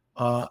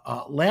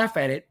laugh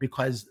at it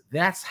because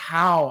that's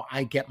how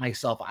I get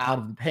myself out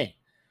of the pain.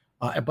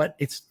 But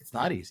it's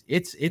not easy.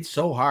 It's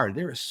so hard.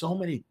 There are so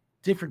many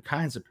different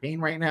kinds of pain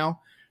right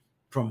now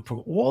from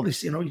all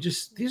this,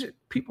 these are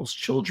people's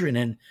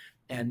children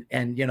and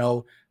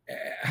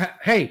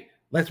hey,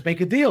 let's make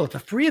a deal to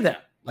free them.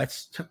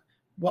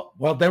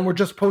 Well, then we're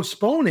just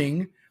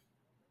postponing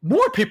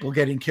more people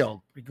getting killed.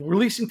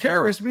 Releasing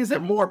terrorists means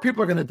that more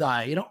people are going to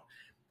die,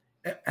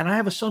 And I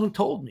have a son who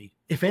told me,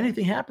 if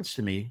anything happens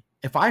to me,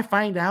 if I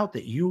find out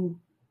that you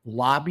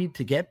lobbied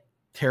to get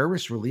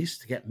terrorists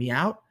released to get me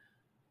out,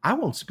 I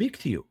won't speak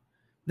to you.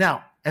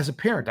 Now, as a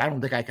parent, I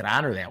don't think I could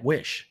honor that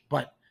wish,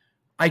 but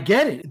I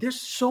get it. There's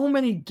so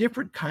many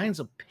different kinds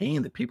of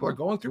pain that people are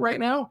going through right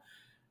now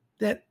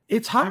that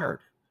it's hard.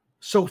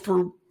 So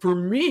for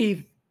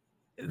me,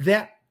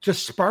 that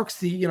just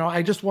sparks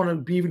I just want to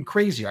be even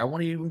crazier. I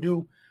want to even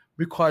do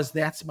because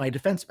that's my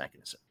defense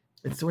mechanism.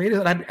 It's the way it is.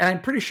 And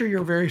I'm pretty sure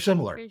you're very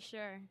similar. For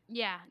sure.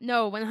 Yeah.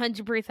 No,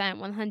 100%.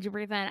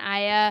 100%.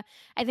 I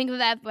think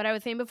that's what I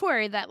was saying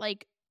before, that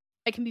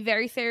I can be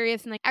very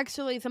serious. And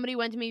actually somebody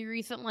went to me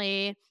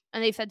recently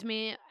and they said to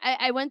me,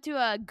 I went to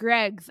a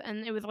Greg's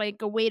and it was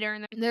a waiter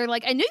and they're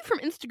like, I knew you from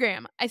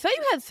Instagram. I saw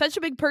you had such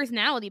a big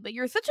personality, but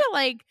you're such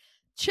a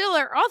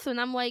chiller also.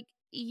 And I'm like,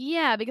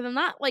 yeah, because I'm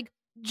not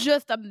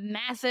just a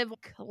massive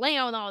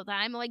clown all the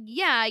time.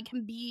 Yeah, I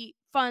can be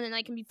fun and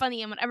I can be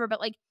funny and whatever, but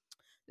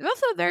there's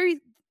also a very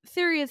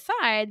serious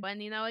side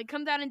when it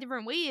comes out in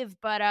different ways,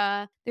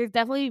 but there's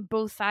definitely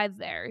both sides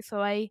there.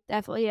 So I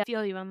definitely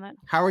feel you on that.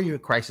 How are you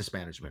at crisis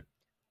management?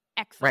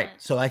 Excellent.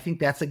 Right. So I think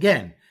that's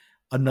again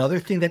another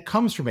thing that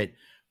comes from it,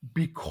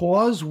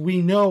 because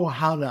we know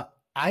how to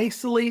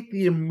isolate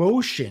the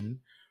emotion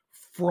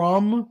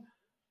from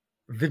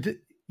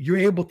you're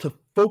able to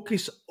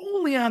focus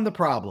only on the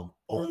problem,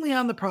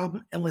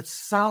 and let's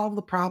solve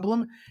the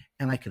problem,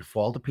 and I can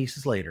fall to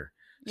pieces later.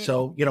 Yeah.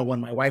 So, when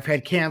my wife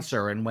had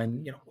cancer and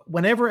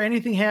whenever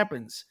anything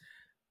happens,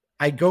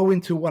 I go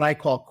into what I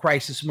call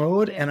crisis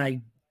mode and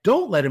I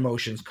don't let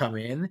emotions come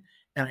in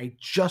and I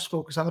just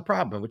focus on the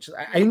problem, which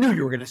I knew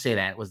you were going to say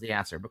that was the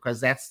answer because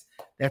that's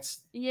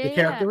the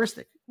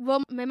characteristic.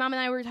 Well, my mom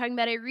and I were talking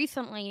about it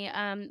recently.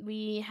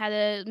 We had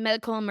a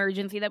medical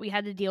emergency that we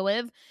had to deal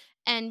with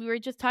and we were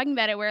just talking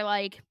about it where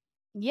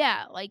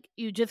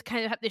you just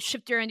kind of have to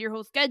shift around your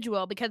whole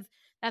schedule because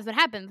that's what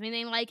happens.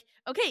 Meaning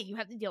okay, you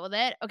have to deal with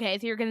it. Okay,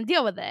 so you're going to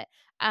deal with it.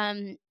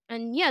 And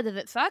yeah, does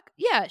it suck?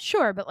 Yeah,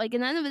 sure. But at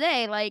the end of the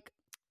day,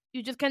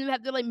 you just kind of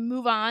have to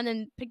move on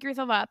and pick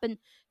yourself up and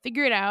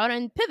figure it out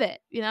and pivot,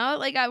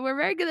 we're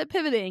very good at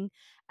pivoting.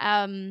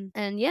 And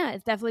yeah,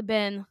 it's definitely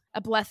been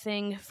a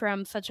blessing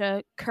from such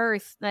a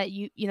curse that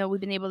we've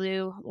been able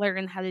to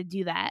learn how to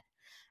do that.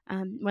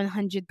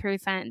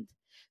 100%.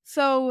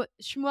 So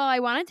Shmuel, I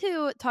wanted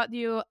to talk to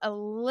you a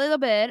little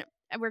bit.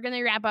 We're going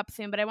to wrap up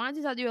soon, but I wanted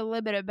to talk to you a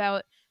little bit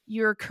about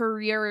your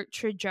career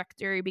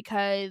trajectory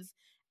because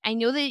I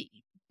know that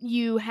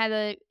you had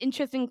an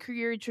interesting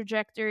career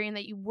trajectory and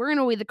that you weren't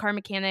always a car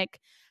mechanic.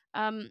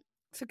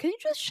 So can you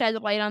just shed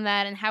light on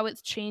that and how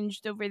it's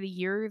changed over the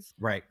years?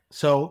 Right.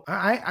 So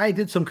I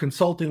did some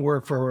consulting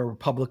work for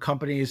public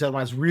companies when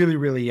I was really,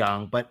 really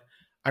young, but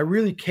I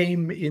really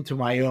came into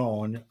my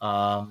own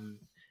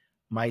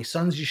my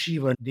son's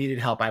yeshiva needed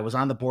help. I was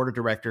on the board of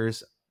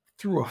directors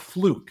through a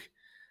fluke.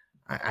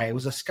 I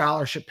was a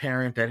scholarship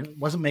parent that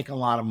wasn't making a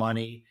lot of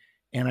money,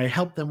 and I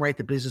helped them write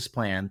the business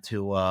plan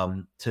to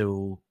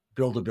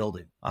build a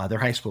building, their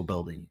high school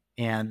building,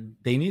 and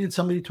they needed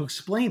somebody to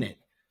explain it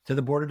to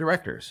the board of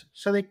directors.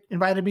 So they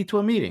invited me to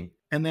a meeting,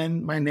 and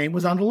then my name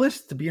was on the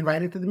list to be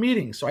invited to the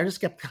meeting. So I just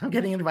kept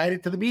getting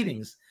invited to the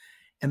meetings,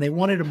 and they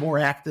wanted a more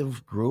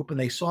active group, and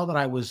they saw that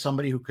I was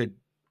somebody who could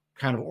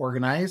kind of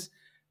organize.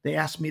 They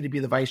asked me to be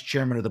the vice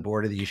chairman of the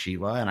board of the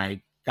yeshiva, and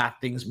I got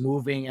things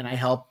moving, and I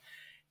helped.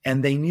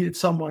 And they needed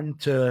someone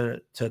to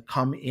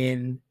come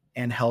in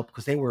and help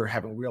because they were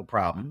having real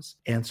problems.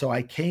 And so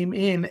I came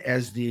in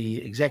as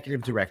the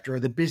executive director or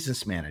the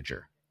business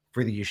manager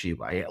for the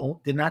yeshiva. I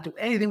did not do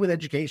anything with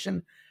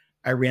education.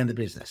 I ran the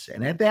business.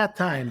 And at that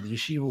time, the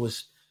yeshiva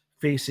was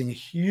facing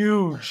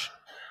huge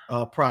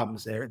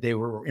problems. They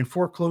were in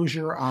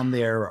foreclosure on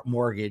their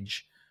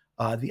mortgage.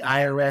 The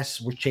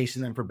IRS were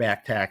chasing them for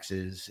back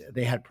taxes.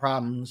 They had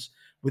problems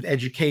with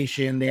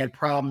education. They had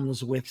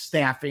problems with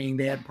staffing.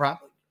 They had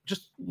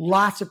just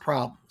lots of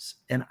problems.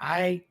 And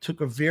I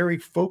took a very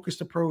focused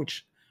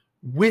approach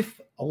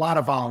with a lot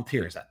of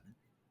volunteers.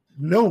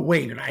 No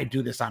way did I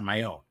do this on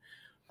my own.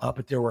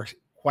 But there were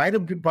quite a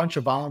bunch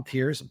of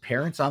volunteers and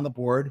parents on the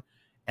board.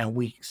 And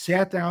we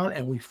sat down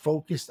and we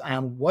focused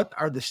on what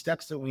are the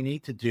steps that we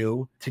need to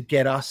do to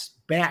get us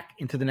back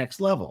into the next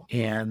level.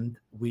 And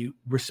we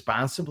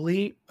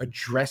responsibly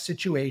addressed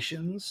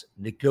situations,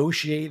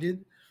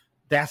 negotiated.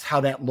 That's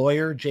how that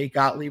lawyer, Jay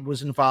Gottlieb,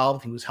 was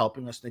involved. He was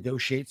helping us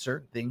negotiate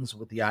certain things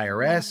with the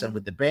IRS and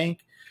with the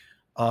bank.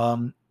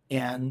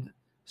 And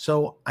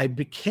so I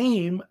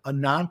became a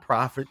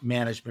nonprofit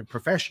management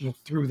professional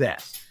through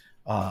that.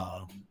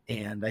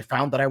 And I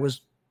found that I was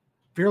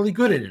fairly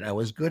good at it. I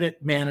was good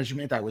at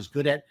management. I was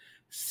good at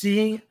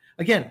seeing,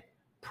 again,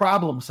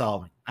 problem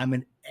solving. I'm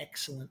an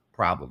excellent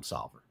problem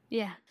solver.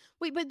 Yeah.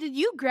 Wait, but did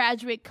you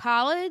graduate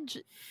college?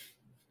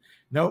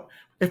 Nope.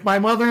 If my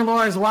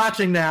mother-in-law is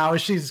watching now,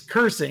 she's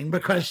cursing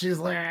because she's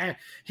like,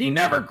 he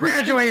never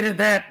graduated,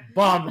 that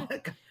bum.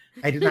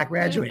 I did not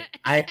graduate.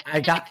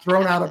 I got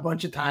thrown out a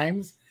bunch of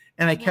times,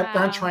 and I kept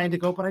on trying to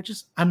go, but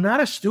I'm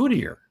not a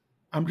studier.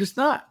 I'm just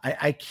not.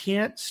 I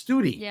can't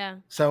study. Yeah.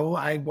 So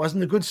I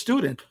wasn't a good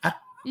student.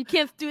 You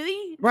can't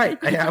study? Right.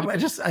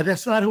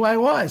 That's not who I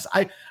was.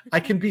 I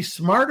can be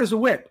smart as a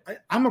whip.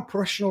 I'm a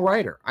professional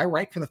writer. I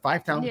write for the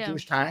Five Town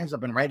Jewish Times.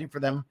 I've been writing for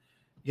them,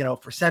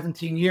 for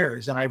 17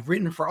 years, and I've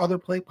written for other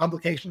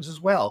publications as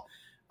well.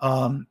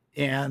 I'm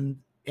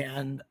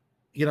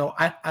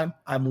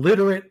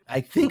literate.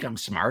 I think I'm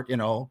smart,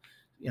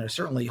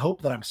 certainly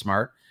hope that I'm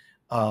smart.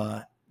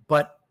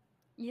 But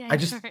I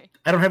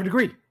don't have a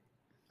degree.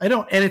 I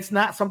don't. And it's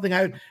not something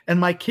and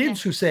my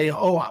kids who say,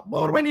 oh,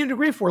 what do I need a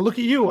degree for? Look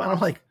at you. And I'm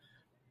like,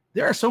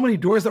 there are so many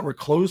doors that were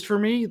closed for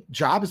me,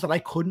 jobs that I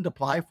couldn't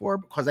apply for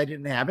because I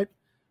didn't have it,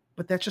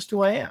 but that's just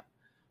who I am.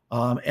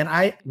 And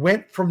I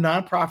went from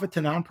nonprofit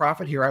to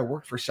nonprofit here. I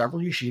worked for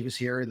several yeshivas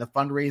here in the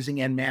fundraising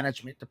and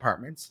management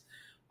departments.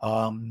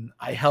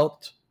 I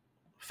helped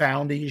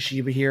found a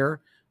yeshiva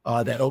here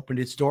that opened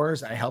its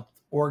doors. I helped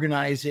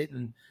organize it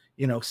and,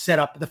 set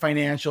up the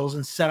financials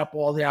and set up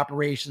all the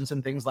operations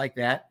and things like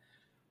that.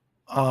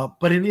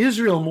 But in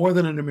Israel, more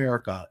than in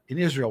America, in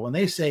Israel, when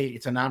they say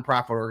it's a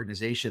nonprofit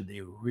organization,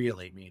 they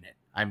really mean it.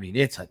 I mean,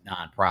 it's a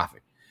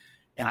nonprofit.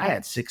 And I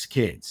had 6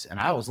 kids, and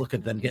I was looking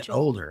at them getting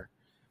older.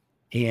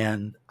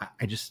 And I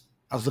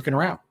was looking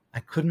around. I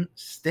couldn't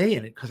stay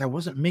in it because I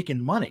wasn't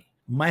making money.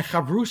 My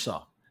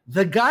chavrusa,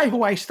 the guy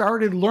who I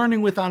started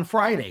learning with on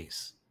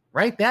Fridays,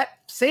 right? That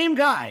same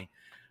guy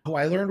who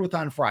I learned with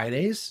on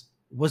Fridays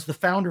was the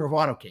founder of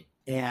AutoKing.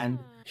 And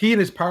he and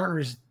his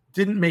partners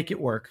didn't make it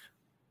work.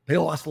 They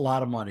lost a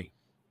lot of money.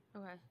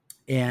 Okay.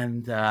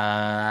 And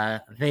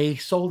they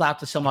sold out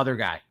to some other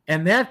guy.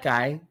 And that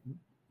guy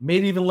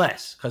made even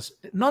less because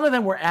none of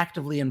them were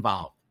actively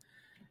involved.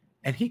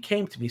 And he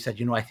came to me and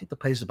said, I think the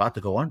place is about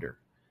to go under.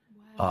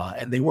 Wow.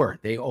 And they were.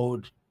 They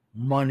owed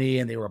money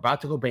and they were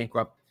about to go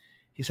bankrupt.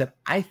 He said,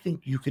 I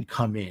think you could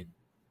come in.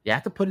 You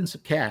have to put in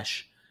some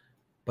cash,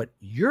 but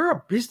you're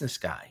a business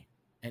guy.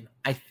 And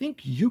I think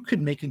you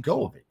could make a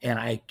go of it. And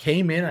I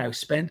came in and I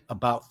spent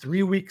about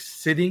 3 weeks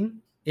sitting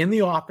in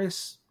the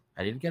office.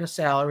 I didn't get a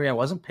salary. I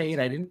wasn't paid.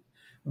 I didn't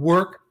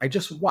work. I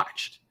just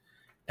watched.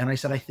 And I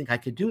said, I think I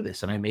could do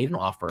this. And I made an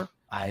offer.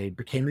 I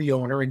became the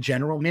owner and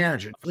general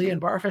manager. And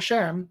Baruch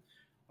Hashem,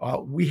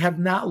 we have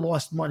not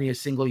lost money a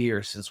single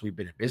year since we've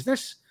been in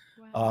business.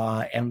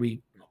 Wow. And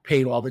we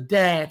paid all the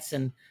debts.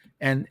 And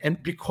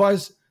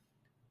because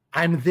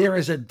I'm there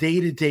as a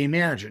day-to-day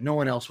manager, no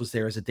one else was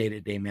there as a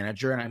day-to-day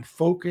manager. And I'm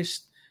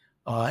focused.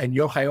 And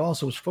Yochai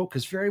also was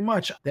focused very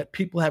much that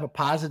people have a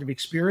positive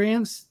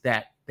experience,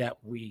 that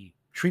we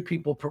treat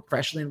people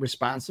professionally and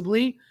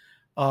responsibly,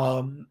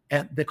 and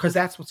because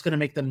that's what's going to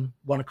make them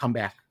want to come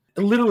back.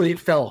 Literally, it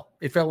fell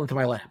into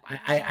my lap.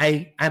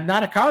 I'm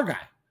not a car guy.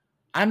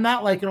 I'm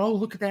not like,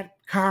 look at that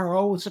car.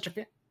 Oh, it's such a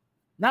fit.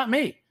 Not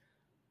me.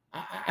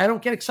 I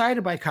don't get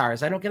excited by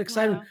cars. I don't get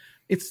excited. Wow.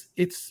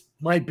 It's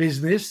my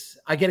business.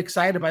 I get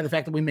excited by the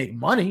fact that we make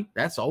money.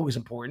 That's always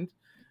important.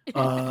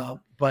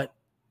 But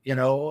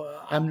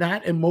I'm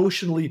not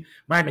emotionally,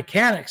 my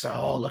mechanics are,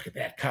 oh, look at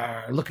that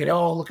car. Look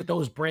at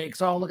those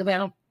brakes. Oh, look at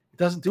that. It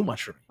doesn't do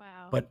much for me.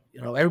 Wow. But,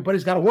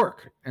 everybody's got to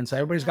work. And so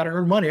everybody's got to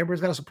earn money.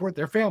 Everybody's got to support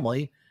their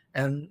family.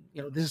 And,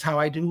 this is how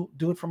I do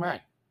it for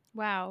mine.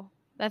 Wow.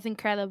 That's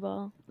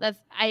incredible.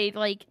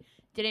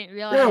 Didn't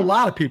realize. There are a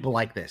lot of people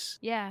like this.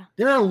 Yeah.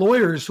 There are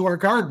lawyers who are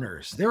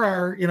gardeners. There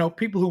are,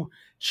 people who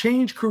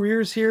change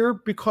careers here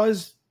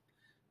because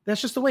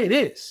that's just the way it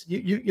is.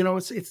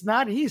 It's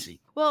not easy.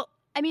 Well,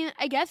 I mean,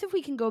 I guess if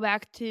we can go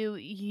back to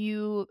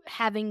you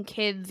having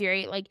kids,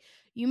 right? Like,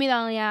 you made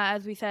Aliyah,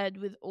 as we said,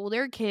 with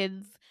older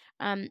kids.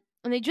 And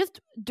I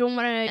just don't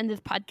want to end this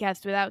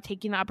podcast without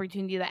taking the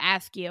opportunity to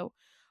ask you,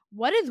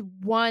 what is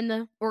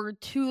one or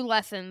two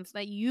lessons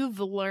that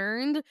you've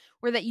learned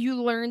or that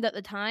you learned at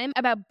the time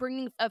about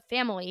bringing a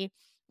family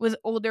with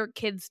older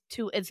kids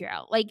to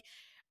Israel? Like,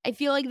 I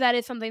feel like that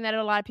is something that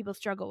a lot of people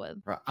struggle with.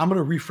 I'm going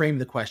to reframe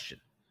the question.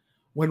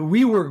 When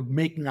we were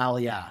making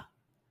Aliyah,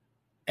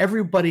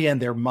 everybody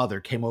and their mother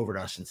came over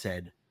to us and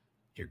said,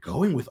 "You're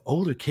going with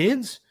older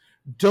kids?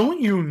 Don't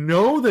you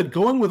know that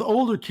going with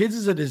older kids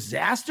is a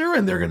disaster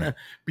and they're going to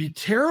be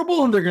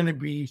terrible and they're going to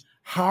be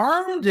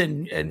harmed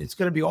and it's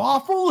going to be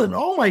awful? And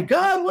oh my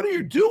God, what are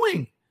you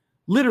doing?"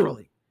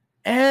 Literally,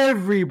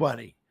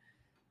 everybody.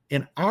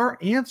 And our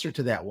answer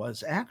to that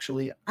was,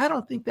 actually, I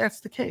don't think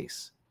that's the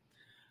case.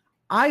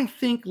 I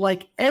think,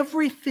 like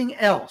everything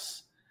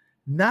else,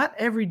 not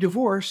every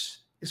divorce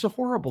is a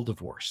horrible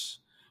divorce.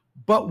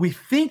 But we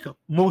think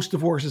most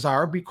divorces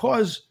are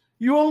because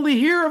you only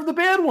hear of the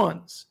bad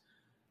ones.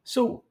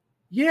 So,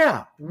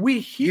 yeah, we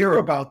hear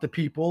about the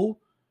people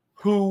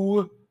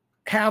who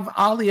have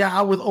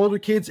Aliyah with older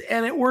kids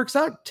and it works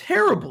out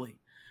terribly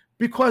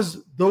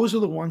because those are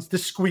the ones, the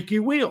squeaky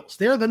wheels.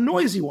 They're the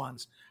noisy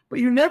ones. But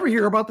you never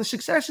hear about the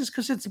successes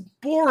because it's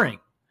boring.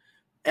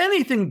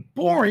 Anything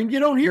boring you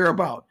don't hear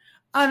about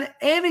on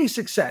any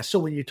success. So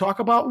when you talk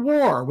about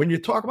war, when you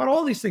talk about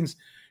all these things,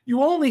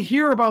 you only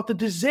hear about the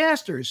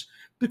disasters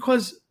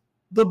because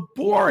the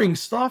boring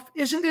stuff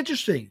isn't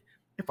interesting.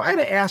 If I had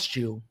asked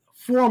you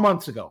 4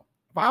 months ago,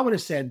 if I would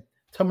have said,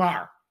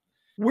 Tamar,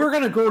 we're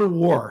going to go to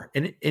war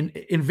and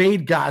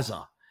invade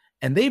Gaza,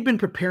 and they've been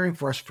preparing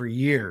for us for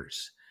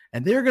years,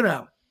 and they're going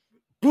to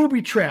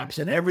booby traps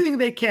and everything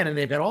they can, and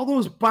they've got all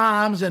those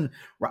bombs, and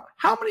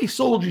how many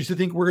soldiers do you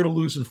think we're going to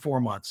lose in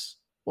 4 months?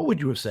 What would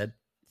you have said?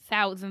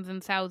 Thousands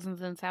and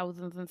thousands and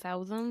thousands and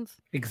thousands.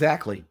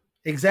 Exactly.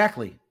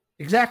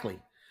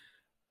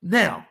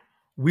 Now,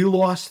 we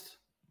lost,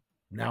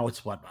 now it's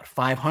about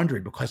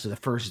 500 because of the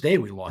first day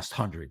we lost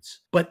hundreds.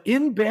 But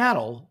in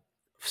battle,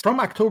 from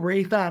October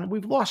 8th on,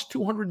 we've lost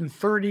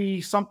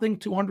 230 something,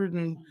 200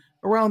 and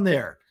around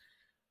there.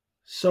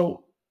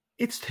 So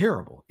it's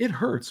terrible. It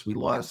hurts. We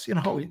lost, you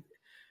don't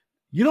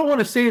want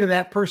to say to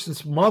that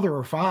person's mother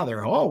or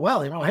father, oh,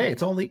 well, hey,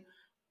 it's only,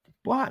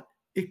 but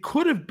it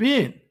could have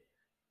been.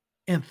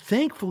 And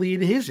thankfully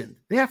it isn't.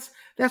 That's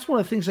one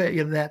of the things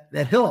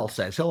that Hillel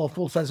says.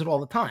 Hillel says it all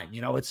the time.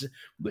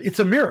 It's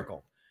a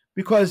miracle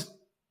because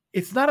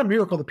it's not a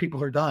miracle that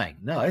people are dying.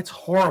 No, it's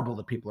horrible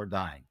that people are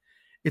dying.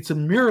 It's a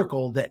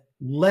miracle that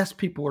less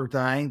people are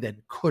dying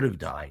than could have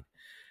died.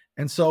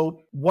 And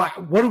so what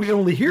do we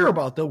only hear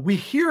about, though? We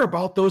hear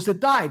about those that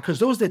died, because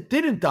those that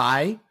didn't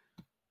die,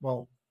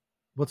 well,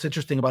 what's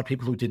interesting about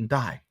people who didn't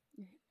die,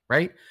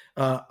 right?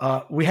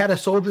 We had a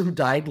soldier who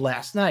died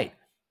last night.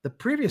 The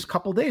previous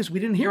couple days, we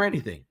didn't hear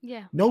anything.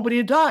 Yeah. Nobody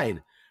had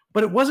died.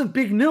 But it wasn't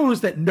big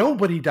news that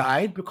nobody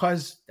died,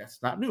 because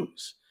that's not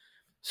news.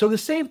 So the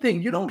same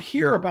thing, you don't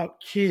hear about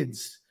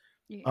kids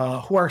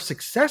who are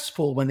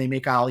successful when they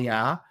make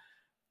Aliyah.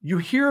 You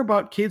hear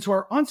about kids who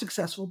are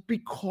unsuccessful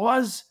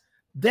because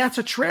that's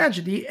a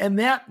tragedy, and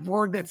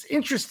that's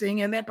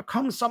interesting, and that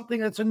becomes something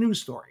that's a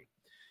news story.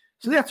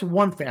 So that's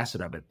one facet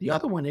of it. The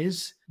other one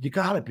is you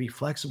got to be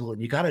flexible, and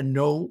you got to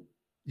know,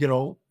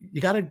 you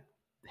got to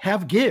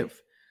have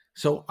give.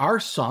 So our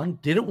son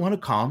didn't want to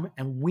come,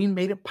 and we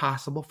made it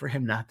possible for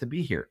him not to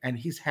be here. And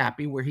he's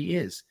happy where he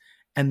is.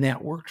 And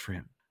that worked for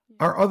him.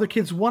 Our other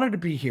kids wanted to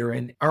be here.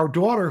 And our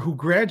daughter, who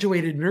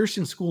graduated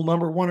nursing school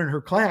 #1 in her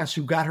class,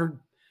 who got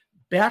her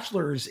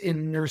bachelor's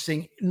in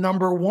nursing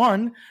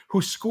 #1,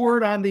 who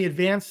scored on the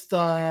advanced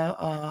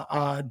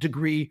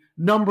degree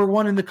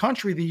 #1 in the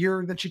country the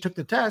year that she took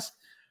the test,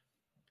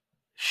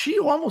 she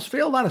almost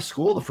failed out of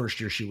school the first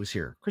year she was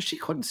here because she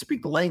couldn't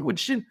speak the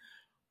language.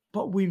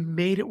 But we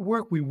made it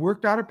work. We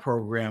worked out a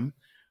program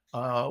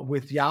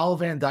with Yael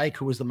Van Dyke,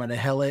 who was the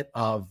Menahelet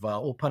of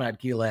Ulpanat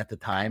Gila at the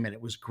time. And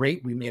it was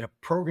great. We made a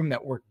program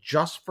that worked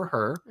just for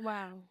her.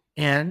 Wow.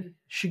 And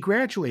she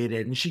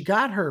graduated and she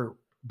got her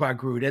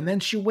Bagrut, and then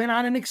she went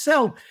on and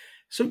excelled.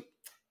 So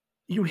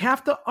you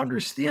have to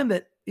understand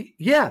that,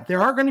 yeah,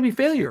 there are going to be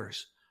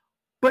failures.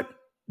 But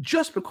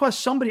just because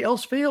somebody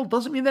else failed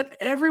doesn't mean that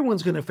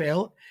everyone's going to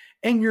fail.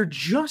 And you're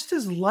just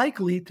as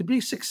likely to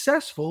be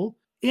successful.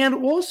 And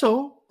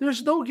also,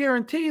 there's no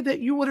guarantee that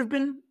you would have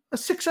been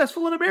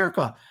successful in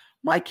America.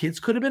 My kids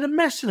could have been a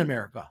mess in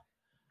America.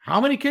 how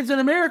many kids in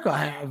America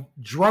have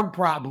drug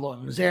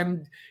problems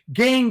and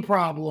gang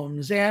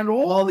problems and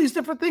all these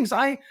different things?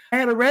 I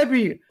had a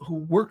Rebbe who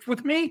worked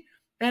with me,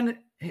 and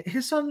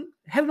his son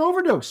had an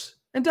overdose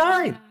and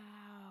died.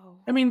 Wow.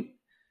 I mean,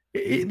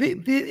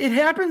 it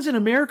happens in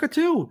America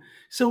too.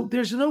 So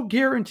there's no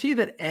guarantee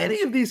that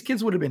any of these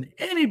kids would have been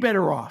any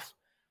better off.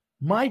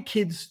 My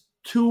kids,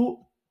 to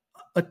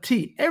a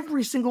T,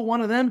 every single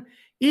one of them,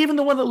 even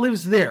the one that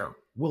lives there,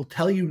 will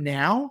tell you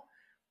now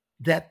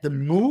that the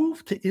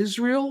move to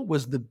Israel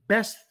was the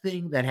best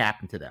thing that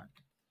happened to them.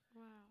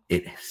 Wow.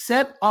 It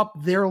set up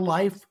their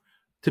life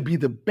to be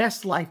the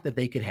best life that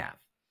they could have.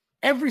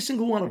 Every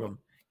single one of them,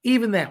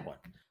 even that one.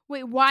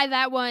 Wait, why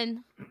that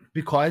one?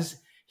 Because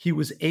he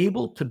was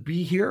able to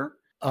be here.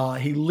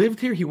 He lived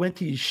here. He went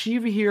to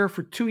yeshiva here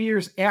for 2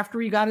 years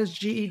after he got his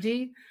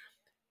GED.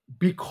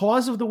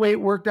 Because of the way it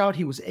worked out,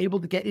 he was able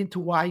to get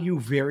into YU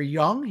very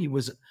young. He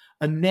was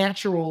a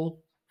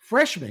natural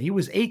freshman. He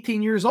was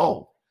 18 years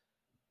old.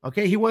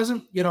 Okay, he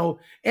wasn't,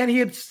 and he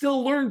had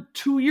still learned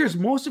 2 years.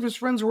 Most of his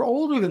friends were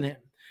older than him.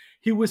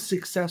 He was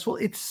successful.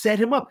 It set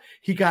him up.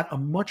 He got a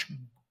much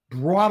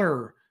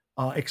broader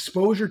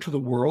exposure to the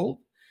world.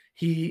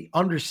 He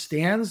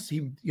understands,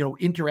 he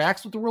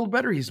interacts with the world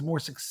better. He's more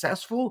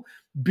successful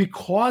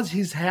because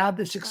he's had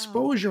this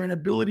exposure and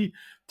ability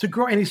to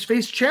grow. And he's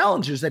faced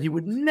challenges that he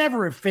would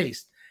never have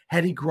faced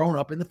had he grown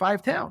up in the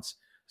 5 towns.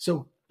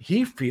 So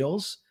he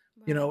feels,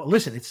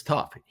 listen, it's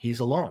tough. He's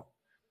alone.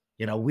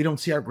 We don't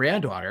see our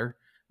granddaughter.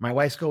 My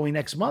wife's going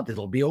next month.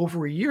 It'll be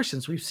over a year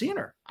since we've seen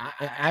her.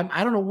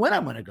 I don't know when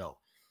I'm going to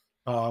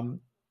go.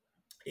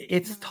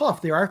 It's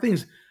tough. There are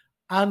things.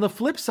 On the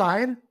flip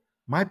side,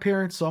 my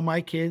parents saw my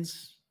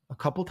kids a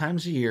couple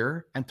times a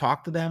year and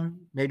talked to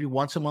them maybe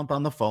once a month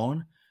on the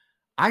phone.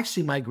 I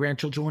see my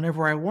grandchildren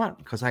whenever I want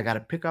because I got to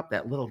pick up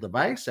that little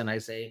device and I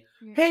say,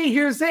 hey,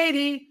 here's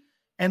Zadie.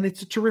 And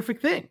it's a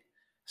terrific thing.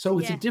 So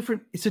it's a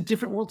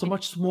different world. It's a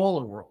much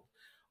smaller world.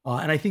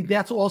 And I think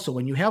that's also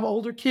when you have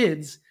older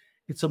kids,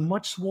 it's a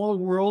much smaller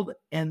world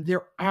and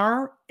there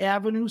are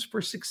avenues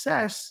for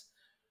success.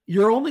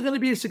 You're only going to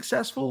be as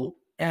successful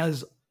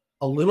as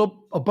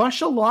a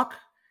bunch of luck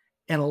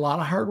and a lot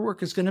of hard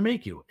work is going to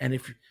make you. And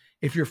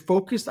if you're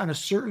focused on a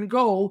certain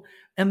goal,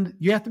 and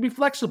you have to be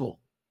flexible.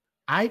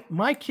 I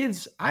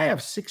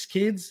have 6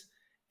 kids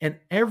and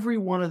every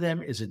one of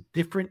them is a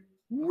different,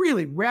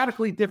 really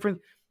radically different,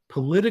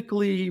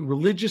 politically,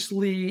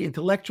 religiously,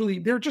 intellectually.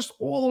 They're just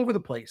all over the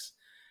place.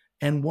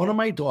 And one of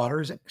my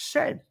daughters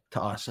said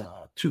to us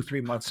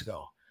 2-3 months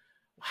ago,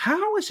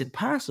 how is it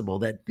possible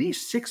that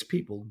these 6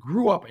 people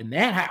grew up in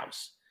that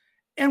house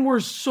and were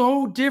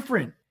so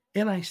different?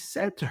 And I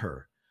said to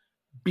her,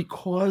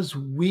 because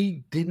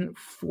we didn't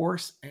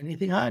force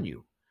anything on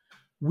you.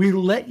 We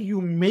let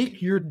you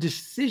make your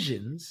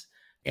decisions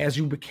as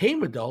you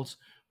became adults.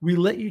 We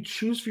let you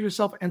choose for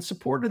yourself and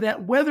supported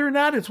that, whether or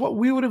not it's what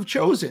we would have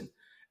chosen.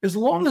 As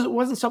long as it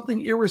wasn't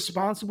something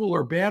irresponsible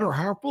or bad or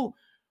harmful,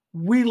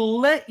 we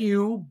let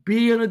you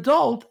be an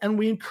adult and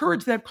we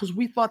encourage that because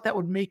we thought that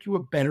would make you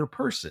a better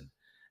person.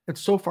 And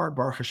so far,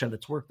 Baruch Hashem,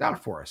 it's worked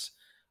out for us.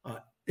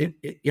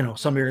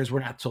 Some areas we're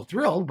not so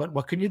thrilled, but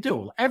what can you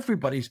do?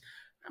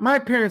 My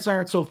parents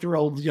aren't so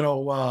thrilled,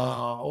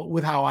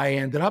 with how I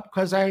ended up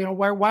because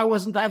why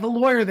wasn't I the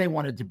lawyer they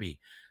wanted to be?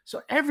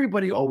 So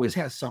everybody always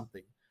has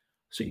something.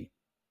 So,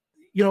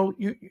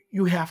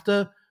 you have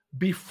to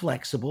be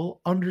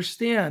flexible,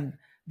 understand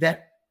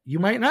that you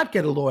might not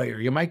get a lawyer.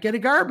 You might get a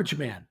garbage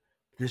man.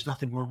 There's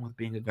nothing wrong with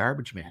being a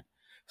garbage man.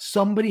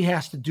 Somebody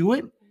has to do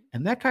it,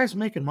 and that guy's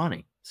making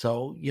money.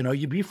 So,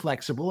 you be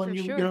flexible and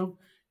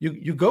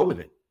you go with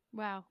it.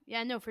 Wow.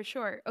 Yeah, no, for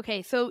sure.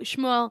 Okay, so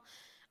Shmuel,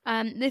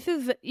 this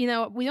is,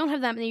 we don't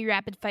have that many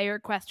rapid fire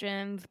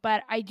questions,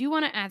 but I do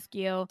want to ask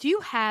you, do you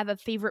have a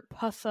favorite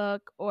pasuk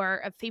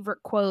or a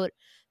favorite quote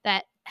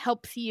that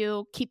helps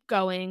you keep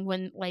going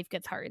when life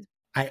gets hard?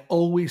 I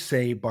always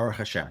say Baruch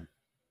Hashem.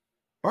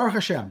 Baruch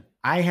Hashem.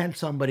 I had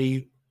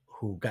somebody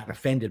who got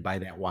offended by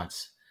that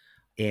once,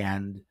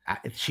 and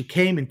she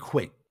came and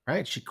quit,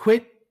 right? She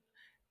quit,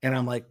 and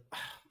I'm like,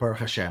 Baruch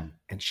Hashem.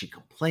 And she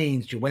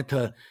complains. She went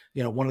to,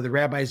 one of the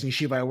rabbis in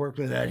yeshiva I worked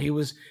with, and he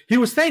was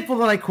thankful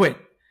that I quit.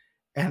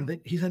 And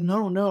he said,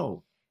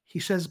 no. He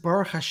says,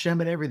 Baruch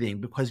Hashem at everything,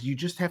 because you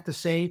just have to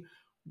say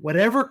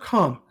whatever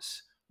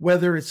comes,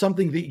 whether it's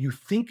something that you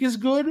think is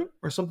good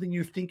or something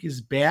you think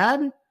is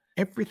bad,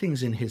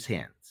 everything's in his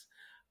hands.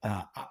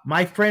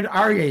 My friend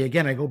Aryeh,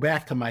 again, I go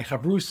back to my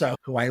chavrusa,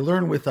 who I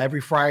learn with every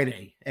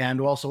Friday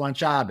and also on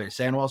Shabbos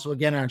and also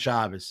again on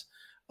Shabbos.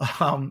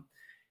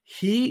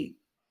 He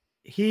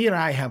and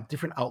I have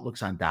different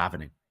outlooks on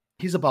davening.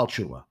 He's a Baal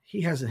Tshuva.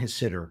 He has in his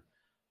siddur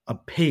a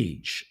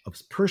page of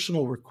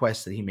personal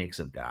requests that he makes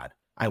of God.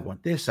 I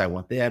want this, I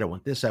want that, I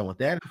want this, I want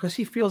that, because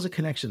he feels a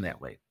connection that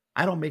way.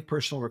 I don't make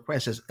personal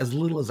requests as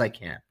little as I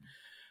can.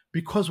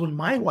 Because when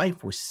my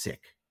wife was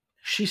sick,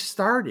 she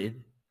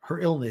started her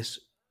illness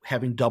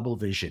having double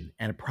vision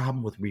and a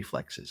problem with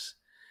reflexes.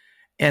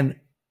 And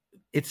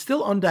it's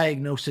still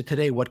undiagnosed to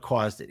today what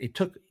caused it. It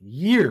took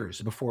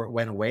years before it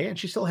went away, and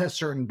she still has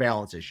certain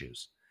balance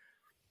issues.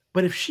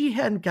 But if she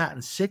hadn't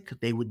gotten sick,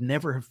 they would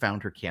never have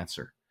found her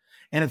cancer.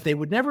 And if they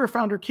would never have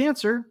found her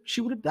cancer,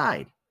 she would have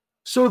died.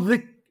 So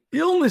the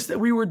illness that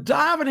we were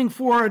davening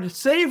for to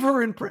save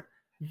her,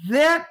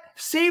 that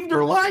saved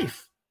her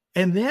life.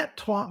 And that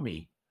taught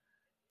me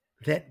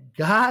that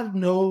God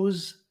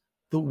knows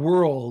the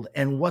world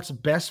and what's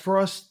best for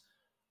us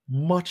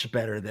much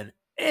better than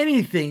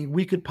anything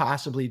we could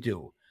possibly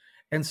do.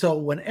 And so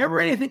whenever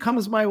anything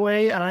comes my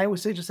way, and I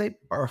always say, just say,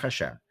 Baruch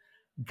Hashem,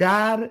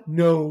 God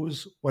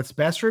knows what's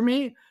best for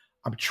me.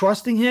 I'm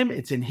trusting him.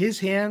 It's in his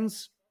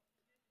hands.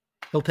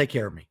 He'll take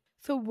care of me.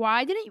 So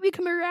why didn't you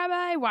become a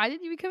rabbi? Why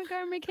did you become a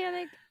car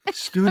mechanic?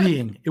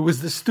 Studying. It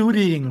was the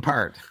studying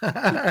part.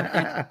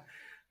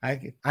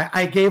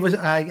 I gave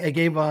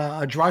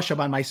a drasha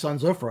on my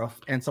son's Ufra,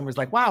 and somebody's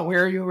like, wow,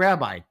 where are you a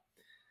rabbi?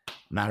 I'm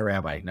not a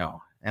rabbi,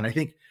 no. And I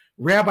think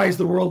rabbis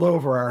the world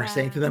over are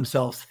saying to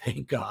themselves,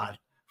 thank God.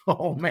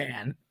 Oh,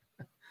 man.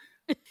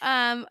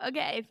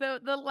 Okay, so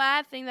the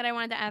last thing that I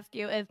wanted to ask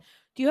you is,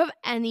 do you have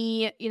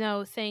any,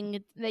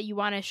 thing that you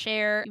want to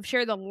share? You've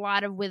shared a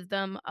lot of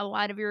wisdom, a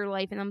lot of your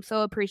life, and I'm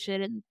so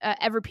appreciative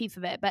every piece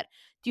of it. But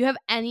do you have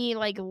any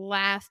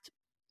last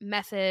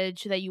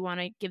message that you want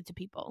to give to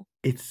people?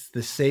 It's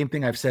the same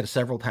thing I've said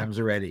several times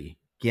already.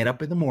 Get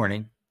up in the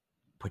morning,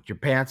 put your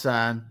pants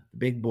on, the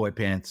big boy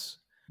pants,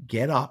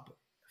 get up,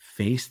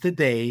 face the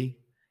day,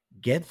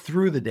 get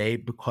through the day,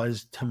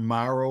 because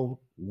tomorrow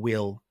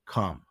will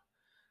come.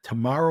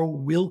 Tomorrow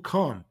will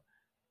come.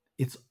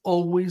 It's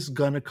always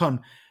going to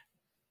come.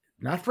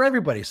 Not for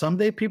everybody.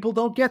 Someday people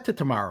don't get to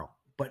tomorrow,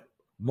 but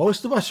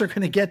most of us are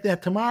going to get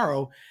that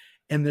tomorrow.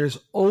 And there's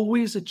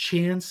always a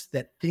chance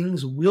that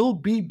things will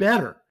be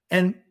better.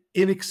 And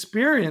in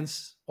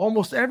experience,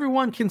 almost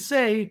everyone can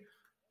say,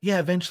 yeah,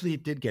 eventually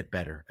it did get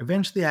better.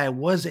 Eventually I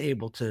was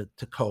able to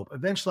cope.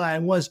 Eventually I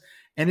was,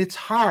 and it's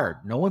hard.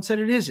 No one said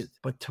it isn't,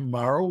 but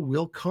tomorrow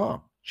will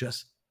come.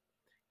 Just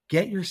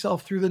get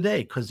yourself through the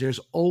day, because there's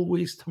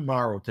always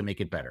tomorrow to make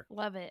it better.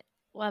 Love it.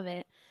 Love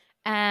it.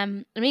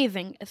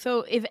 Amazing.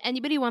 So if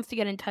anybody wants to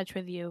get in touch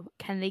with you,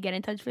 can they get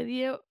in touch with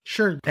you?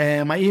 Sure.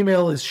 My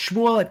email is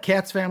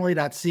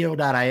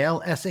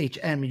shmuel@katzfamily.co.il,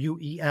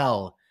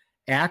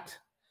 SHMUEL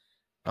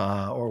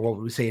or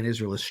what we say in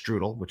Israel is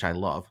strudel, which I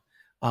love.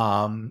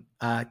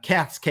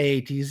 Katz,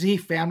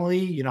 Katz, family,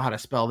 you know how to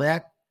spell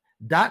that,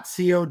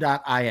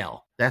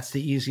 .co.il. That's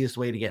the easiest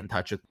way to get in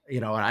touch with,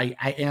 and I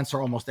answer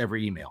almost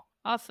every email.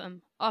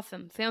 Awesome.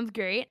 Sounds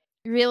great.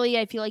 Really,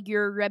 I feel like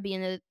you're a Rebbe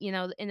in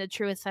the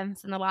truest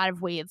sense in a lot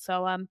of ways.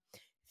 So,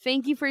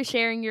 thank you for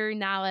sharing your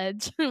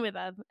knowledge with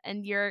us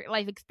and your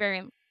life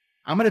experience.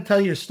 I'm going to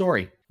tell you a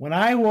story. When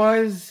I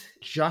was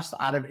just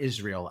out of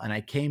Israel and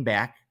I came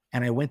back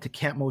and I went to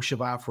Camp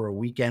Mosheva for a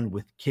weekend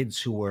with kids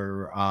who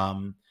were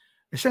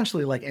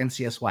essentially like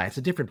NCSY. It's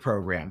a different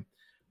program,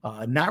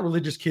 not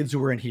religious kids who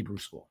were in Hebrew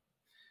school.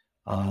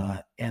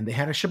 And they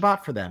had a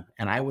Shabbat for them.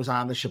 And I was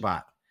on the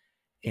Shabbat.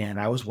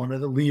 And I was one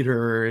of the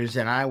leaders,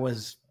 and I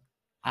was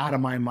out of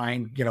my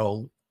mind,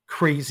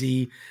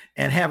 crazy,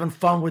 and having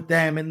fun with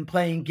them and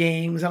playing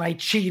games. And I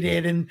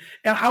cheated and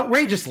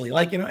outrageously,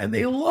 and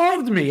they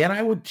loved me. And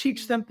I would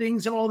teach them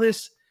things and all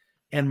this.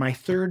 And my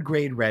third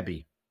grade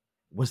Rebbe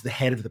was the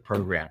head of the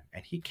program.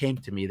 And he came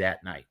to me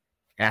that night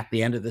at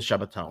the end of the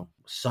Shabbaton,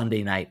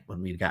 Sunday night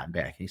when we'd gotten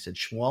back. And he said,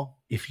 Shmuel,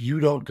 if you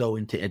don't go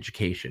into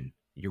education,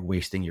 you're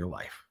wasting your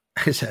life.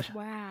 I said,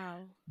 wow,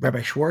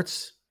 Rabbi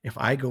Schwartz, if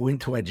I go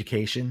into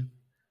education,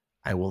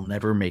 I will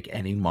never make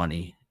any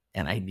money,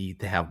 and I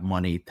need to have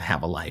money to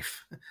have a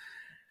life.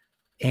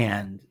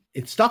 And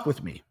it stuck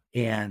with me.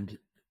 And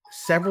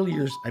several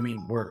years,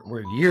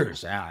 we're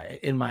years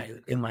in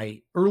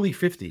my early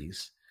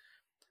 50s,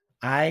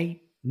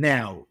 I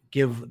now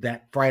give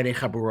that Friday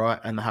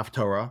Chabura and the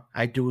Haftorah.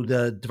 I do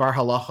the Dvar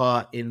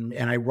Halacha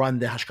and I run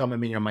the Hashkama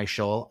Minyan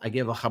Maishol. I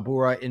give a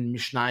Chabura in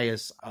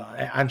Mishnayos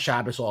on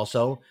Shabbos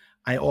also.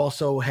 I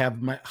also have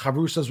my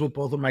chavrusas with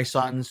both of my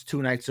sons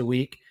 2 nights a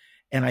week.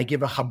 And I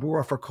give a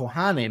chabura for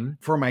Kohanim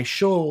for my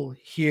shul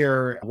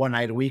here 1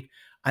 night a week.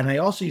 And I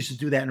also used to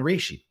do that in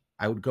Reishi.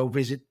 I would go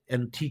visit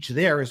and teach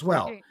there as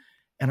well. Okay.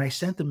 And I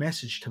sent the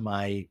message to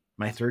my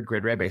third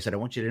grade Rebbe. I said, I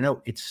want you to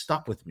know it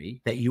stuck with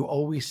me that you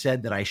always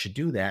said that I should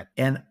do that.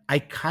 And I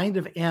kind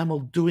of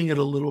am doing it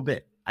a little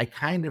bit. I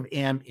kind of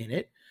am in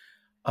it.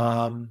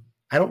 I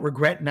don't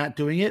regret not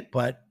doing it,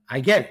 but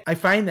I get it. I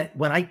find that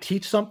when I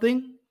teach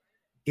something,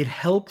 it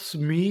helps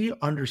me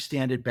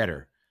understand it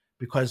better,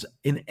 because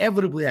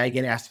inevitably I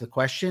get asked the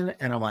question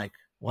and I'm like,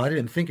 well, I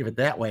didn't think of it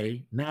that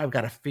way. Now I've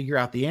got to figure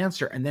out the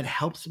answer. And that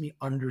helps me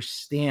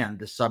understand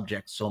the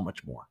subject so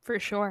much more. For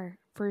sure.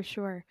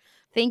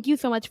 Thank you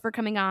so much for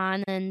coming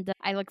on. And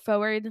I look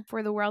forward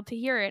for the world to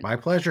hear it. My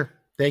pleasure.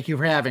 Thank you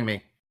for having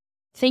me.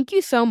 Thank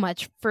you so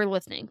much for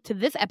listening to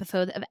this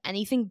episode of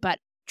Anything But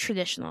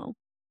Traditional.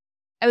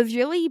 I was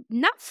really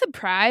not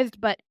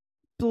surprised, but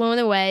blown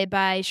away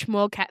by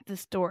Shmuel Katz's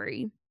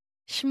story.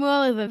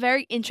 Shmuel is a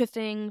very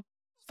interesting,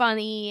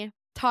 funny,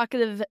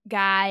 talkative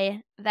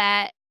guy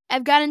that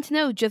I've gotten to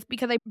know just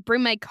because I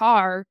bring my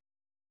car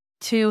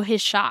to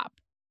his shop,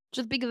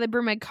 just because I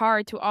bring my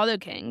car to Auto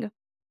King.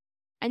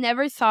 I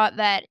never thought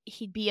that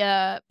he'd be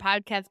a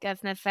podcast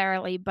guest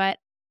necessarily, but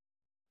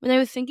when I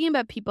was thinking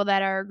about people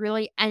that are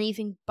really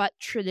anything but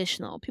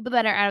traditional, people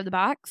that are out of the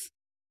box,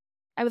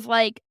 I was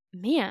like,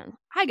 man,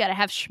 I gotta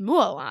have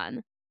Shmuel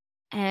on.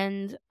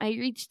 And I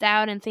reached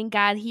out, and thank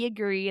God he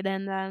agreed.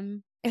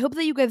 And I hope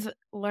that you guys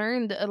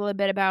learned a little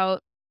bit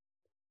about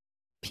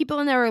people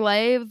in our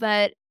lives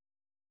that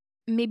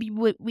maybe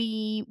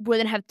we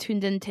wouldn't have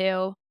tuned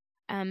into.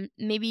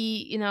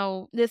 Maybe,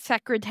 the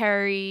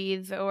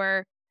secretaries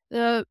or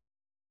the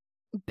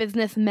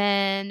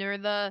businessmen or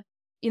the,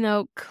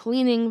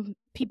 cleaning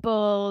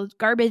people,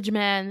 garbage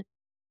men.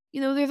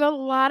 There's a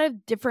lot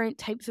of different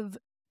types of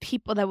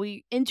people that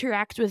we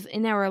interact with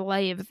in our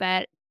lives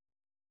that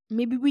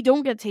maybe we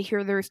don't get to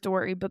hear their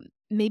story, but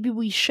maybe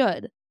we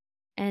should.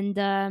 And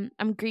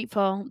I'm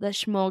grateful that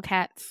Shmuel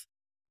Katz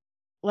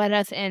let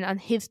us in on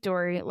his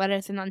story, let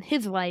us in on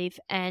his life,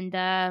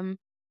 and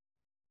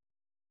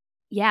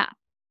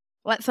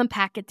let's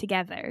unpack it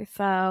together.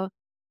 So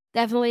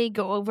definitely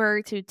go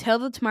over to Till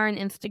the Tomorrow on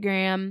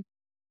Instagram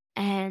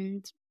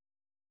and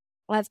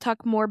let's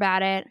talk more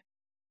about it.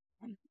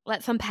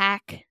 Let's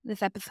unpack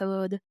this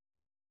episode.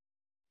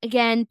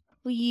 Again,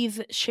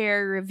 please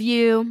share a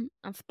review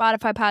on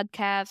Spotify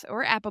Podcasts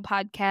or Apple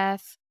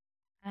Podcasts,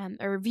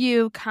 a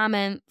review,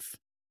 comments.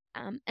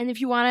 And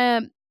if you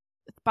want to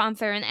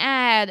sponsor an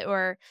ad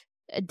or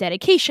a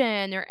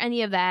dedication or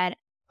any of that,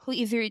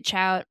 please reach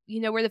out.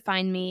 You know where to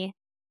find me.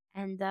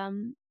 And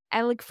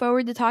I look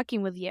forward to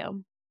talking with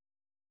you.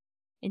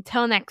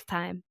 Until next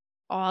time,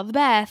 all the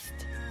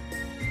best.